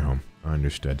go into your home.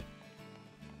 Understood.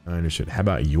 Understood. How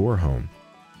about your home?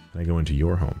 Can I go into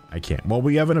your home? I can't. Well,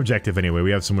 we have an objective anyway.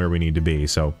 We have somewhere we need to be,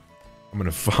 so I'm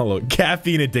gonna follow.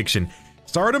 Caffeine addiction.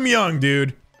 Start them young,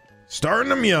 dude. Starting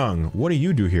them young. What do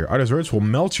you do here? Our desserts will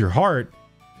melt your heart.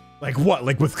 Like what?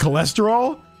 Like with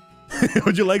cholesterol?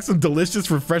 Would you like some delicious,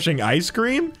 refreshing ice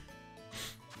cream?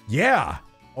 Yeah.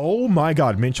 Oh my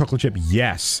god. Mint chocolate chip.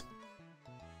 Yes.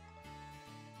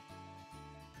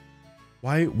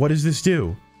 Why? What does this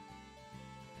do?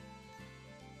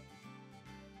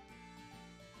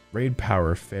 Raid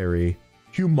power, fairy.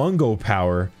 Humongo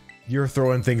power. You're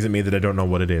throwing things at me that I don't know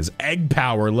what it is. Egg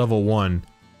power, level 1.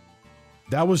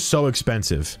 That was so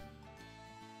expensive.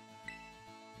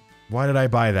 Why did I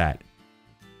buy that?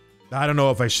 I don't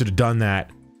know if I should have done that.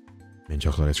 Mint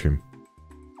chocolate ice cream.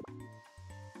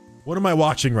 What am I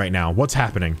watching right now? What's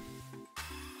happening?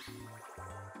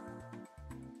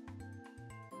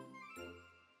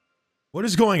 What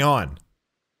is going on?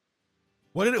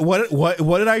 What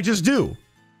did I just do?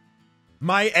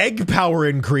 My egg power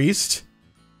increased.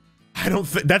 I don't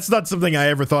think that's not something I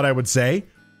ever thought I would say.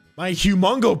 My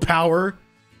humongo power,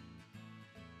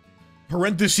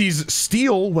 parentheses,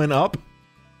 steel went up.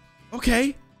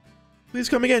 Okay. Please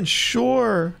come again.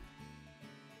 Sure.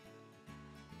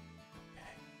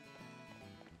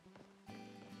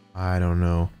 I don't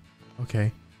know.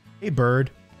 Okay. Hey, bird.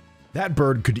 That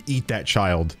bird could eat that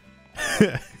child.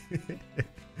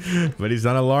 But he's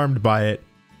not alarmed by it.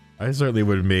 I certainly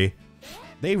wouldn't be.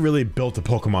 They really built a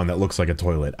Pokemon that looks like a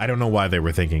toilet. I don't know why they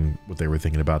were thinking what they were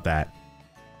thinking about that.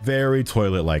 Very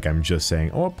toilet-like, I'm just saying.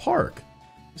 Oh, a park.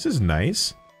 This is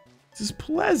nice. This is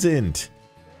pleasant.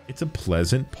 It's a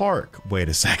pleasant park. Wait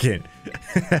a second.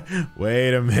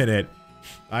 Wait a minute.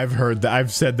 I've heard that.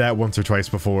 I've said that once or twice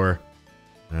before.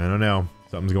 I don't know.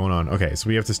 Something's going on. Okay, so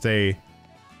we have to stay.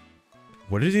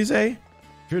 What did he say?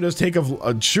 Sure does take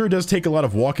a lot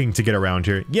of walking to get around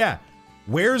here. Yeah.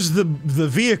 Where's the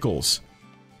vehicles?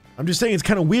 I'm just saying it's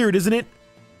kind of weird, isn't it?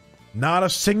 Not a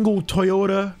single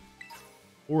Toyota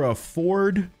or a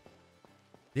Ford.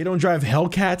 They don't drive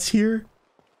Hellcats here.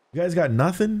 You guys got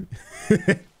nothing? You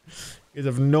guys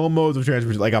have no modes of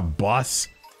transportation, like a bus.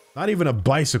 Not even a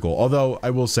bicycle. Although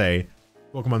I will say,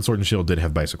 Pokemon Sword and Shield did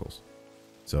have bicycles,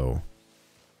 so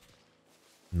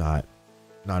not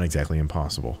exactly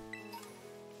impossible.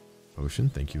 Potion,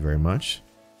 thank you very much.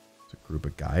 It's a group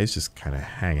of guys just kind of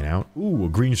hanging out. Ooh, a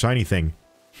green shiny thing.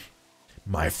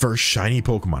 My first shiny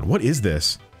Pokemon. What is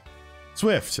this?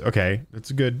 Swift. Okay, that's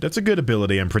a good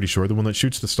ability. I'm pretty sure the one that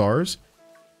shoots the stars.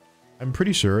 I'm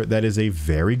pretty sure that is a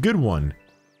very good one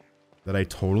that I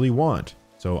totally want.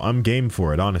 So I'm game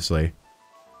for it, honestly.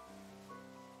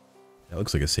 That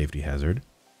looks like a safety hazard.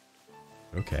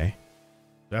 Okay.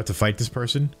 Do I have to fight this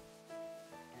person?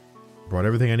 Brought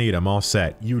everything I need. I'm all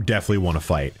set. You definitely want to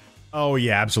fight. Oh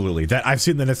yeah, absolutely. That I've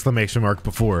seen that exclamation mark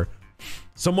before.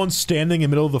 Someone's standing in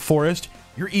the middle of the forest.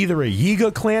 You're either a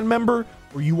Yiga clan member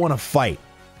or you want to fight.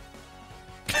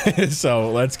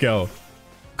 So let's go.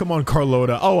 Come on,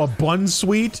 Carlota. Oh, a bun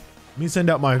sweet? Let me send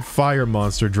out my fire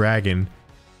monster dragon.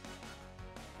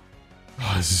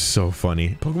 Oh, this is so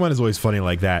funny. Pokemon is always funny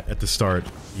like that at the start.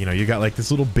 You know, you got like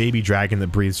this little baby dragon that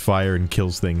breathes fire and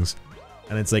kills things.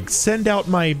 And it's like, send out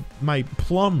my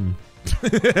plum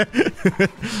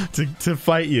to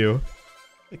fight you.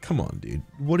 Like, come on, dude.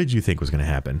 What did you think was going to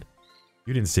happen?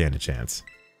 You didn't stand a chance.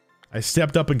 I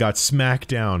stepped up and got smacked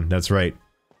down. That's right.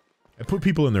 I put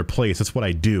people in their place. That's what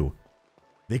I do.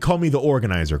 They call me the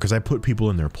organizer because I put people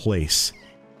in their place.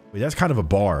 Wait, that's kind of a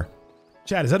bar.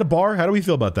 Chad, is that a bar? How do we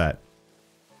feel about that?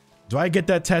 Do I get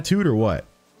that tattooed or what?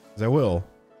 Because I will.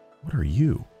 What are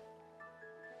you?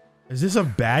 Is this a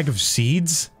bag of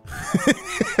seeds?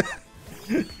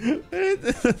 They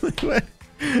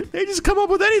just come up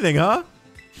with anything, huh?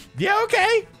 Yeah,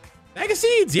 okay. Bag of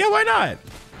seeds. Yeah, why not?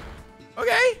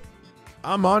 Okay.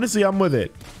 I'm with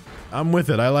it. I'm with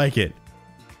it. I like it.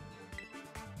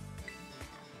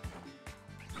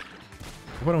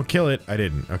 If I don't kill it, I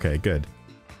didn't. Okay, good.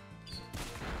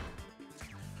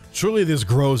 Surely this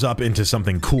grows up into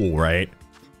something cool, right?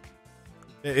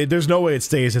 There's no way it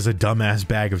stays as a dumbass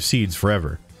bag of seeds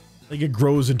forever. Like it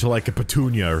grows into like a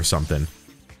petunia or something,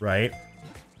 right?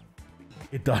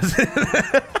 It doesn't.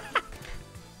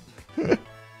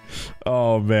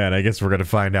 Oh man, I guess we're gonna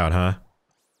find out, huh?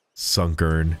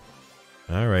 Sunkern.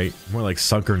 Alright, more like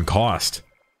Sunkern cost.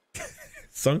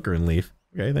 Sunkern leaf.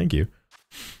 Okay, thank you.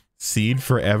 Seed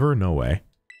forever? No way.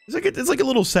 It's like a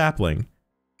little sapling.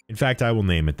 In fact, I will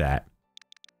name it that.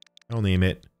 I'll name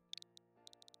it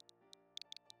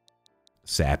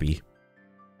Sappy.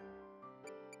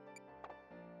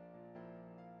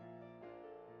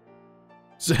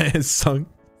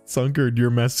 Sunkered, your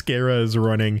mascara is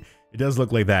running. It does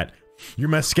look like that. Your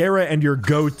mascara and your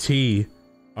goatee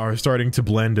are starting to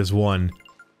blend as one.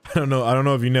 I don't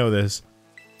know if you know this.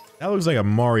 That looks like a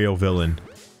Mario villain.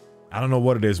 I don't know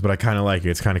what it is, but I kind of like it.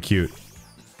 It's kind of cute.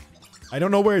 I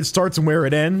don't know where it starts and where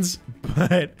it ends,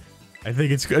 but I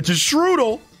think it's a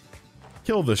Strudel.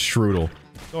 Kill the Strudel.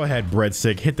 Go ahead,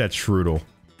 breadstick. Hit that Strudel.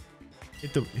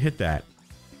 Hit that.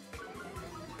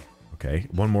 Okay,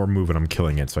 one more move and I'm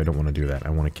killing it, so I don't want to do that.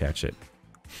 I want to catch it.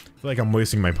 I feel like I'm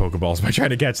wasting my Pokeballs by trying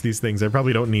to catch these things. I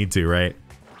probably don't need to, right?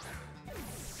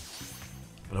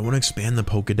 But I want to expand the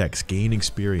Pokedex, gain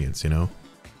experience, you know?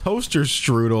 Toaster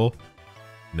Strudel.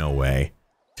 No way.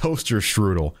 Toaster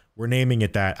Strudel. We're naming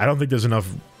it that. I don't think there's enough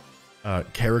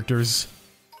characters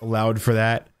allowed for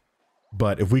that.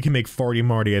 But if we can make Farty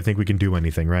Marty, I think we can do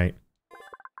anything, right?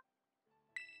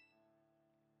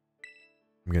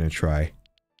 I'm gonna try.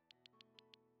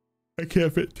 I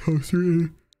can't fit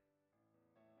Toaster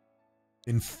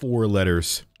in 4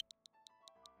 letters.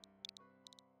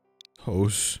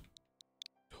 Toast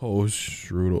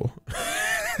Strudel.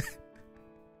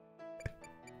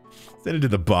 Send it to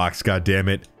the box,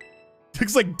 goddammit.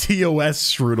 Looks like TOS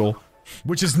Strudel,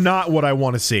 which is not what I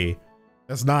want to see.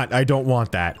 That's not, I don't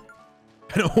want that.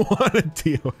 I don't want a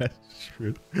TOS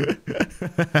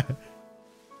Strudel.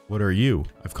 What are you?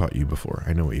 I've caught you before.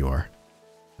 I know what you are.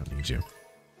 I don't need you.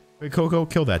 Wait, Coco,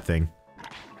 kill that thing.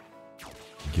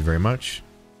 Thank you very much.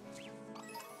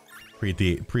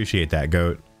 Appreciate that,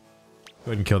 goat.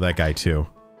 Go ahead and kill that guy too.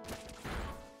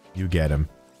 You get him.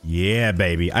 Yeah,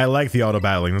 baby. I like the auto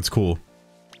battling. That's cool.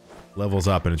 Levels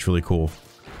up and it's really cool.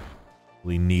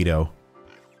 Really neato.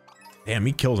 Damn,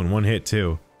 he kills in 1 hit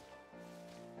too.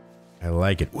 I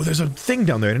like it. Oh, there's a thing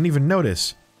down there I didn't even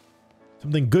notice.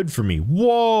 Something good for me.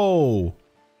 Whoa!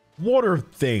 Water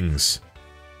things.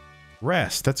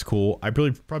 Rest. That's cool. I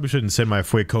probably shouldn't send my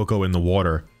Fuecoco in the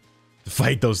water to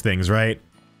fight those things, right?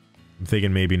 I'm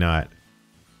thinking maybe not.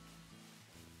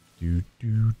 You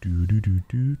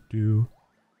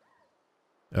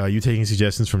taking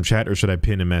suggestions from chat or should I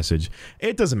pin a message?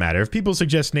 It doesn't matter. If people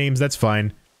suggest names, that's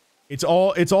fine. It's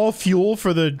all fuel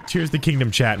for the Tears of the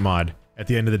Kingdom chat mod at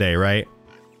the end of the day, right?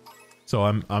 So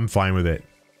I'm fine with it.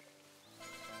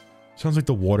 Sounds like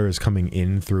the water is coming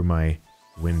in through my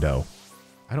window.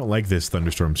 I don't like this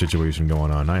thunderstorm situation going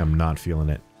on. I am not feeling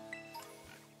it.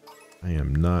 I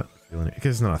am not feeling it.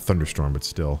 Because it's not a thunderstorm, but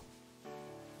still.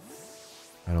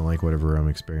 I don't like whatever I'm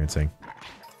experiencing.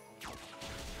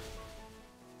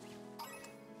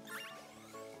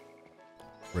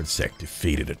 Red Sect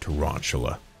defeated a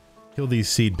tarantula. Kill these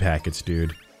seed packets,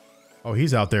 dude. Oh,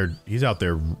 he's out there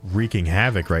wreaking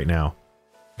havoc right now.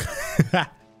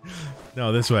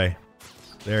 No, this way.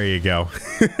 There you go.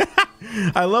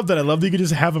 I love that. I love that you can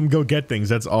just have him go get things.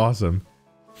 That's awesome.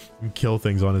 And kill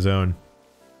things on his own.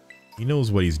 He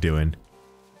knows what he's doing.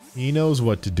 He knows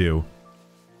what to do.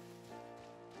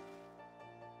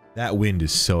 That wind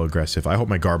is so aggressive. I hope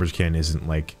my garbage can isn't,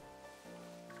 like,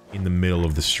 in the middle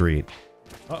of the street.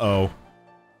 Uh-oh.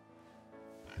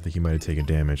 I think he might have taken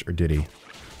damage. Or did he?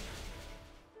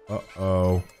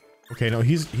 Uh-oh. Okay, no,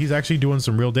 he's actually doing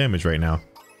some real damage right now.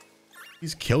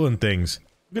 He's killing things.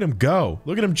 Look at him go.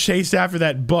 Look at him chase after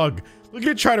that bug. Look at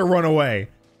him try to run away.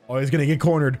 Oh, he's gonna get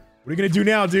cornered. What are you gonna do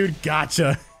now, dude?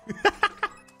 Gotcha.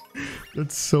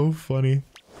 That's so funny.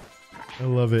 I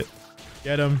love it.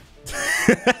 Get him.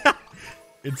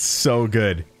 It's so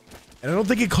good. And I don't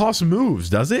think it costs moves,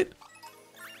 does it?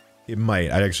 It might.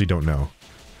 I actually don't know.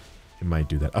 It might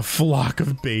do that. A flock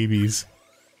of babies.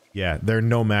 Yeah, they're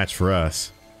no match for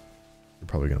us. You're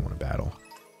probably gonna want to battle.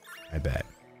 I bet.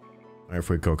 Alright,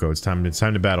 Fred Coco, it's time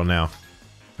to battle now.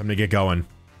 Time to get going.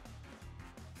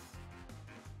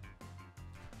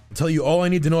 I'll tell you all I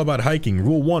need to know about hiking.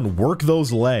 Rule 1, work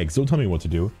those legs. Don't tell me what to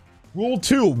do. Rule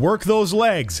 2, work those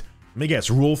legs. Let me guess,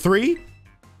 rule 3?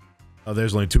 Oh,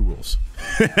 there's only 2 rules.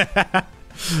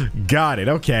 Got it,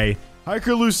 okay.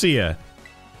 Hiker Lucia.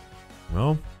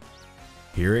 Well,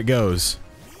 here it goes.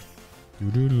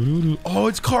 Oh,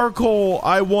 it's Carkol!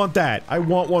 I want that. I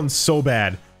want one so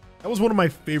bad. That was one of my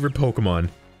favorite Pokemon.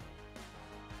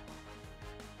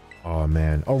 Oh,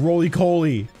 man. Oh,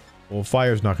 Roly-Coly! Well,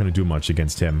 fire's not going to do much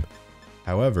against him.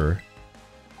 However,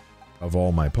 of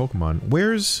all my Pokemon,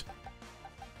 where's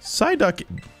Psyduck?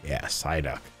 Yeah,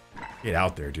 Psyduck. Get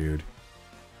out there, dude.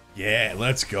 Yeah,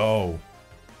 let's go.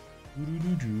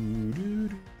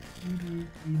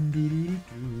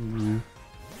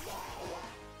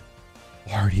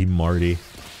 Marty, Marty.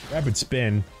 Rapid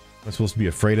spin. Am I supposed to be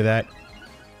afraid of that?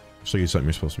 I'll show you something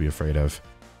you're supposed to be afraid of.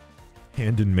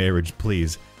 Hand in marriage,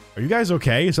 please. Are you guys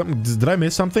okay? Something? Did I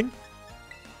miss something?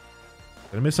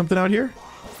 Did I miss something out here?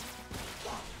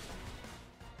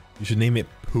 You should name it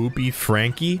Poopy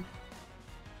Frankie.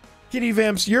 Kitty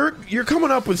Vamps, you're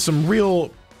coming up with some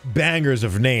real bangers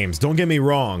of names. Don't get me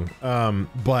wrong.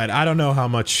 But I don't know how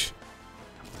much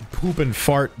poop and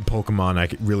fart Pokemon I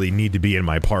really need to be in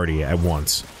my party at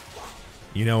once.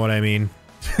 You know what I mean?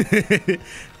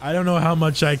 I don't know how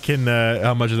much I can,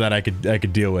 how much of that I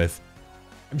could deal with.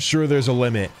 I'm sure there's a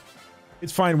limit.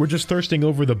 It's fine. We're just thirsting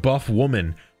over the buff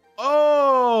woman.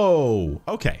 Oh,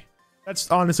 okay. That's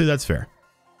fair.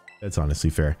 That's honestly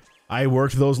fair. I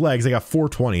worked those legs. I got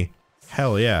 420.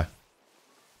 Hell yeah.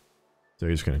 So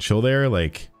you're just gonna chill there?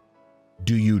 Like,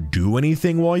 do you do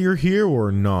anything while you're here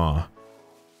or nah?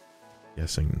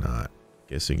 Guessing not.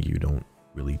 Guessing you don't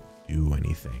really do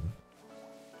anything.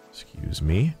 Excuse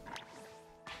me.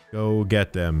 Go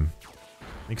get them.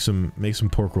 Make some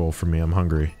pork roll for me. I'm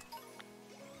hungry.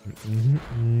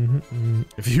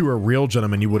 If you were a real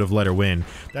gentleman, you would have let her win.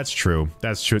 That's true.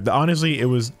 That's true. Honestly, it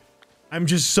was... I'm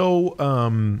just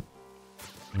so,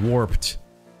 warped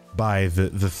by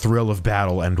the thrill of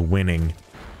battle and winning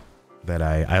that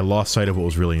I lost sight of what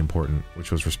was really important,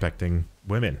 which was respecting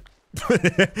women.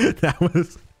 That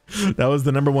was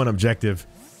the #1 objective.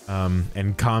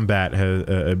 And combat has,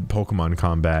 Pokemon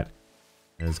combat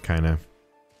has kind of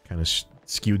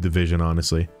skewed the vision,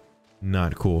 honestly.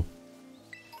 Not cool.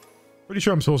 Pretty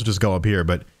sure I'm supposed to just go up here,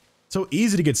 but it's so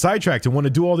easy to get sidetracked and want to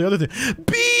do all the other things.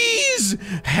 Bees!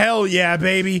 Hell yeah,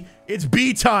 baby! It's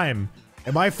bee time!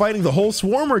 Am I fighting the whole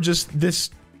swarm or just these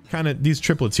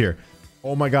triplets here?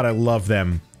 Oh my god, I love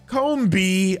them.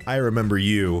 Combee! I remember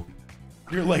you.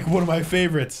 You're like one of my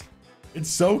favorites. It's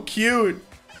so cute.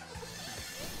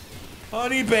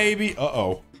 Honey baby.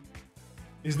 Uh-oh.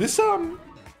 Is this,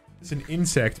 it's an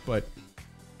insect, but...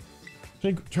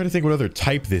 Try to think what other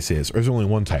type this is. Or is there only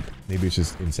one type? Maybe it's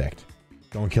just insect.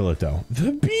 Don't kill it, though.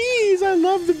 The bees! I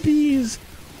love the bees!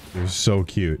 They're so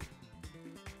cute.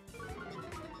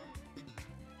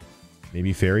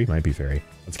 Maybe fairy? Might be fairy.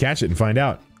 Let's catch it and find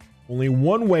out. Only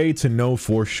one way to know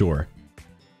for sure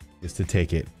is to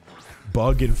take it.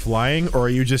 Bug and flying? Or are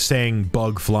you just saying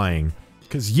bug flying?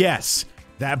 Because yes,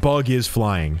 that bug is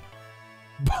flying.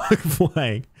 Bug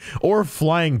flying. Or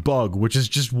flying bug, which is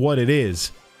just what it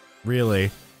is. Really?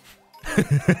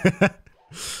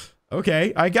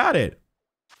 Okay, I got it.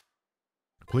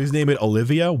 Please name it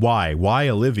Olivia. Why? Why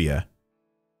Olivia?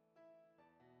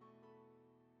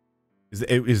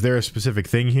 Is there a specific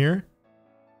thing here?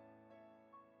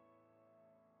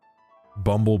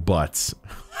 Bumble butts.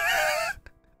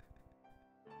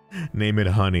 Name it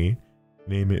Honey.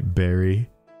 Name it Berry.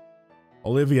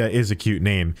 Olivia is a cute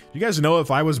name. You guys know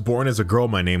if I was born as a girl,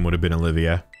 my name would have been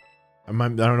Olivia. I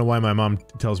don't know why my mom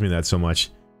tells me that so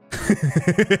much.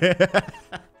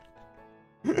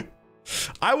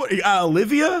 I would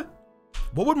Olivia?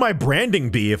 What would my branding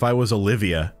be if I was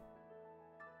Olivia?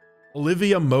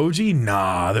 Olivia Moji?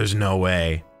 Nah, there's no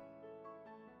way.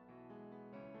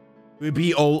 It would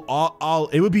be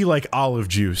it would be like Olive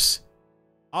Juice.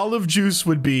 Olive Juice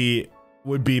would be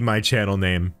my channel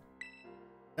name.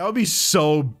 That would be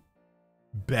so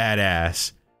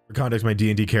badass. For context, my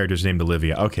D&D character is named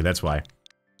Olivia. Okay, that's why.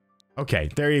 Okay,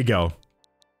 there you go.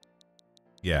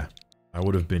 Yeah, I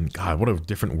would have been. God, what a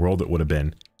different world it would have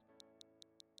been.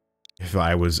 If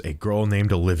I was a girl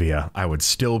named Olivia, I would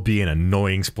still be an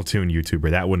annoying Splatoon YouTuber.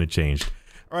 That wouldn't have changed.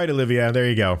 All right, Olivia, there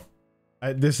you go.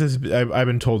 I've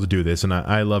been told to do this, and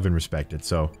I love and respect it,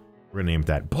 so we're gonna name it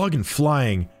that. Bug and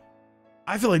flying.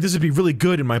 I feel like this would be really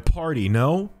good in my party,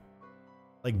 no?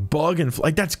 Like bug and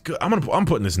like that's good. I'm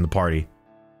putting this in the party.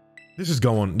 This is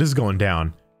going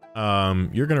down.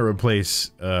 You're gonna replace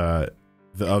the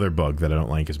other bug that I don't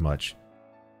like as much.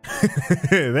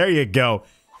 There you go.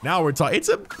 Now we're talking. It's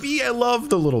a bee. I love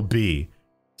the little bee.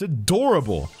 It's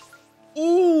adorable.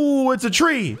 Ooh, it's a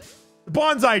tree. The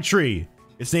bonsai tree.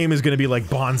 Its name is gonna be like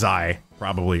Bonsai,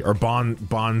 probably, or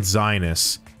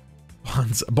Bonzinus.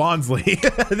 Bonsley.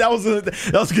 that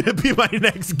was gonna be my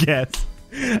next guess.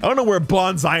 I don't know where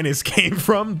Bonzinus came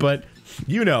from, but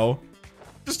you know,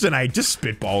 just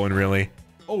spitballing, really.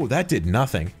 Oh, that did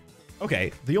nothing.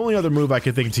 Okay, the only other move I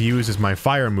could think to use is my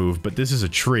fire move, but this is a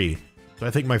tree, so I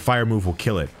think my fire move will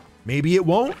kill it. Maybe it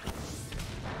won't?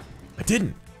 I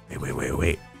didn't.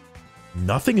 Wait.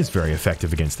 Nothing is very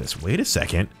effective against this. Wait a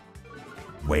second.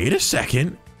 Wait a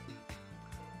second.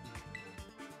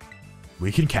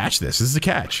 We can catch this. This is a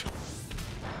catch.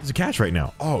 This is a catch right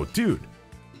now. Oh, dude.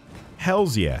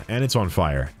 Hells yeah. And it's on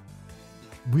fire.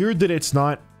 Weird that it's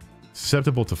not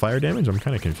susceptible to fire damage. I'm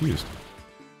kind of confused.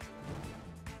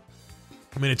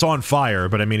 I mean, it's on fire,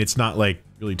 but I mean, it's not like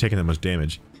really taking that much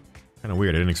damage. Kind of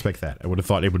weird. I didn't expect that. I would have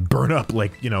thought it would burn up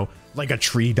like, you know, like a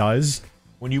tree does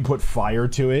when you put fire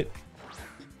to it.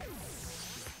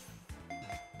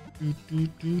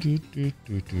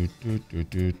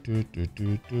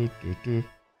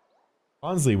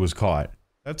 Bonsley was caught.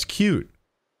 That's cute.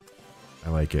 I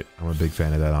like it. I'm a big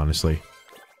fan of that, honestly.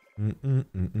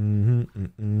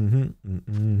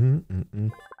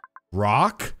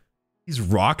 Rock? He's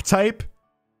rock type?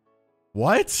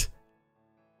 What?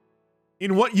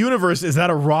 In what universe is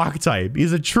that a rock type?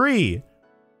 He's a tree.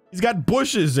 He's got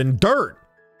bushes and dirt.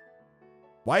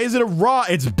 Why is it a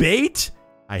rock? It's bait?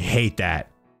 I hate that.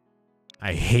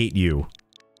 I hate you.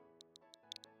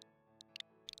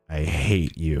 I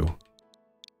hate you.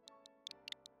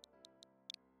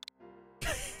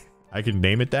 I can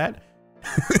name it that?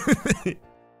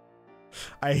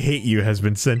 I hate you has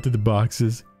been sent to the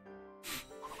boxes.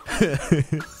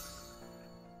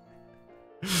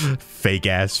 Fake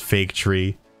ass fake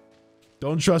tree.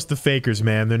 Don't trust the fakers,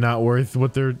 man. They're not worth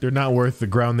what they're not worth the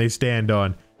ground they stand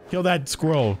on. Kill that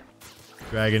squirrel.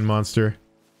 Dragon monster.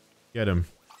 Get him.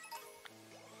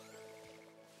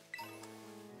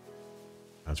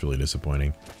 That's really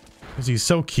disappointing. Because he's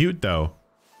so cute though.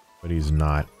 But he's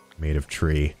not made of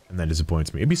tree. And that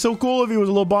disappoints me. It'd be so cool if he was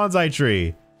a little bonsai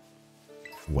tree.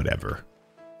 Whatever.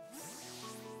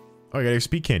 Oh, I got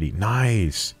XP candy.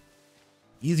 Nice.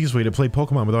 Easiest way to play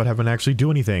Pokemon without having to actually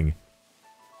do anything.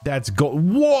 That's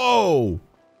whoa!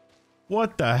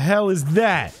 What the hell is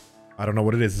that? I don't know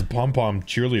what it is. It's a pom-pom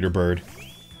cheerleader bird.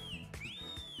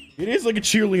 It is like a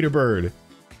cheerleader bird.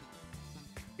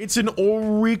 It's an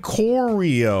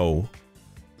Oricorio.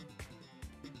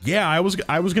 Yeah, I was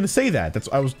gonna say that.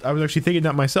 I was actually thinking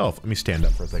that myself. Let me stand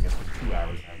up for a second. 2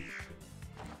 hours.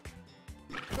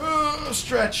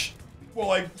 Stretch while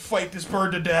I fight this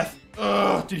bird to death.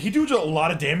 Did he do a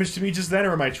lot of damage to me just then,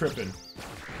 or am I tripping?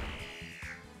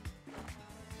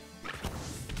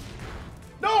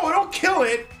 No, don't kill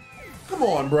it! Come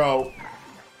on, bro.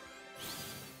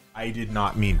 I did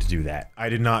not mean to do that. I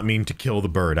did not mean to kill the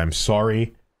bird. I'm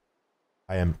sorry.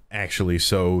 I am actually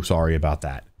so sorry about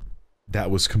that. That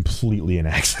was completely an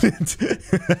accident.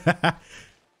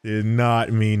 Did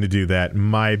not mean to do that.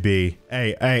 My B.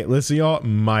 Hey, listen, y'all.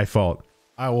 My fault.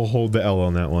 I will hold the L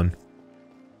on that one.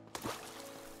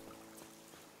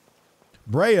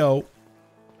 Brayo,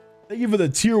 thank you for the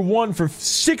tier 1 for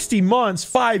 60 months,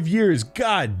 5 years.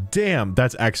 God damn,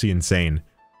 that's actually insane.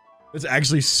 That's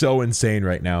actually so insane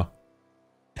right now.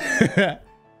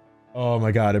 Oh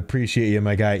my god, appreciate you,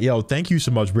 my guy. Yo, thank you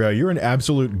so much, Brayo. You're an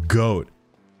absolute goat.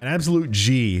 An absolute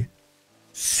G.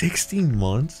 60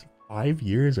 months? 5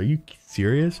 years? Are you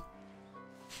serious?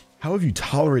 How have you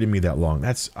tolerated me that long?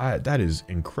 That is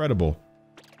incredible.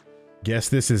 Guess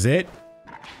this is it?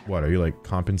 What, are you like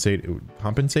compensating?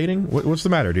 What's the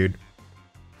matter, dude?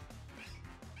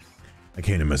 I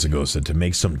came to Mesagosa to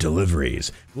make some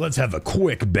deliveries. Let's have a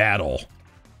quick battle.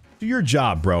 Do your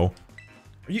job, bro.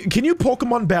 Can you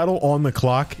Pokemon battle on the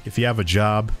clock if you have a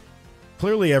job?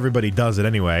 Clearly everybody does it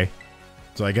anyway.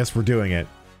 So I guess we're doing it.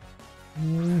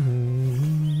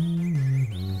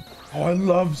 Oh, I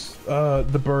love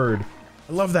the bird.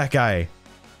 I love that guy.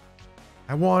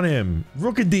 I want him.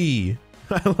 Rookadee.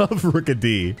 I love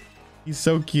Rookadee. He's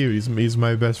so cute. He's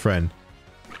my best friend.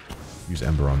 Use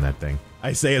Ember on that thing.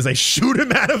 I say as I shoot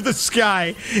him out of the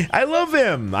sky. I love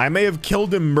him. I may have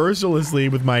killed him mercilessly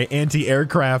with my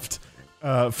anti-aircraft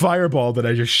fireball that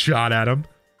I just shot at him.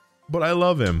 But I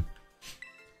love him.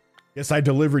 Yes, I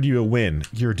delivered you a win.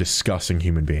 You're a disgusting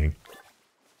human being.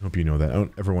 I hope you know that. I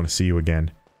don't ever want to see you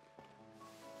again.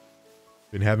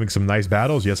 Been having some nice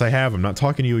battles? Yes, I have. I'm not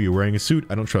talking to you. You're wearing a suit.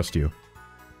 I don't trust you.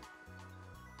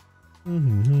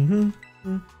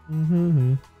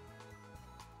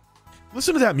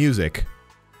 Listen to that music.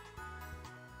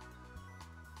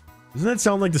 Doesn't that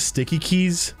sound like the sticky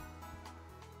keys?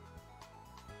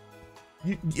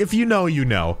 If you know, you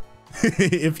know.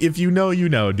 if you know, you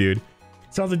know, dude.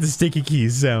 It sounds like the sticky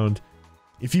keys sound.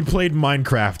 If you played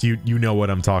Minecraft, you know what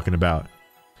I'm talking about.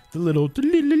 The little...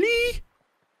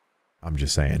 I'm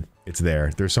just saying. It's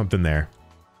there. There's something there.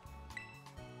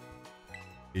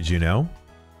 Did you know?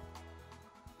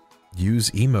 Use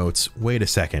emotes. Wait a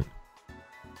second.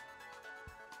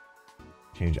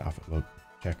 Change outfit look.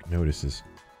 Check notices.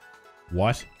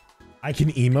 What? I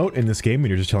can emote in this game and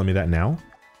you're just telling me that now?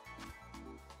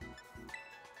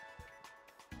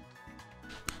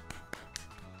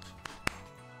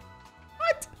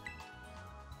 What?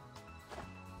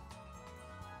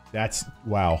 That's...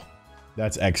 wow.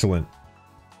 That's excellent.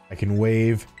 I can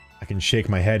wave. I can shake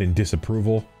my head in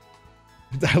disapproval.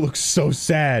 That looks so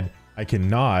sad. I can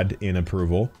nod in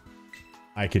approval.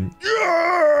 I can...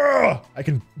 I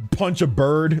can punch a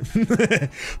bird.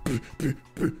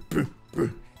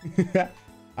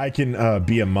 I can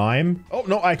be a mime. Oh,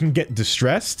 no, I can get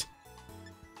distressed.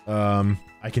 I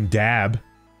can dab.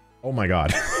 Oh my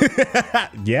god.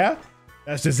 Yeah?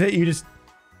 That's just it? You just...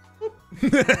 They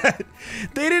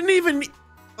didn't even...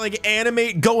 like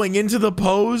animate going into the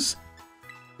pose.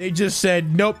 They just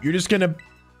said, nope, you're just gonna...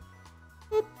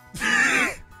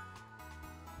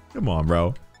 Come on,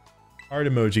 bro. Heart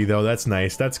emoji, though. That's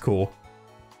nice. That's cool.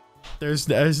 There's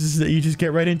you just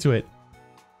get right into it.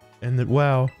 And then,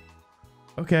 wow.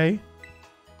 Okay.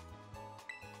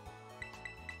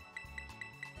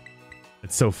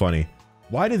 It's so funny.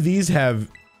 Why do these have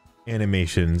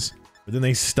animations, but then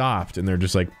they stopped and they're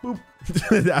just like, boop.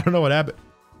 I don't know what happened.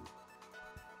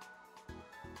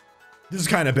 This is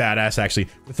kind of badass, actually.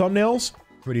 The thumbnails,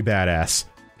 pretty badass.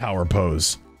 Power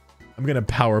pose. I'm gonna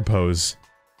power pose.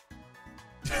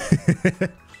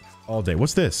 All day.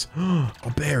 What's this?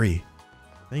 A berry.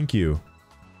 Thank you.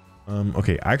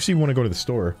 Okay, I actually want to go to the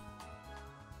store.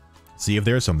 See if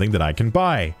there's something that I can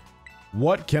buy.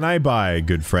 What can I buy,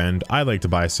 good friend? I'd like to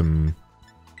buy some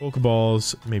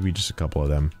Pokeballs. Maybe just a couple of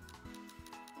them.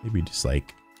 Maybe just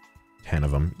like 10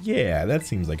 of them. Yeah, that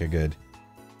seems like a good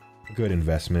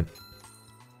investment.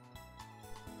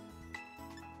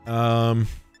 I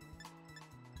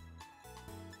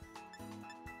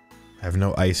have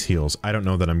no ice heals. I don't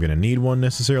know that I'm gonna need one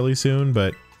necessarily soon,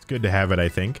 but it's good to have it, I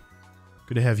think.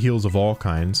 Good to have heals of all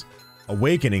kinds.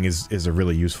 Awakening is a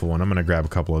really useful one. I'm gonna grab a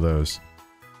couple of those.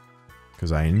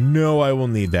 Because I know I will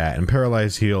need that. And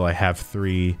Paralyzed Heal, I have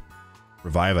 3.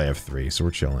 Revive, I have 3, so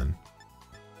we're chilling.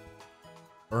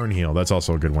 Burn Heal, that's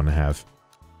also a good one to have.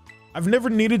 I've never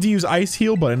needed to use Ice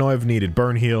Heal, but I know I've needed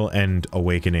Burn Heal and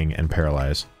Awakening and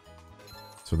Paralyze.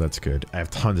 So that's good. I have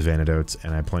tons of antidotes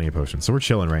and I have plenty of potions. So we're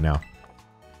chilling right now.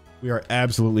 We are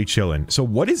absolutely chilling. So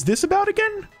what is this about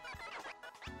again?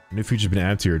 A new feature's been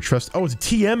added to your trust. Oh, it's a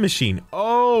TM machine.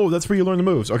 Oh, that's where you learn the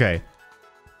moves. Okay.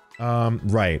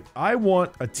 Right. I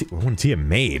want a TM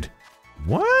made.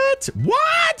 What?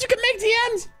 What? You can make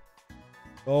TMs?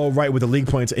 Oh, right, with the league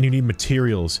points and you need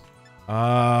materials.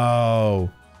 Oh.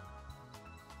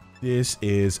 This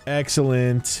is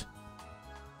excellent.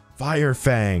 Fire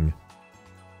Fang.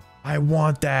 I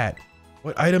want that.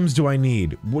 What items do I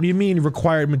need? What do you mean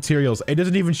required materials? It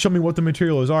doesn't even show me what the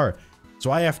materials are. So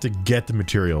I have to get the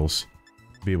materials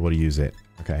to be able to use it.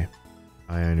 Okay.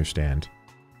 I understand.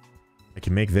 I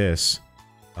can make this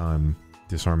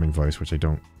disarming voice, which I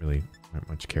don't really that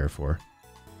much care for.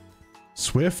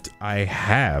 Swift I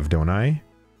have, don't I?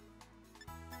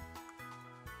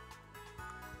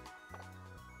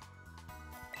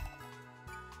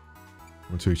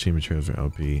 Want to exchange materials for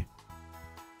LP.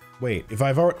 Wait, if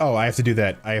I've already... Oh, I have to do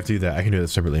that. I have to do that. I can do that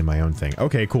separately in my own thing.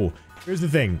 Okay, cool. Here's the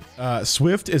thing.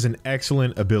 Swift is an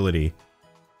excellent ability.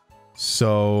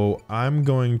 So, I'm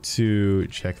going to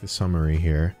check the summary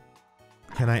here.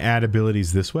 Can I add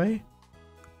abilities this way?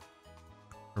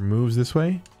 Or moves this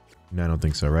way? No, I don't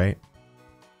think so, right?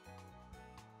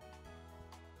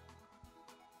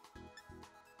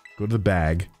 Go to the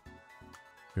bag.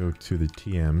 Go to the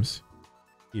TMs.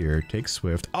 Here, take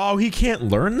Swift. Oh, he can't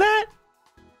learn that?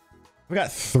 We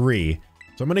got 3.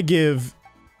 So I'm gonna give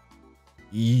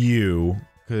you,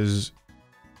 because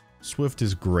Swift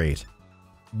is great.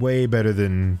 Way better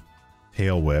than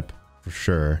Tail Whip, for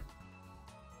sure.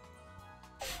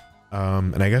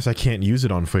 And I guess I can't use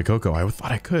it on Fuecoco. I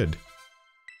thought I could.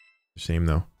 Shame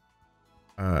though.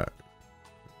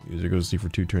 User goes to sleep for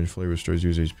 2 turns, fully restores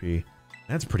user HP.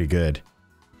 That's pretty good.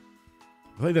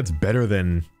 I feel like that's better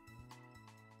than...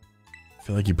 I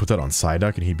feel like you put that on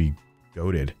Psyduck and he'd be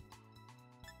goated.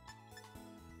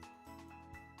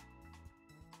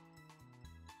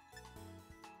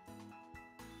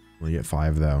 Only get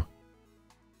 5 though.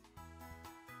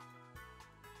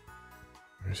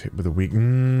 Hit with a weak...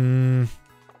 No,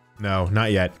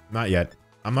 not yet. Not yet.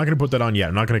 I'm not gonna put that on yet.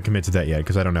 I'm not gonna commit to that yet,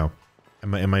 because I don't know.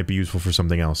 It might be useful for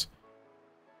something else.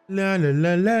 La la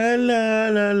la la la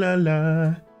la la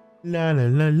la. La la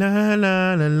la la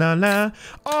la la la la.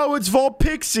 Oh, it's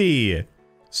Vulpixie!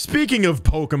 Speaking of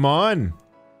Pokemon,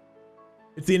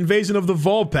 it's the invasion of the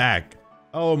Vulpack.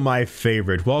 Oh, my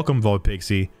favorite. Welcome,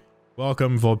 Vulpixie.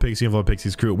 Welcome, Vulpixie and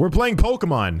Vulpixie's crew. We're playing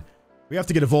Pokemon. We have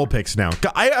to get a Vulpix now.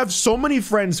 I have so many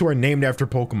friends who are named after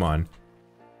Pokemon.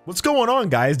 What's going on,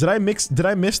 guys? Did I miss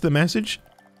the message?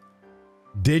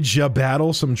 Did ya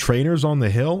battle some trainers on the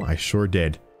hill? I sure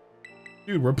did.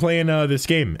 Dude, we're playing this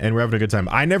game, and we're having a good time.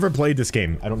 I never played this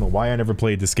game. I don't know why I never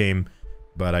played this game,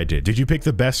 but I did. Did you pick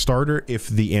the best starter? If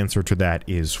the answer to that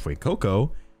is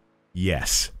Fuecoco,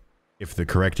 yes. If the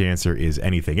correct answer is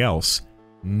anything else,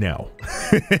 no.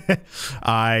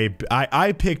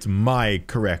 I picked my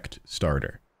correct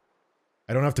starter.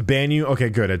 I don't have to ban you? Okay,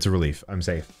 good. It's a relief. I'm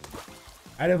safe.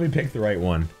 I definitely picked the right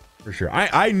one, for sure.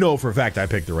 I know for a fact I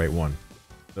picked the right one.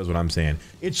 That's what I'm saying.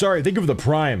 It's sorry. Think of the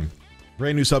Prime.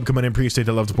 Brand new sub coming in. Appreciate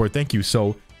the love support. Thank you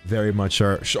so very much.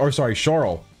 Sorry,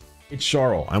 Charl. It's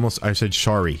Charl. I said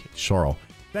Shari. Charl.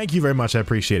 Thank you very much. I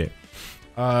appreciate it.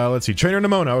 Let's see. Trainer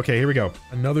Nimona. Okay, here we go.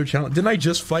 Another challenge. Didn't I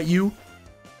just fight you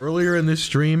earlier in this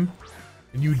stream?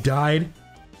 And you died?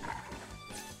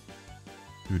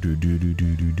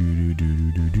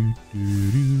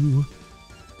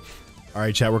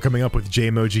 Alright, chat. We're coming up with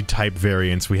JayMoji type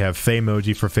variants. We have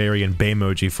Feymoji for fairy and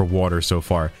Baymoji for water so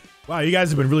far. Wow, you guys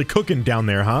have been really cooking down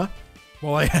there, huh?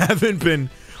 Well, I haven't been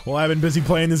busy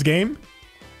playing this game.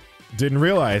 Didn't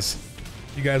realize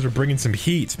you guys were bringing some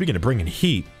heat. Speaking of bringing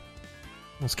heat,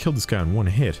 almost killed this guy in one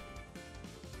hit.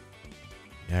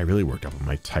 Yeah, I really worked up on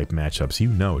my type matchups. You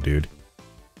know, dude.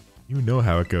 You know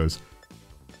how it goes.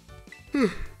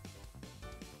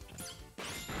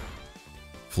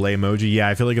 Flamemoji. Yeah,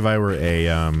 I feel like if I were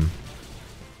a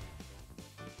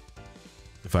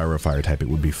fire type, it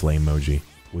would be Flamemoji.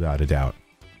 Without a doubt.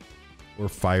 Or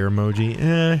fire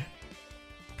emoji.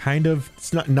 Kind of.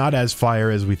 It's not as fire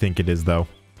as we think it is, though.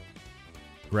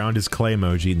 Ground is clay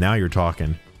emoji. Now you're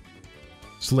talking.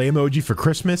 Slay emoji for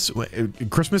Christmas?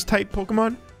 Christmas type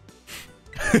Pokemon?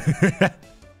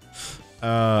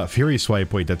 Fury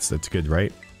Swipe. Wait, that's good,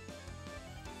 right?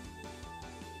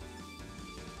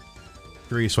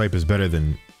 Fury Swipe is better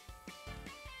than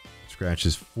Scratch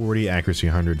is 40, accuracy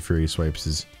 100, Fury Swipes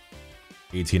is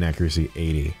 18, accuracy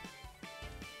 80.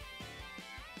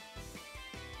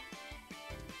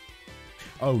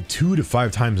 Oh, 2 to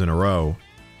 5 times in a row.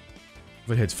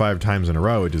 If it hits 5 times in a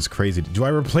row, it is crazy. Do I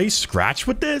replace Scratch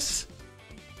with this?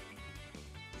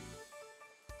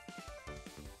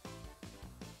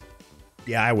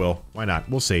 Yeah, I will. Why not?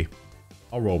 We'll see.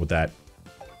 I'll roll with that.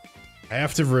 I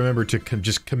have to remember to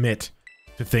just commit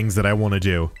to things that I want to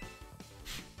do.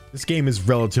 This game is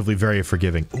relatively very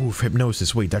forgiving. Ooh,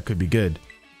 Hypnosis. Wait, that could be good.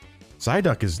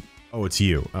 Psyduck is... Oh, it's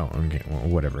you. Oh, okay. Well,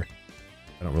 whatever.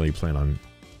 I don't really plan on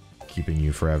keeping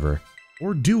you forever.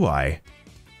 Or do I?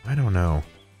 I don't know.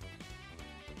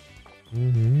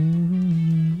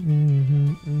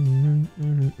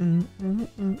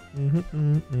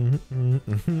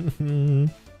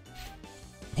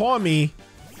 Paw me.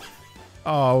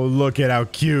 Oh, look at how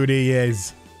cute he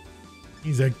is.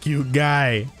 He's a cute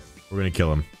guy. We're gonna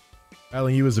kill him.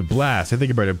 Battling you is a blast. I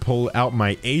think I'm about to pull out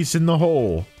my ace in the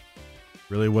hole.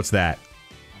 Really? What's that?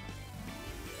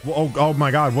 Oh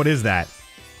my god, what is that?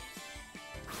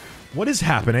 What is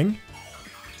happening?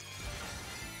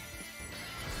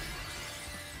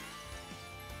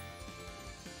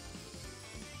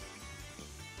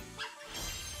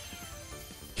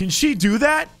 Can she do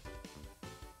that?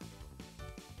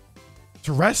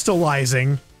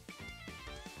 Terrestrializing.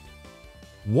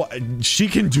 What? She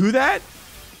can do that?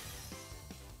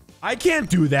 I can't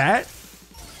do that.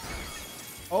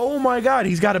 Oh my god,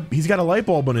 he's got a light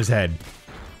bulb on his head.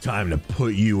 Time to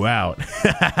put you out.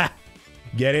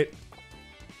 Get it?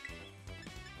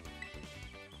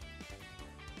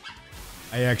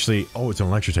 Oh, it's an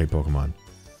electric type Pokemon.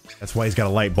 That's why he's got a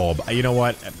light bulb. You know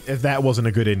what? If that wasn't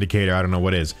a good indicator, I don't know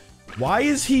what is. Why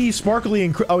is he sparkly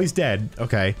and oh, he's dead.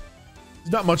 Okay.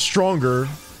 He's not much stronger,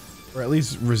 or at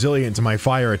least resilient to my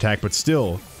fire attack, but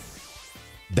still.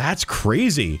 That's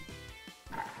crazy.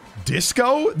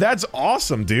 Disco? That's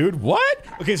awesome, dude. What?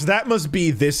 Okay, so that must be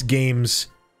this game's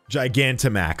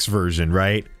Gigantamax version,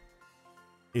 right?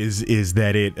 Is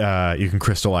that it, you can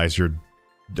crystallize your...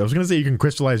 I was gonna say you can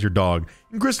crystallize your dog.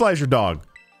 You can crystallize your dog.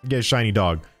 You get a shiny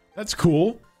dog. That's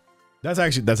cool. That's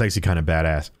actually kind of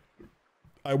badass.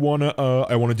 I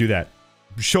wanna do that.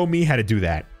 Show me how to do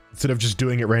that, instead of just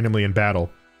doing it randomly in battle.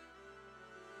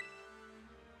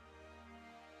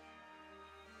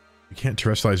 You can't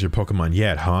terrestrialize your Pokemon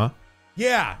yet, huh?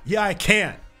 Yeah, I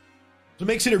can't. So it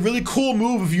makes it a really cool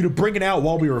move of you to bring it out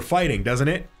while we were fighting, doesn't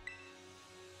it?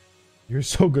 You're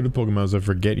so good at Pokemon, I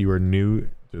forget you are new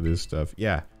to this stuff.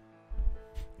 Yeah.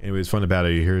 Anyways, fun about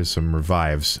it, here's some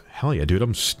revives. Hell yeah, dude,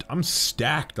 I'm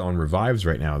stacked on revives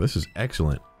right now. This is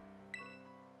excellent.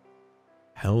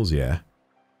 Hells yeah.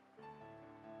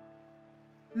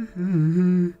 I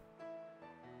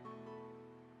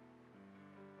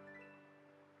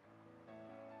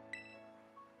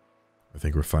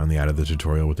think we're finally out of the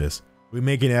tutorial with this. We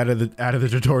make it out of the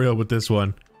tutorial with this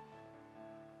one.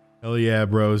 Hell yeah,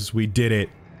 bros, we did it.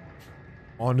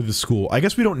 On to the school. I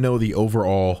guess we don't know the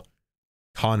overall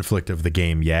conflict of the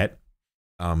game yet,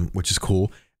 which is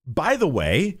cool. By the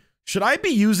way, should I be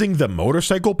using the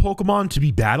motorcycle Pokemon to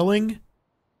be battling?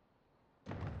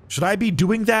 Should I be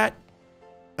doing that?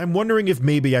 I'm wondering if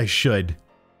maybe I should.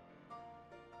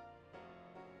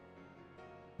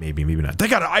 Maybe, maybe not. They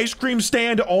got an ice cream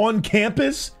stand on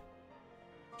campus?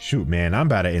 Shoot, man, I'm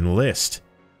about to enlist.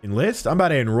 Enlist? I'm about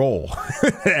to enroll.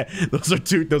 Those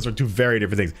are two very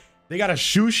different things. They got a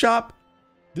shoe shop?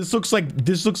 This looks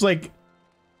like...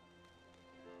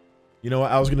 You know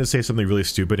what? I was gonna say something really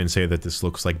stupid and say that this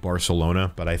looks like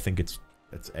Barcelona, but I think it's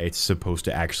supposed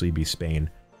to actually be Spain.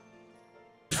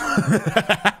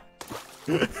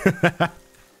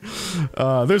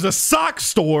 There's a sock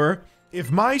store. If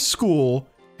my school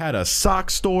had a sock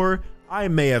store, I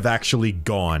may have actually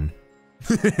gone.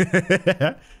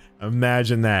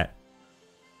 Imagine that.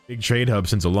 Big trade hub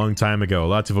since a long time ago.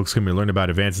 Lots of folks come and learn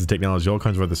about advances in technology, all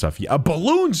kinds of other stuff. Yeah, a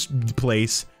balloons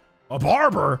place? A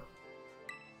barber?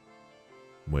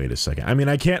 Wait a second. I mean,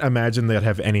 I can't imagine they'd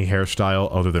have any hairstyle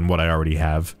other than what I already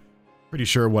have. Pretty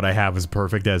sure what I have is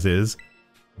perfect as is.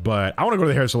 But I want to go to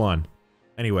the hair salon.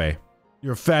 Anyway,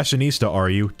 you're a fashionista, are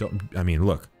you? I mean,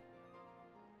 look.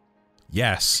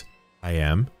 Yes, I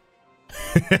am.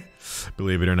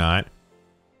 Believe it or not.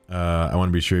 I want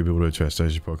to be sure you'll be able to trust your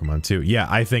Pokemon too. Yeah,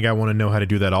 I think I want to know how to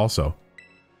do that also.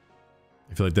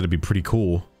 I feel like that'd be pretty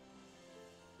cool.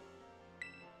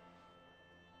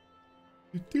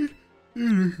 The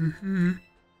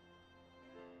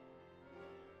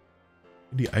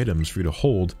items for you to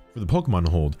hold, for the Pokemon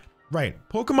to hold. Right,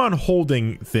 Pokemon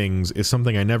holding things is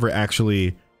something I never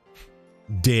actually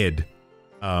did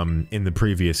in the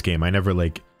previous game. I never,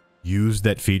 like, used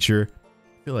that feature.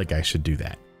 I feel like I should do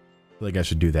that. I feel like I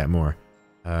should do that more.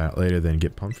 Later then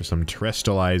get pumped for some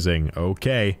terrestrializing.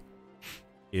 Okay.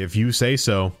 If you say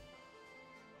so.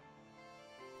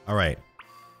 Alright.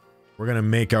 We're gonna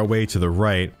make our way to the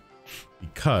right,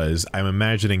 because I'm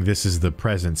imagining this is the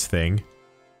presence thing.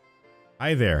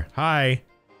 Hi there. Hi.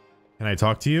 Can I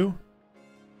talk to you?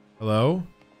 Hello?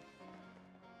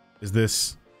 Is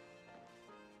this...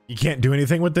 You can't do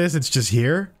anything with this? It's just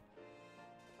here?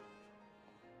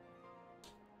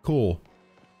 Cool.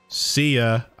 See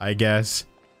ya, I guess.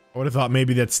 I would have thought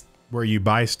maybe that's where you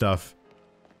buy stuff.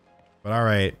 But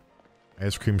alright.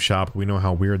 Ice cream shop. We know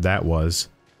how weird that was.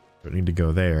 Don't need to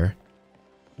go there.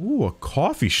 Ooh, a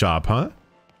coffee shop, huh?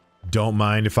 Don't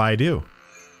mind if I do.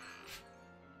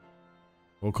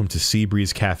 Welcome to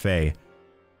Seabreeze Cafe.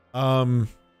 I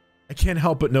can't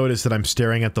help but notice that I'm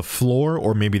staring at the floor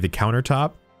or maybe the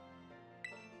countertop.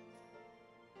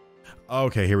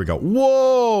 Okay, here we go.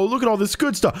 Whoa, look at all this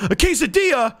good stuff. A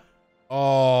quesadilla!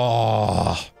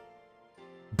 Oh.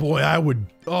 Boy,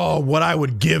 what I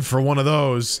would give for one of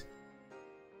those.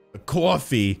 A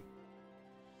coffee.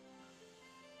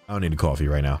 I don't need a coffee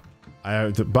right now.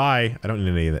 Bye. I don't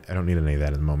need any of that. I don't need any of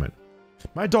that at the moment.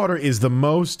 My daughter is the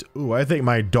most... Ooh, I think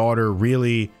my daughter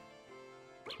really...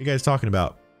 What are you guys talking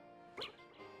about?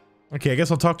 Okay, I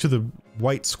guess I'll talk to the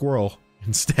white squirrel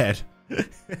instead.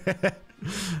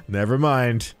 Never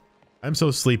mind. I'm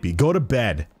so sleepy. Go to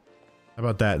bed. How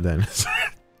about that then?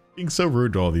 Being so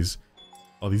rude to all these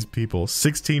people.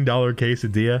 $16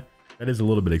 quesadilla. That is a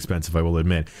little bit expensive, I will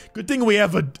admit. Good thing we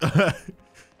have a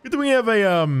good thing we have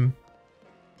a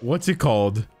what's it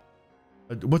called?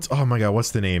 Oh my god,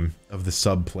 what's the name of the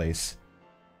sub place?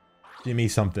 Jimmy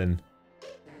something.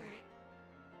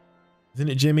 Isn't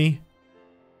it Jimmy?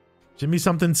 Jimmy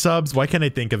something subs? Why can't I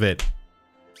think of it?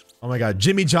 Oh my god,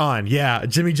 Jimmy John. Yeah,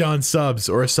 Jimmy John subs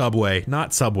or a Subway.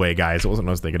 Not Subway, guys. It wasn't what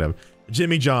I was thinking of.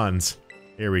 Jimmy John's.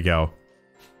 Here we go.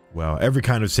 Well, every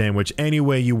kind of sandwich, any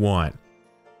way you want.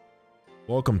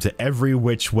 Welcome to Every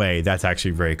Which Way. That's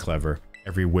actually very clever.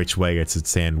 Every which way it's a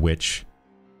sandwich.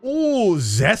 Ooh,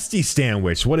 zesty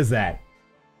sandwich. What is that?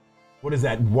 What is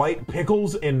that? White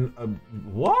pickles and a,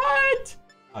 what?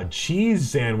 A cheese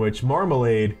sandwich,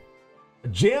 marmalade, a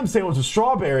jam sandwich with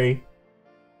strawberry.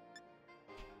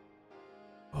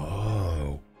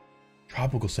 Oh,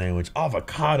 tropical sandwich,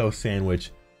 avocado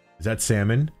sandwich. Is that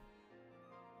salmon?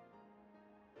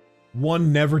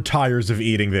 One never tires of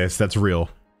eating this. That's real.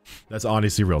 That's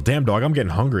honestly real. Damn, dog, I'm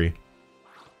getting hungry.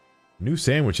 New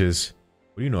sandwiches.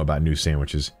 What do you know about new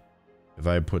sandwiches? If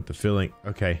I put the filling...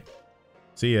 Okay.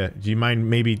 See ya. Do you mind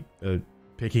maybe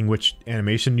picking which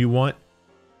animation you want?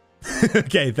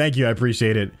 Okay, thank you. I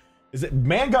appreciate it. Is it...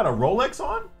 Man got a Rolex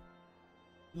on?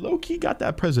 Low-key got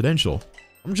that presidential.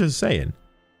 I'm just saying.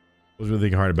 I was really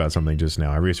thinking hard about something just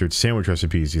now. I researched sandwich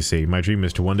recipes, you see. My dream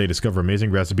is to one day discover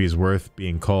amazing recipes worth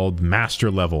being called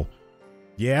master level.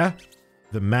 Yeah?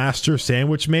 The master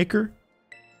sandwich maker?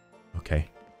 Okay.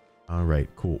 Alright,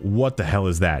 cool. What the hell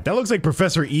is that? That looks like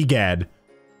Professor Egad.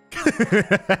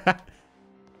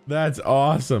 That's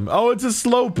awesome. Oh, it's a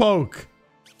slowpoke.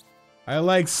 I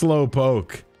like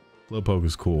slowpoke. Slowpoke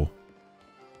is cool.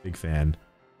 Big fan.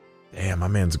 Damn, my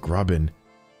man's grubbing.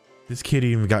 This kid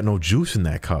ain't even got no juice in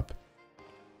that cup.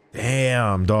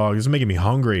 Damn, dog. This is making me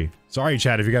hungry. Sorry,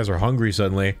 chat, if you guys are hungry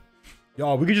suddenly.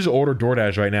 Y'all, we could just order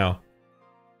DoorDash right now.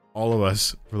 All of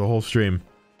us. For the whole stream.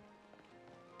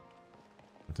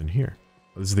 What's in here?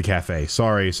 Oh, this is the cafe.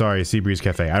 Sorry, Seabreeze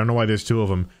Cafe. I don't know why there's two of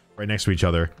them right next to each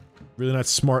other. Really not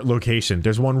smart location.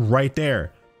 There's one right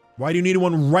there. Why do you need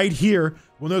one right here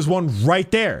when there's one right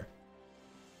there?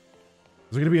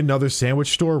 Is there gonna be another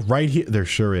sandwich store right here? There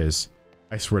sure is.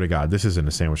 I swear to God, this isn't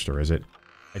a sandwich store, is it?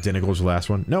 Identical to the last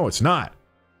one? No, it's not.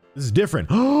 This is different.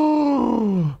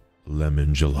 Oh,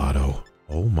 lemon gelato.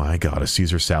 Oh my god, a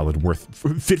Caesar salad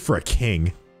fit for a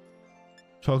king.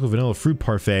 Chocolate vanilla fruit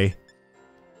parfait.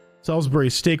 Salisbury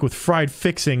steak with fried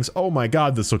fixings. Oh my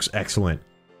god, this looks excellent.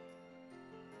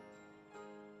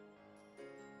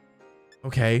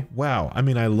 Okay, wow. I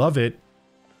mean, I love it.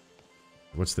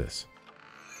 What's this?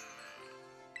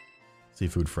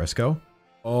 Seafood fresco?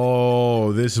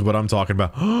 Oh, this is what I'm talking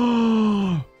about.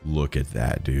 Look at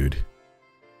that, dude.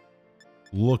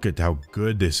 Look at how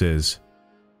good this is.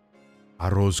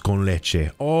 Arroz con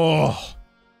leche. Oh.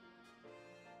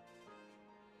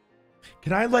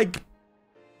 Can I, like,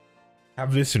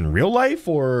 have this in real life,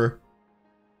 or...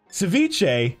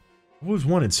 Ceviche? I've always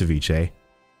wanted ceviche.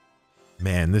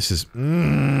 Man, this is...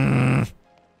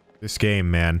 This game,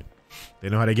 man. They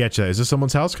know how to get you. Is this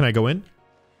someone's house? Can I go in?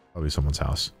 Probably someone's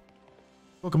house.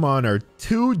 Pokemon are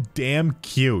too damn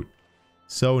cute.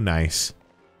 So nice.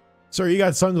 Sir, you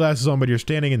got sunglasses on, but you're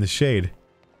standing in the shade.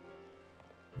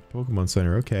 Pokemon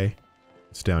Center, okay.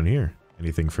 What's down here?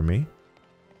 Anything for me?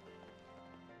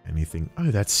 Anything?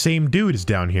 Oh, that same dude is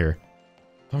down here.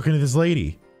 Talking to this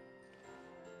lady.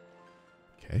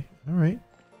 Okay, alright.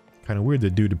 Kind of weird the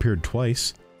dude appeared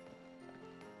twice.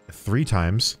 3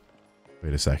 times.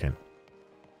 Wait a second.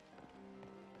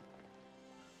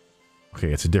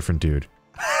 Okay, it's a different dude.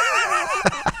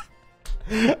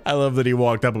 I love that he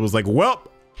walked up and was like, well,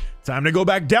 time to go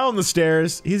back down the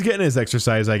stairs. He's getting his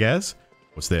exercise, I guess.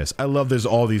 What's this? I love there's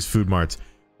all these food marts.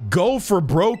 Go for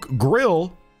Broke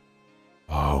Grill.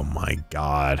 Oh my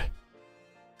god.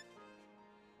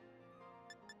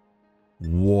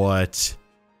 What?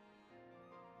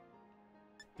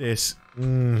 This.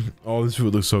 Oh, this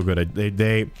food looks so good.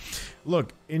 They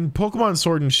look, in Pokemon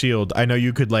Sword and Shield, I know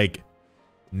you could, like,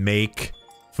 make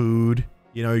food.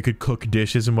 You know, you could cook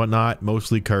dishes and whatnot,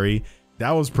 mostly curry.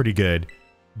 That was pretty good.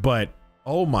 But,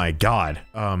 oh my god.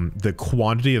 The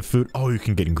quantity of food. Oh, you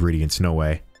can get ingredients. No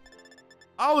way.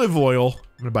 Olive oil.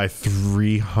 I'm gonna buy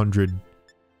 300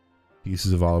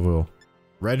 pieces of olive oil.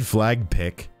 Red flag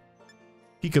pick.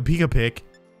 Pika Pika pick.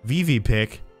 Vivi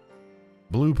pick.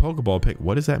 Blue Pokeball pick.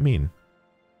 What does that mean?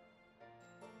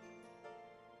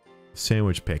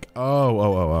 Sandwich pick.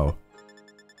 Oh.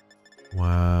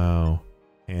 Wow.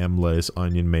 Ham, lettuce,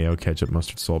 onion, mayo, ketchup,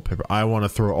 mustard, salt, pepper. I want to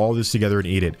throw all this together and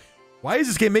eat it. Why is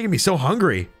this game making me so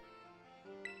hungry?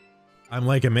 I'm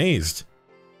like amazed.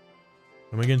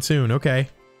 Coming in soon. Okay.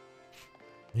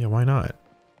 Yeah, why not?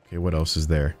 Okay, what else is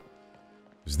there?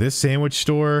 Is this sandwich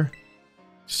store?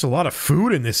 Just a lot of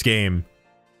food in this game.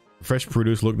 Fresh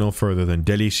produce, look no further than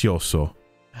delicioso.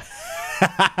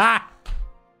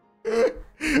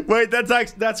 Wait,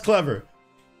 that's clever.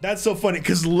 That's so funny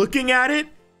because looking at it,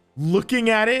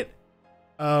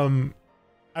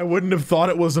 I wouldn't have thought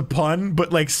it was a pun,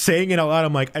 but like saying it out loud,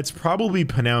 I'm like, it's probably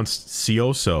pronounced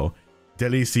cioso,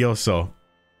 delicioso.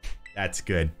 That's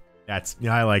good.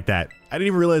 I like that. I didn't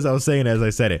even realize I was saying it as I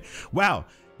said it. Wow,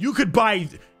 you could buy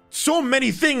so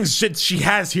many things that she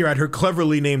has here at her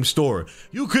cleverly named store.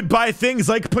 You could buy things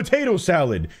like potato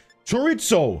salad,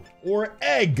 chorizo, or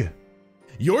egg.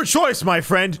 Your choice, my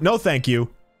friend. No, thank you.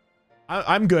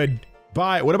 I'm good.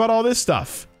 Bye. What about all this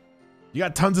stuff? You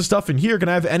got tons of stuff in here. Can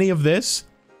I have any of this?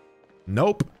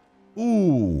 Nope.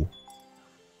 Ooh.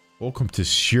 Welcome to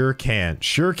Sure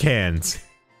Cans.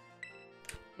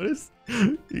 What is...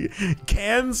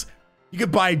 Cans? You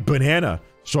could buy banana,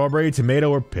 strawberry, tomato,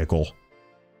 or pickle.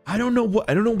 I don't know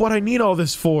what I need all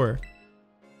this for.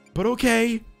 But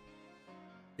okay.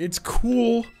 It's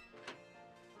cool.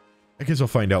 I guess I'll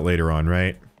find out later on,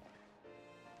 right?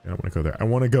 I don't want to go there. I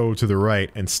want to go to the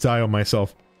right and style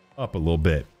myself up a little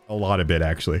bit. A lot of bit,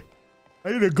 actually.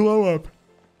 I need a glow up.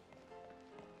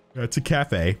 It's a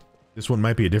cafe. This one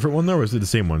might be a different one, though, or is it the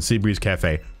same one? Seabreeze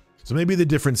Cafe. So maybe the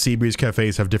different Seabreeze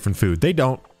cafes have different food. They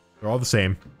don't. They're all the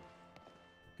same.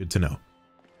 Good to know.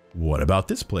 What about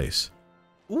this place?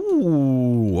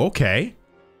 Ooh, okay.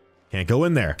 Can't go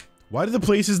in there. Why do the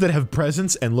places that have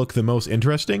presents and look the most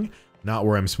interesting not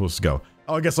where I'm supposed to go?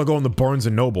 Oh, I guess I'll go in the Barnes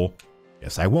and Noble.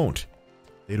 Yes, I won't.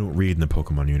 They don't read in the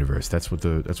Pokemon universe. That's what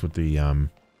the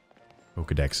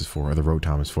Pokedex is for, or the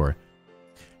Rotom is for.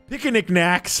 Pick a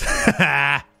knickknacks.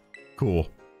 Cool.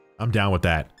 I'm down with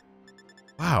that.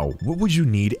 Wow, what would you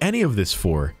need any of this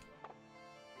for?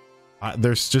 I'm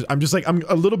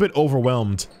a little bit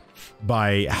overwhelmed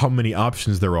by how many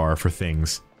options there are for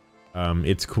things.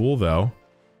 It's cool though.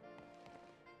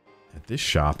 At this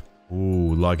shop,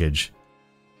 ooh, luggage.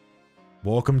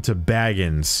 Welcome to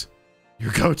Baggins,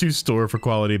 your go-to store for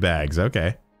quality bags.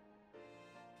 Okay.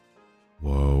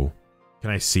 Whoa. Can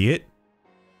I see it?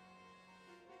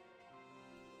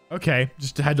 Okay,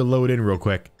 just had to load in real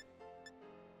quick.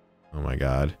 Oh my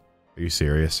god. Are you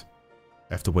serious?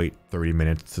 I have to wait 30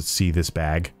 minutes to see this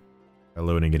bag by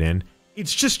loading it in.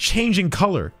 It's just changing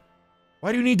color.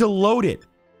 Why do you need to load it?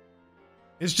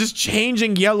 It's just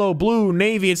changing yellow, blue,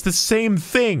 navy. It's the same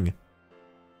thing.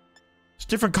 It's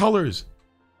different colors.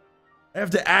 I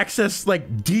have to access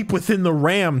like deep within the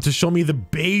RAM to show me the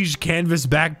beige canvas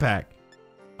backpack.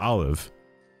 Olive.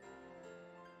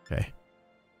 Okay.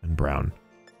 And brown.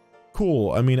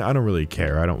 Cool. I mean, I don't really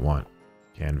care. I don't want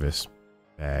canvas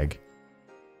bag.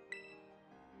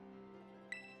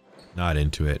 Not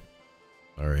into it.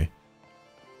 Sorry.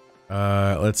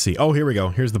 Let's see. Oh, here we go.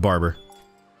 Here's the barber.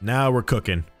 Now we're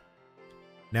cooking.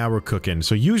 Now we're cooking.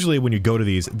 So usually when you go to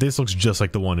these, this looks just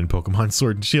like the one in Pokemon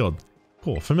Sword and Shield.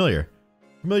 Cool. Familiar.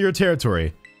 Familiar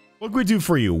territory. What can we do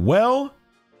for you? Well...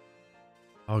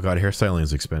 Oh god, hairstyling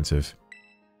is expensive.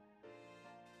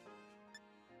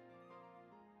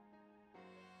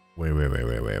 Wait.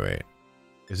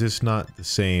 Is this not the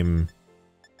same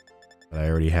that I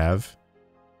already have?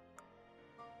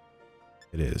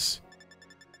 It is.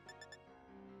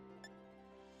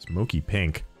 Smoky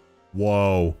pink.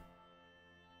 Whoa.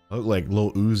 Look like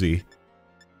Lil Uzi.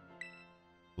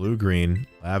 Blue-green.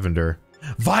 Lavender.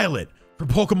 Violet for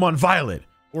Pokemon Violet.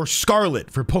 Or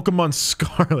Scarlet for Pokemon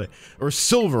Scarlet. Or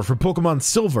Silver for Pokemon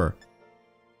Silver.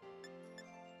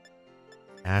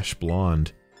 Ash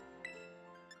Blonde.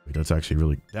 Wait, that's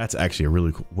actually a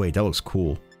really cool. Wait, that looks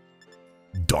cool.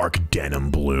 Dark Denim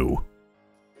Blue.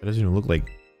 That doesn't even look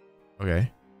like...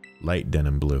 Okay. Light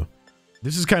Denim Blue.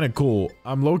 This is kind of cool.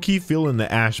 I'm low-key feeling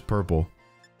the Ash Purple.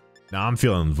 Nah, I'm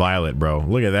feeling Violet, bro.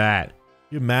 Look at that. Can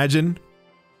you imagine? Can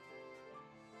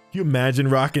you imagine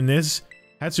rocking this?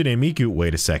 Hatsune Miku.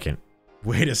 Wait a second.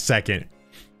 Wait a second.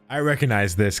 I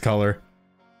recognize this color.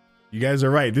 You guys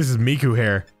are right. This is Miku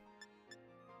hair.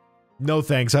 No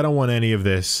thanks. I don't want any of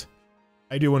this.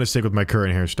 I do want to stick with my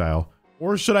current hairstyle.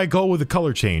 Or should I go with a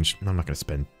color change? I'm not going to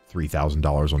spend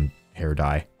 $3,000 on hair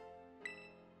dye.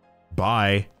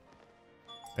 Bye.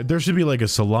 There should be like a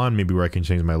salon maybe where I can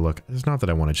change my look. It's not that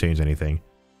I want to change anything.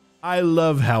 I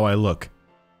love how I look.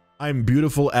 I'm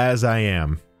beautiful as I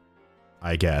am.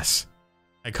 I guess.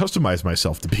 I customized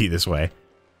myself to be this way.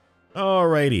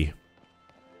 Alrighty.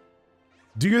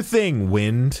 Do your thing,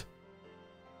 wind.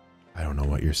 I don't know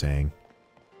what you're saying.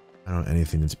 I don't know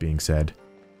anything that's being said.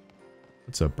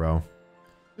 What's up, bro?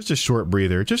 Just a short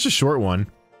breather. Just a short one.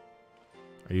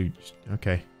 Are you...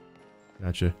 Okay.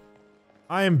 Gotcha.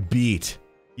 I am beat.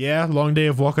 Yeah, long day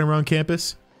of walking around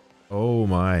campus. Oh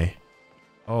my.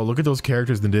 Oh, look at those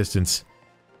characters in the distance.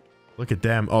 Look at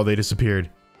them. Oh, they disappeared.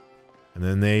 And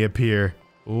then they appear.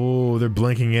 Oh, they're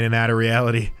blinking in and out of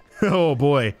reality. Oh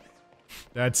boy.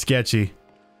 That's sketchy.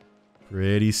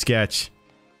 Pretty sketch.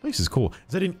 Place is cool.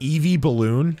 Is that an Eevee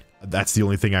balloon? That's the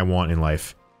only thing I want in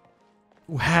life.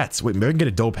 Ooh, hats. Wait, maybe I can get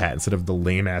a dope hat instead of the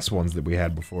lame-ass ones that we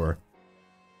had before.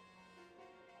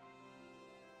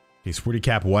 Okay, sporty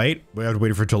cap white. We have to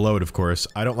wait for it to load, of course.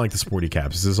 I don't like the sporty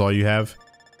caps. Is this all you have?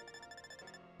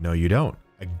 No, you don't.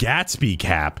 A Gatsby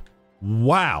cap.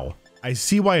 Wow. I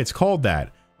see why it's called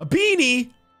that. A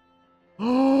beanie?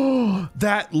 Oh,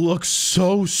 that looks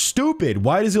so stupid.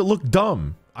 Why does it look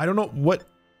dumb? I don't know what...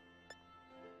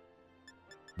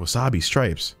 Wasabi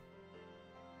stripes.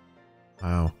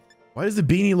 Wow. Why does the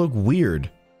beanie look weird?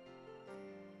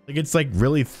 Like it's like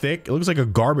really thick. It looks like a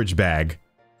garbage bag.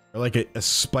 Or like a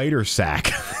spider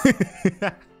sack.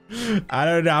 I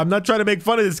don't know. I'm not trying to make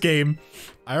fun of this game.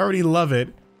 I already love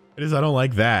it. It is, I don't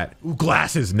like that. Ooh,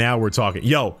 glasses. Now we're talking.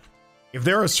 Yo, if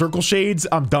there are circle shades,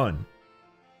 I'm done.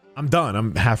 I'm done.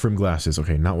 I'm half rim glasses.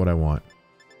 Okay, not what I want.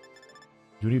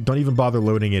 Don't even bother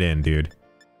loading it in, dude.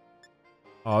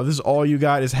 Oh, this is all you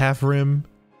got is half rim?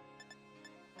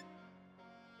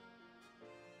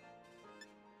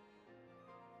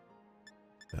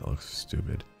 That looks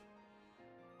stupid.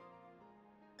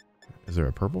 Is there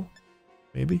a purple?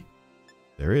 Maybe?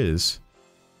 There is.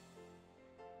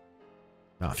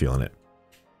 Not feeling it.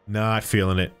 Not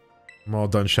feeling it. I'm all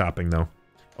done shopping, though.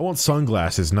 I want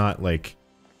sunglasses, not like...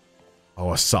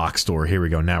 Oh, a sock store. Here we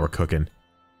go. Now we're cooking.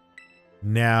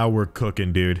 Now we're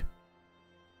cooking, dude.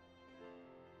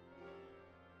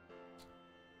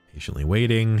 Patiently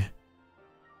waiting.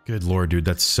 Good lord, dude.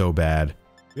 That's so bad.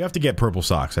 We have to get purple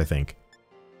socks, I think.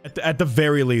 At the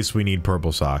very least, we need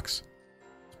purple socks.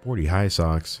 Sporty high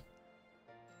socks.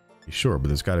 Sure, but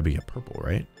there's got to be a purple,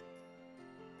 right?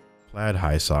 Plaid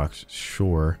high socks.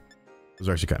 Sure. Those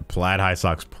are actually kind of... Plaid high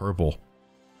socks, purple.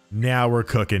 Now we're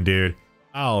cooking, dude.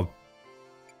 I'll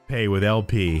pay with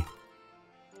LP.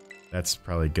 That's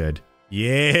probably good.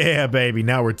 Yeah, baby.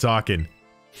 Now we're talking.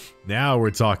 Now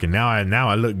we're talking. Now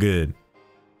I look good.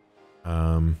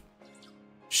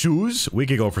 Shoes? We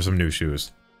could go for some new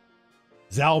shoes.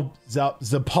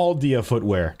 Zapaldia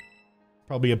footwear.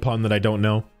 Probably a pun that I don't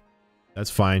know. That's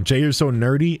fine. Jay, you're so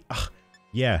nerdy. Ugh,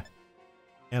 yeah.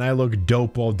 And I look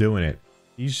dope while doing it.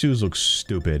 These shoes look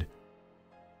stupid.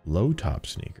 Low top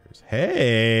sneakers.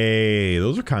 Hey,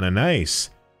 those are kind of nice.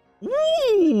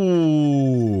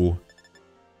 Ooh.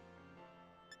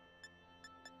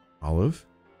 Olive.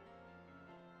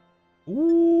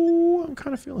 Ooh, I'm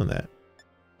kind of feeling that.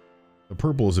 The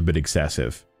purple is a bit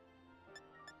excessive.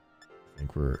 I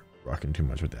think we're rocking too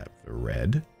much with that. The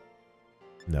red.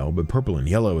 No, but purple and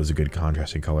yellow is a good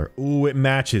contrasting color. Ooh, it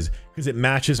matches. Because it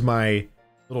matches my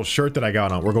little shirt that I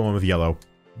got on. We're going with yellow.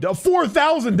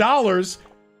 $4,000?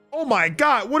 Oh my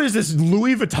god, what is this,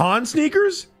 Louis Vuitton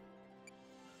sneakers?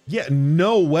 Yeah,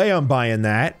 no way I'm buying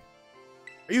that.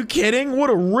 Are you kidding? What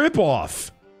a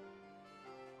ripoff.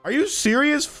 Are you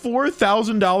serious?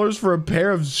 $4,000 for a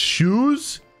pair of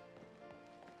shoes?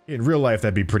 In real life,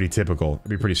 that'd be pretty typical.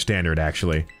 It'd be pretty standard,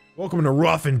 actually. Welcome to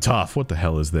Rough and Tough. What the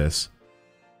hell is this?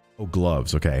 Oh,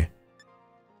 gloves. Okay.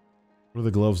 What do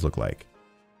the gloves look like?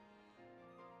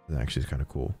 That actually is kind of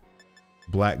cool.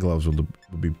 Black gloves would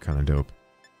be kind of dope.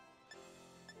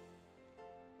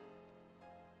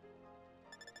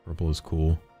 Purple is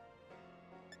cool.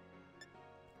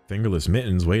 Fingerless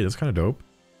mittens. Wait, that's kind of dope.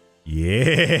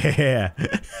 Yeah.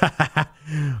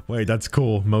 Wait, that's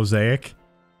cool. Mosaic.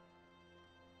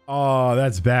 Oh,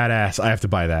 that's badass. I have to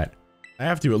buy that. I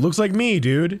have to. It looks like me,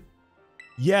 dude.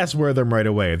 Yes, wear them right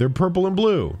away. They're purple and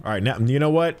blue. All right, now, you know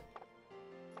what?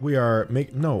 We are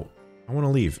no, I want to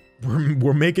leave.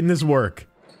 We're making this work.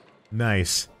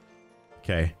 Nice.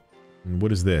 Okay. And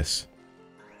what is this?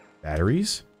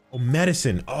 Batteries? Oh,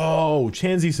 medicine. Oh,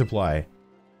 Chansey supply.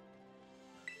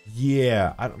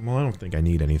 Yeah. I don't think I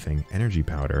need anything. Energy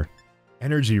powder.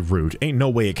 Energy root. Ain't no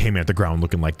way it came out the ground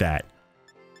looking like that.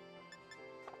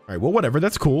 All right, well, whatever.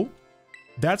 That's cool.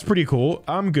 That's pretty cool.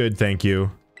 I'm good, thank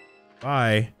you.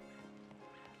 Bye.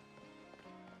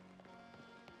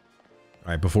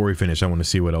 All right, before we finish, I want to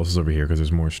see what else is over here because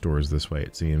there's more stores this way,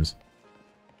 it seems.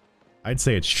 I'd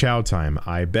say it's chow time.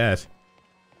 I bet.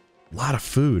 A lot of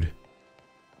food.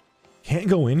 Can't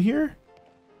go in here?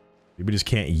 Maybe just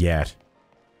can't yet.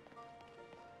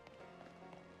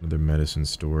 Another medicine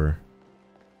store.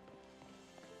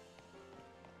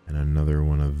 And another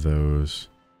one of those.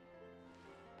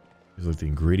 These are like the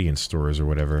ingredient stores or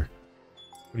whatever.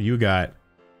 What do you got?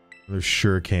 There's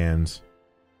Shurikens.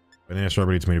 Banana,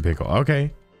 strawberry, tomato, pickle.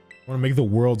 Okay. Want to make the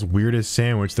world's weirdest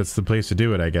sandwich. That's the place to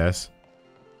do it, I guess.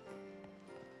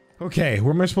 Okay,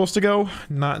 where am I supposed to go?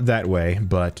 Not that way,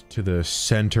 but to the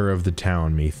center of the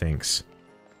town, methinks.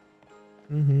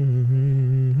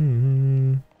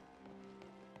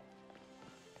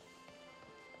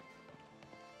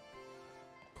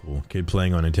 Cool. Kid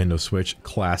playing on Nintendo Switch.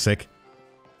 Classic.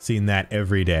 Seen that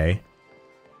every day.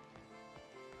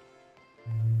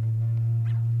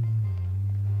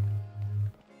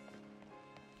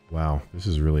 Wow, this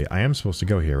is really... I am supposed to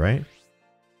go here, right?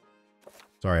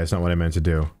 Sorry, that's not what I meant to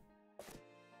do.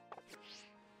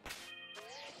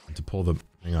 To pull the...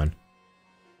 Hang on.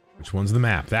 Which one's the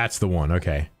map? That's the one,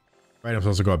 okay. Right, I'm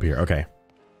supposed to go up here, okay.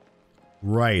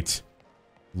 Right.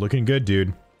 Looking good,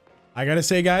 dude. I gotta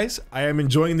say, guys, I am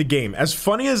enjoying the game. As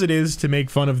funny as it is to make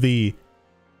fun of the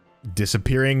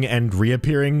disappearing and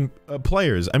reappearing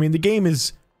players, I mean, the game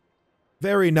is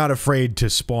very not afraid to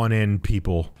spawn in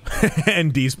people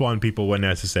and despawn people when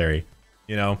necessary.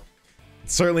 You know? It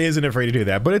certainly isn't afraid to do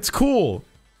that, but it's cool.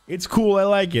 It's cool, I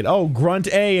like it. Oh, Grunt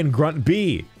A and Grunt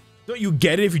B. Don't you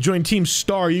get it? If you join Team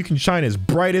Star, you can shine as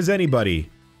bright as anybody.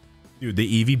 Dude,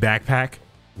 the Eevee backpack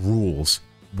rules.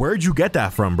 Where'd you get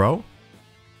that from, bro?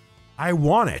 I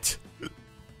want it.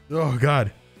 Oh,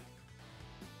 God.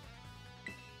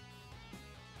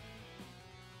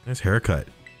 Nice haircut.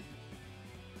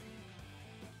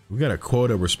 We got a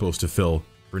quota we're supposed to fill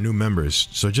for new members,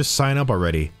 so just sign up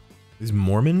already. These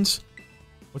Mormons?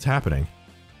 What's happening?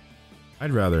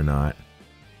 I'd rather not.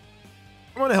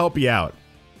 I want to help you out.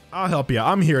 I'll help you out.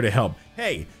 I'm here to help.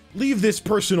 Hey, leave this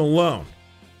person alone.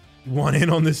 You want in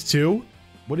on this too?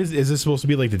 What is this supposed to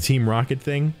be like the Team Rocket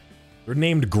thing? They're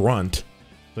named Grunt,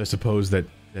 so I suppose that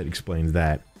explains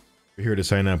that. We're here to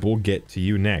sign up. We'll get to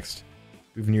you next.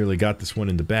 We've nearly got this one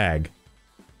in the bag.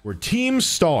 We're Team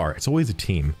Star. It's always a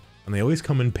team, and they always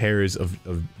come in pairs of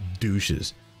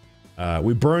douches.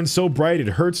 We burn so bright it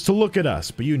hurts to look at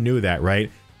us, but you knew that,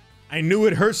 right? I knew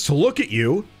it hurts to look at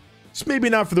you. It's maybe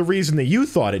not for the reason that you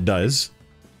thought it does.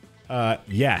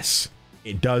 Yes,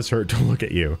 it does hurt to look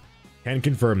at you. Can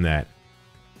confirm that.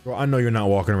 Well, I know you're not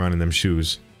walking around in them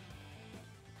shoes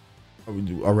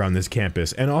around this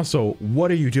campus. And also,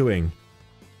 what are you doing?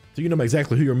 So you know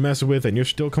exactly who you're messing with, and you're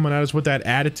still coming at us with that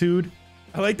attitude?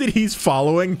 I like that he's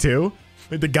following, too.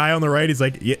 Like, the guy on the right, he's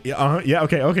like, yeah,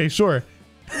 okay, sure.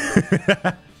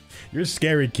 You're a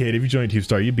scary kid. If you joined Team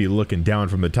Star, you'd be looking down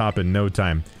from the top in no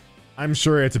time. I'm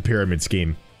sure it's a pyramid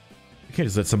scheme. You can't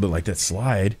just let something like that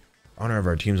slide. Honor of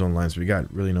our team's online, so we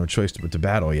got really no choice but to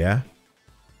battle, yeah?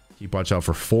 Keep watch out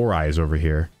for Four Eyes over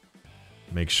here.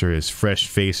 Make sure his fresh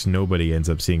face nobody ends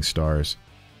up seeing stars.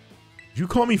 Did you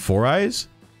call me Four Eyes?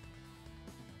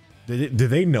 Do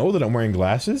they know that I'm wearing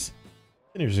glasses?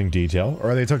 An interesting detail.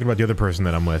 Or are they talking about the other person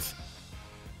that I'm with?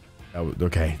 Oh,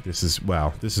 okay, this is...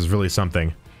 Wow, this is really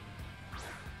something.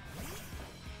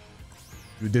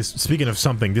 Dude, speaking of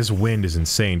something, this wind is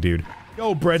insane, dude.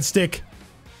 Yo, breadstick!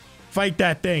 Fight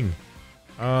that thing!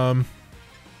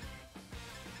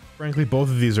 Frankly, both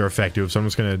of these are effective, so I'm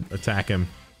just gonna attack him.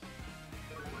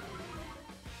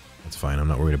 That's fine, I'm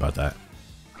not worried about that.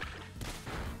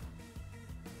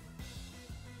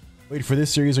 Wait, for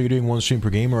this series, are you doing one stream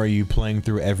per game, or are you playing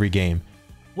through every game?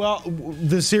 Well,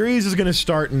 the series is gonna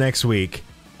start next week.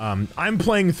 I'm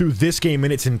playing through this game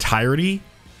in its entirety,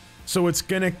 so it's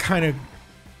gonna kind of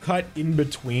cut in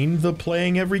between the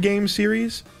playing every game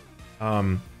series.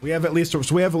 We have at least a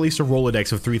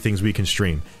Rolodex of 3 things we can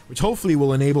stream, which hopefully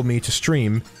will enable me to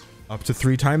stream up to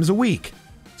 3 times a week.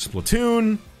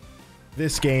 Splatoon,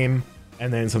 this game,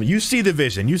 and then some. You see the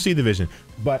vision.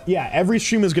 But yeah, every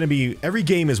stream is going to be, every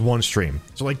game is 1 stream.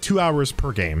 So like 2 hours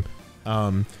per game.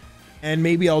 And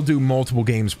maybe I'll do multiple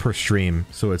games per stream,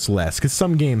 so it's less. Because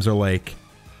some games are like,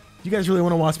 you guys really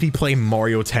want to watch me play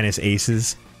Mario Tennis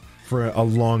Aces for a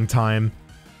long time?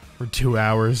 For 2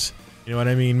 hours? You know what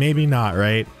I mean? Maybe not,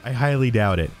 right? I highly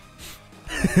doubt it.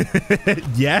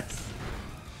 Yes?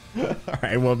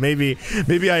 Alright, well maybe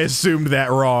I assumed that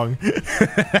wrong.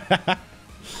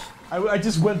 I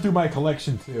just went through my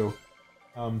collection too.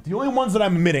 The only ones that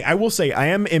I'm omitting, I will say I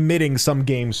am omitting some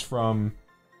games from...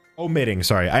 I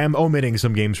am omitting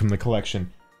some games from the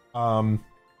collection.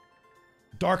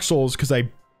 Dark Souls, because I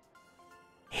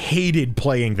hated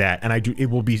playing that,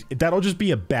 and that'll just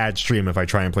be a bad stream if I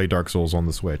try and play Dark Souls on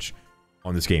the Switch.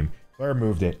 On this game. So I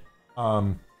removed it.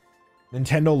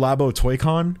 Nintendo Labo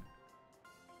Toy-Con?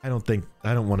 I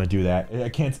don't want to do that. I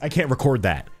can't record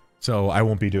that. So I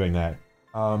won't be doing that.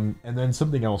 And then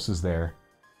something else is there.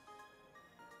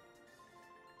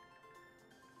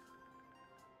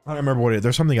 I don't remember what it is.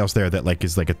 There's something else there that like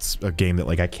is like it's a game that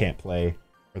like I can't play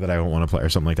or that I don't want to play or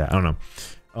something like that. I don't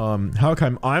know. How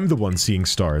come I'm the one seeing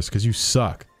stars? Because you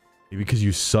suck. Maybe because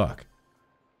you suck.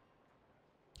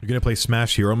 You're gonna play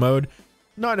Smash Hero Mode?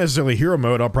 Not necessarily Hero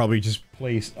Mode. I'll probably just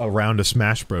play a round of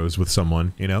Smash Bros with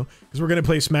someone, you know? Because we're gonna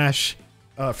play Smash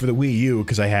for the Wii U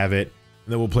because I have it,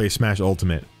 and then we'll play Smash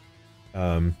Ultimate.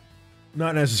 Not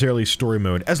necessarily story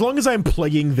mode. As long as I'm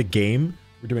playing the game,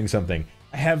 we're doing something.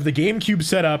 I have the GameCube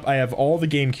set up. I have all the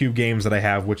GameCube games that I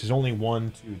have, which is only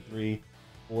 1, 2, 3,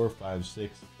 4, 5,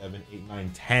 6, 7, 8,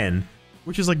 9, 10,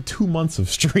 which is like 2 months of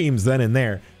streams then and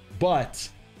there. But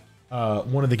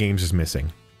one of the games is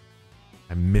missing.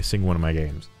 I'm missing one of my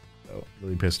games. So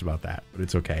really pissed about that, but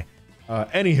it's okay.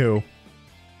 Anywho.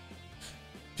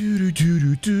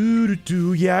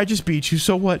 Yeah, I just beat you.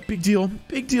 So what? Big deal.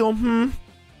 Big deal.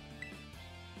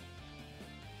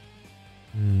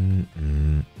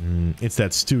 It's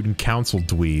that student council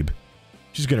dweeb.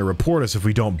 She's gonna report us if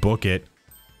we don't book it.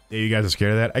 Yeah, you guys are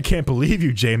scared of that? I can't believe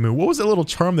you, JayMoji. What was that little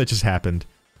charm that just happened?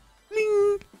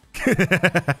 Bling!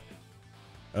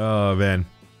 Oh man.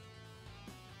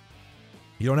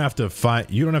 You don't have to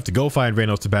go find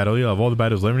Reynos to battle. You'll have all the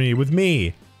battles eliminated with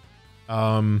me.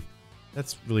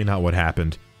 That's really not what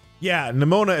happened. Yeah,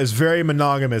 Nimona is very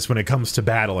monogamous when it comes to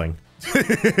battling.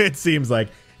 It seems like.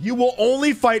 You will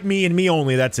only fight me and me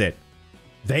only, that's it.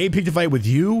 They picked a fight with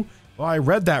you? Oh, I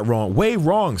read that wrong. Way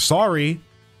wrong, sorry.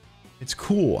 It's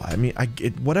cool. I mean,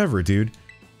 whatever, dude.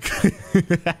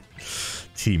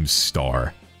 Team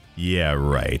Star. Yeah,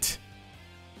 right.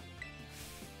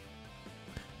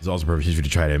 It's also perfect for you to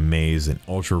try to amaze an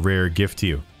ultra rare gift to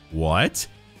you. What?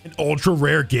 An ultra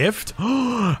rare gift?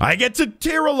 I get to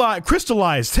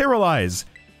terrorize.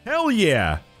 Hell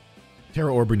yeah.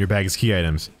 Terra Orb in your bag is key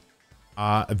items.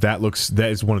 That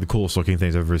is one of the coolest looking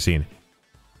things I've ever seen.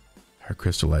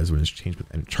 Crystallize when it's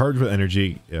charged with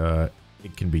energy.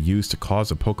 It can be used to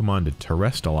cause a Pokemon to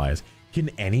terrestrialize. Can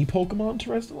any Pokemon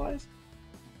terrestrialize?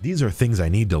 These are things I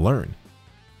need to learn.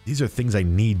 These are things I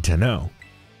need to know.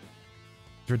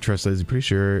 Terrestrialize, I'm pretty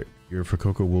sure your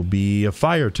Fuecoco will be a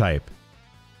fire type.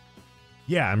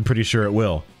 Yeah, I'm pretty sure it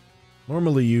will.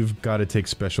 Normally, you've got to take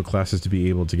special classes to be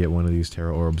able to get one of these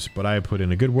Terra Orbs, but I put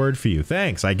in a good word for you.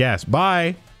 Thanks, I guess.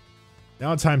 Bye!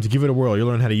 Now it's time to give it a whirl. You'll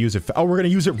learn how to use it. Oh, we're gonna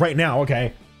use it right now,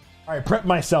 okay. Alright, prep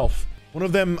myself. One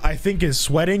of them, I think, is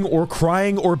sweating or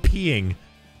crying or peeing.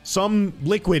 Some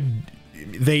liquid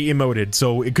they emoted,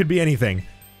 so it could be anything.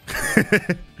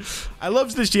 I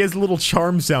love that she has a little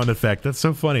charm sound effect. That's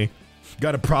so funny.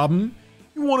 Got a problem?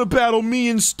 You want to battle me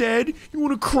instead? You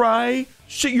want to cry?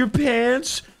 Shit your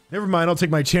pants? Never mind, I'll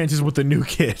take my chances with the new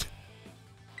kid.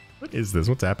 What is this?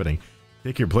 What's happening?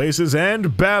 Pick your places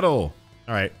and battle!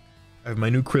 Alright. I have my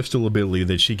new crystal ability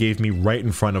that she gave me right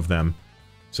in front of them.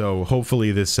 So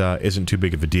hopefully this isn't too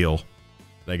big of a deal.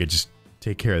 I could just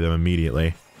take care of them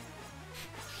immediately.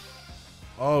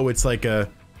 Oh, it's like a...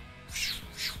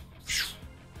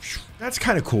 That's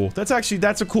kind of cool. That's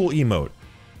a cool emote.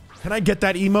 Can I get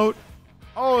that emote?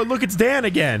 Oh, look, it's Dan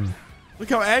again. Look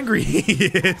how angry he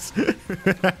is.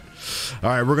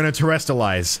 Alright, we're gonna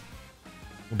terrestrialize.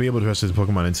 We'll be able to terrestrialize the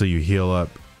Pokemon until you heal up.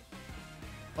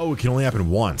 Oh, it can only happen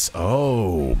once.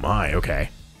 Oh, my, okay.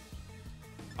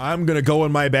 I'm gonna go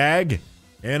in my bag,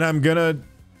 and I'm gonna,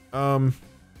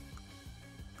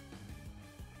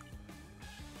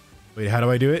 Wait, how do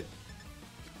I do it?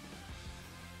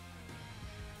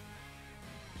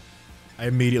 I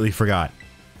immediately forgot.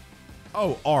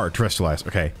 Oh, R, terrestrialize.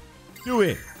 Okay. Do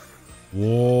it.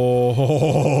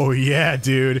 Whoa, yeah,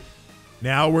 dude.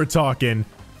 Now we're talking.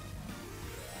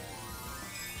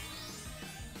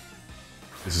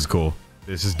 This is cool.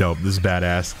 This is dope. This is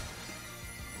badass.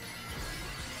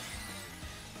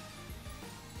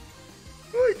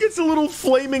 Oh, it gets a little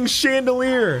flaming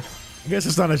chandelier. I guess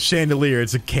it's not a chandelier,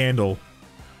 it's a candle.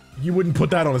 You wouldn't put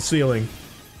that on a ceiling.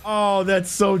 Oh, that's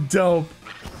so dope.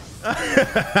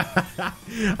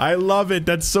 I love it.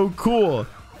 That's so cool.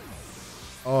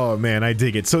 Oh man, I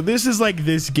dig it. So this is like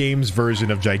this game's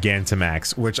version of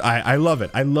Gigantamax, which I love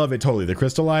it. I love it totally. The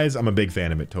Crystallize, I'm a big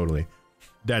fan of it, totally.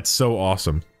 That's so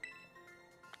awesome.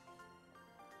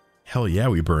 Hell yeah,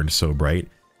 we burned so bright.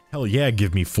 Hell yeah,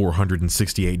 give me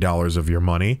 $468 of your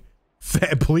money.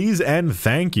 Please and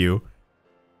thank you.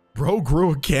 Bro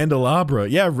grew a candelabra.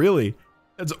 Yeah, really.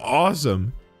 That's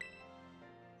awesome.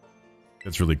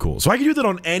 That's really cool. So I can do that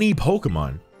on any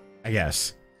Pokemon, I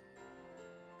guess.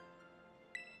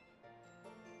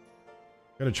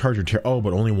 Gotta charge your oh,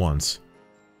 but only once.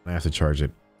 I have to charge it.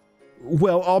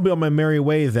 Well, I'll be on my merry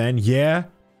way then, yeah?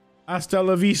 Hasta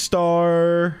la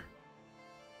vista.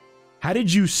 How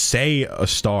did you say a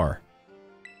star?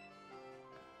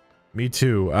 Me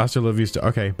too. Hasta la vista.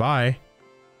 Okay, bye.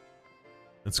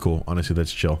 That's cool. Honestly,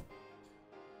 that's chill.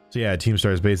 So yeah, Team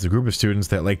Star is basically a group of students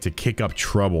that like to kick up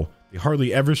trouble. They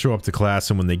hardly ever show up to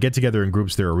class, and when they get together in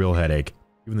groups, they're a real headache.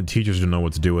 Even the teachers don't know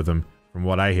what to do with them, from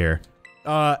what I hear.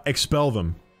 Expel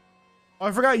them. Oh,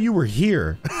 I forgot you were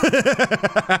here.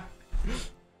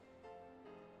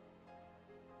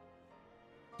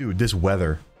 Dude, this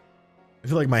weather. I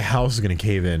feel like my house is gonna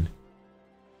cave in.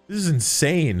 This is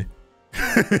insane.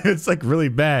 It's like really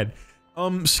bad.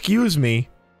 Excuse me.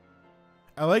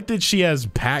 I like that she has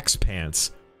PAX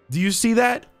pants. Do you see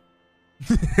that?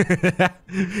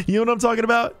 You know what I'm talking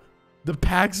about? The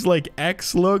PAX like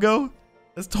X logo?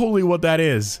 That's totally what that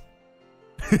is.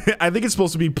 I think it's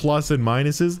supposed to be plus and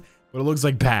minuses, but it looks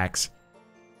like PAX.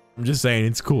 I'm just saying,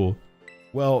 it's cool.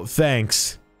 Well,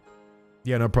 thanks.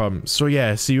 Yeah, no problem. So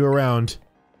yeah, see you around.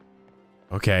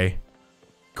 Okay.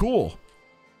 Cool.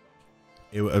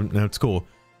 That's cool.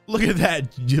 Look at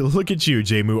that. Look at you,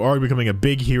 JayMoji, already becoming a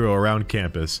big hero around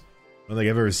campus. I don't think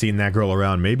I've ever seen that girl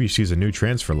around. Maybe she's a new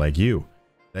transfer like you.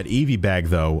 That Eevee bag,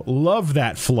 though. Love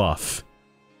that fluff.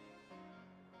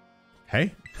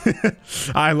 Hey?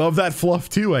 I love that fluff,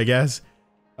 too, I guess.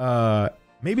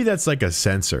 Maybe that's like a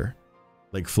sensor.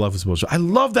 Like, fluff is bullshit. I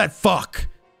love that fuck!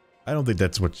 I don't think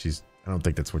that's what she's... I don't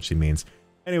think that's what she means.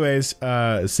 Anyways,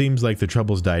 it seems like the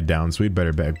trouble's died down, so we'd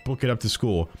better book it up to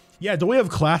school. Yeah, don't we have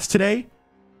class today?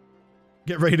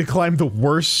 Get ready to climb the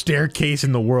worst staircase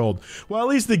in the world. Well, at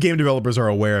least the game developers are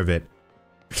aware of it.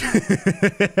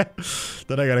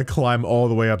 That I gotta climb all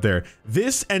the way up there.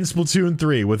 This and Splatoon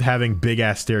 3 with having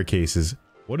big-ass staircases.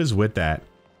 What is with that?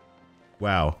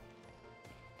 Wow.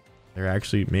 They're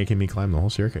actually making me climb the whole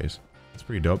staircase. That's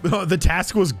pretty dope. Oh, the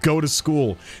task was go to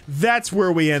school. That's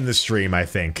where we end the stream, I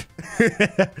think.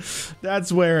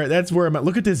 That's where I'm at.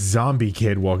 Look at this zombie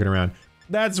kid walking around.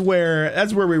 That's where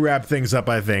we wrap things up,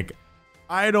 I think.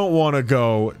 I don't want to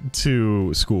go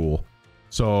to school.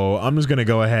 So I'm just going to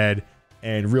go ahead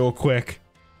and real quick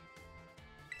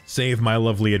save my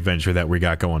lovely adventure that we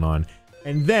got going on.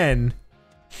 And then,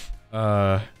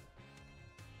 yeah,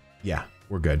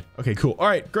 we're good. Okay, cool. All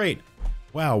right, great.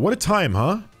 Wow, what a time,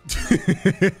 huh?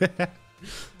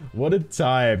 What a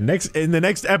time. In the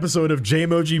next episode of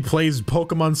JayMoji Plays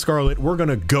Pokemon Scarlet, we're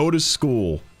gonna go to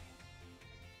school.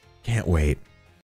 Can't wait.